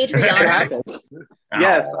one? meeting it Adriana. happens.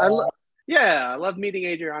 Yes, I love meeting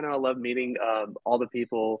Adriana. I love meeting all the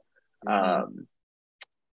people.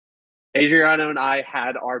 Adriano and I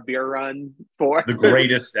had our beer run for The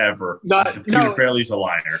greatest ever. Peter Fairley's a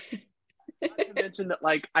liar. Not to mention that,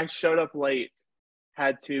 like, I showed up late,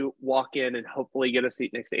 had to walk in and hopefully get a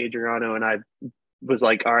seat next to Adriano, and I was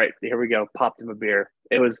like, "All right, here we go." Popped him a beer.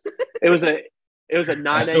 It was a 9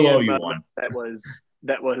 I still owe a.m. you moment one.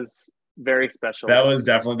 that was very special. That was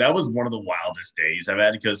one of the wildest days I've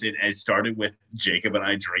had because it started with Jacob and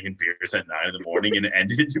I drinking beers at 9 a.m. and it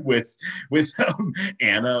ended with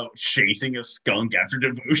Anna chasing a skunk after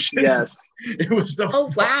devotion. Yes, it was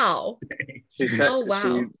the wow. She said,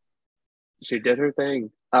 wow. She did her thing.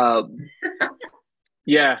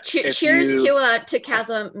 Yeah. Cheers to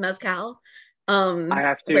Casa Mezcal. I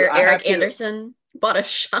have to. Where Eric Anderson bought us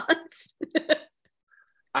shots.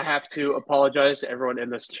 I have to apologize to everyone in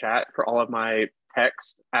this chat for all of my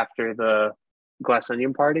texts after the Glass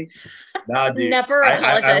Onion party. Nah, dude. Never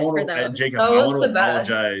apologize for them. Jacob, I want to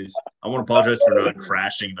apologize. I want to apologize for not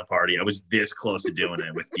crashing the party. I was this close to doing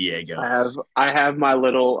it with Diego. I have my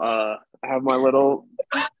little So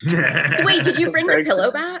wait, did you bring the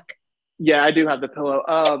pillow back? Yeah, I do have the pillow.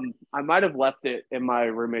 I might have left it in my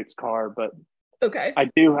roommate's car, but okay. I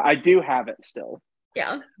do have it still.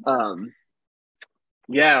 Yeah.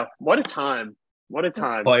 Yeah, what a time. What a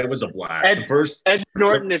time. Oh, it was a blast. Ed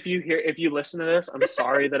Norton, if you listen to this, I'm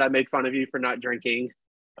sorry that I make fun of you for not drinking.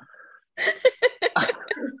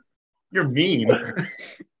 You're mean.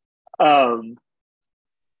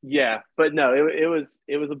 Yeah, but no, it was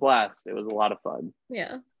a blast. It was a lot of fun.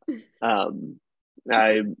 Yeah.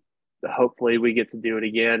 I hopefully we get to do it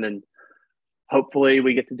again, and hopefully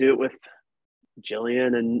we get to do it with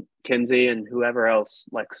Jillian and Kenzie and whoever else,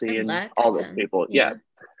 Lexi and all those people. Yeah.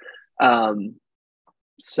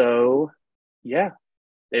 So yeah,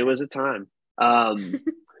 it was a time. But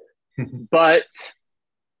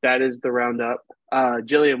that is the roundup.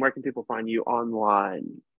 Jillian, where can people find you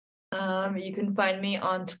online? You can find me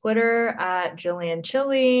on Twitter at Jillian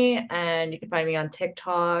Chili, and you can find me on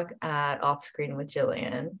TikTok at Offscreen with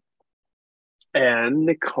Jillian. And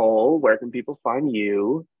Nicole, where can people find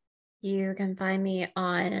you? You can find me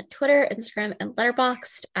on Twitter, Instagram, and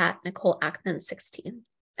Letterboxd at Nicole Ackman 16.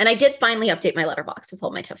 And I did finally update my Letterboxd with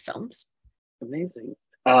all my TIFF films. Amazing.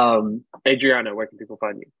 Adriano, where can people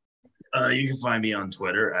find you? You can find me on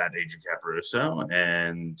Twitter at Adrian Caparuso,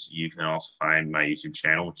 and you can also find my YouTube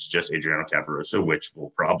channel, which is just Adriano Caparuso, which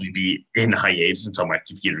will probably be in hiatus until my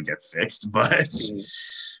computer gets fixed. But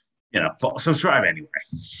subscribe anyway.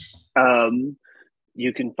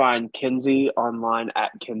 You can find Kenzie online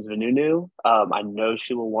at Kensvanunu. I know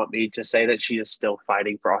she will want me to say that she is still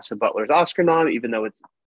fighting for Austin Butler's Oscar nom, even though it's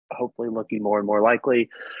hopefully looking more and more likely.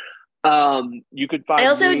 You could find. I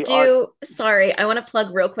also sorry, I want to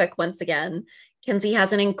plug real quick once again. Kenzie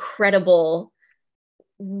has an incredible,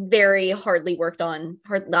 very hard worked on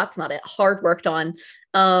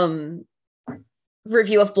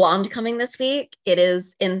review of Blonde coming this week. It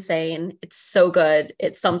is insane. It's so good.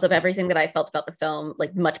 It sums up everything that I felt about the film,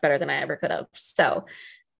 like much better than I ever could have. So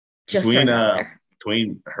just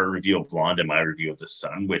between her review of Blonde and my review of The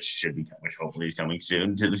Sun, which hopefully is coming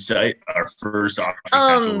soon to the site, our first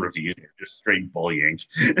Central reviews are just straight bullying.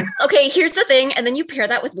 Okay, here's the thing, and then you pair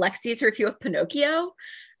that with Lexi's review of Pinocchio.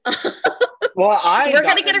 Well, we're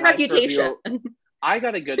gonna get a reputation. I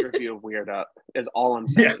got a good review of Weird Up, is all I'm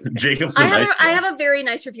saying. Yeah, Jacob's I have a very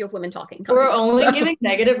nice review of Women Talking. We're only giving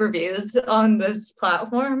negative reviews on this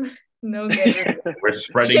platform. No good reviews. We're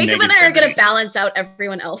spreading Jacob and I are going to balance out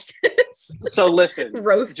everyone else's. So listen,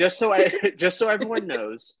 roast. just so everyone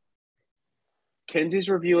knows, Kenzie's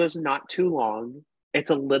review is not too long.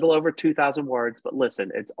 It's a little over 2,000 words, but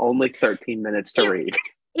listen, it's only 13 minutes to read.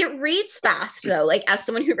 It reads fast though. Like, as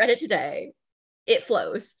someone who read it today, it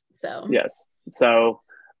flows. So yes. So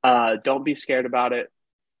don't be scared about it.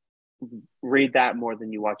 Read that more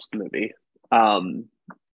than you watch the movie.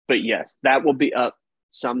 But yes, that will be up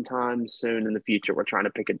sometime soon in the future. We're trying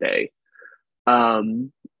to pick a day.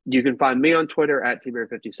 You can find me on Twitter at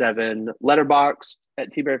tbear57, Letterboxd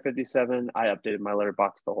at tbear57. I updated my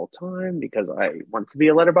Letterboxd the whole time because I want to be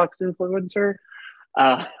a Letterboxd influencer.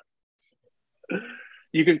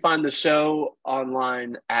 You can find the show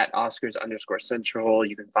online at Oscars_Central.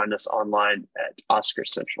 You can find us online at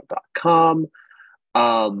OscarsCentral.com.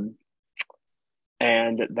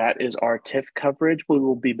 And that is our TIFF coverage. We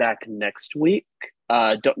will be back next week.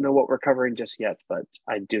 Don't know what we're covering just yet, but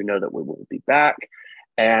I do know that we will be back.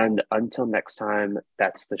 And until next time,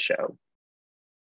 that's the show.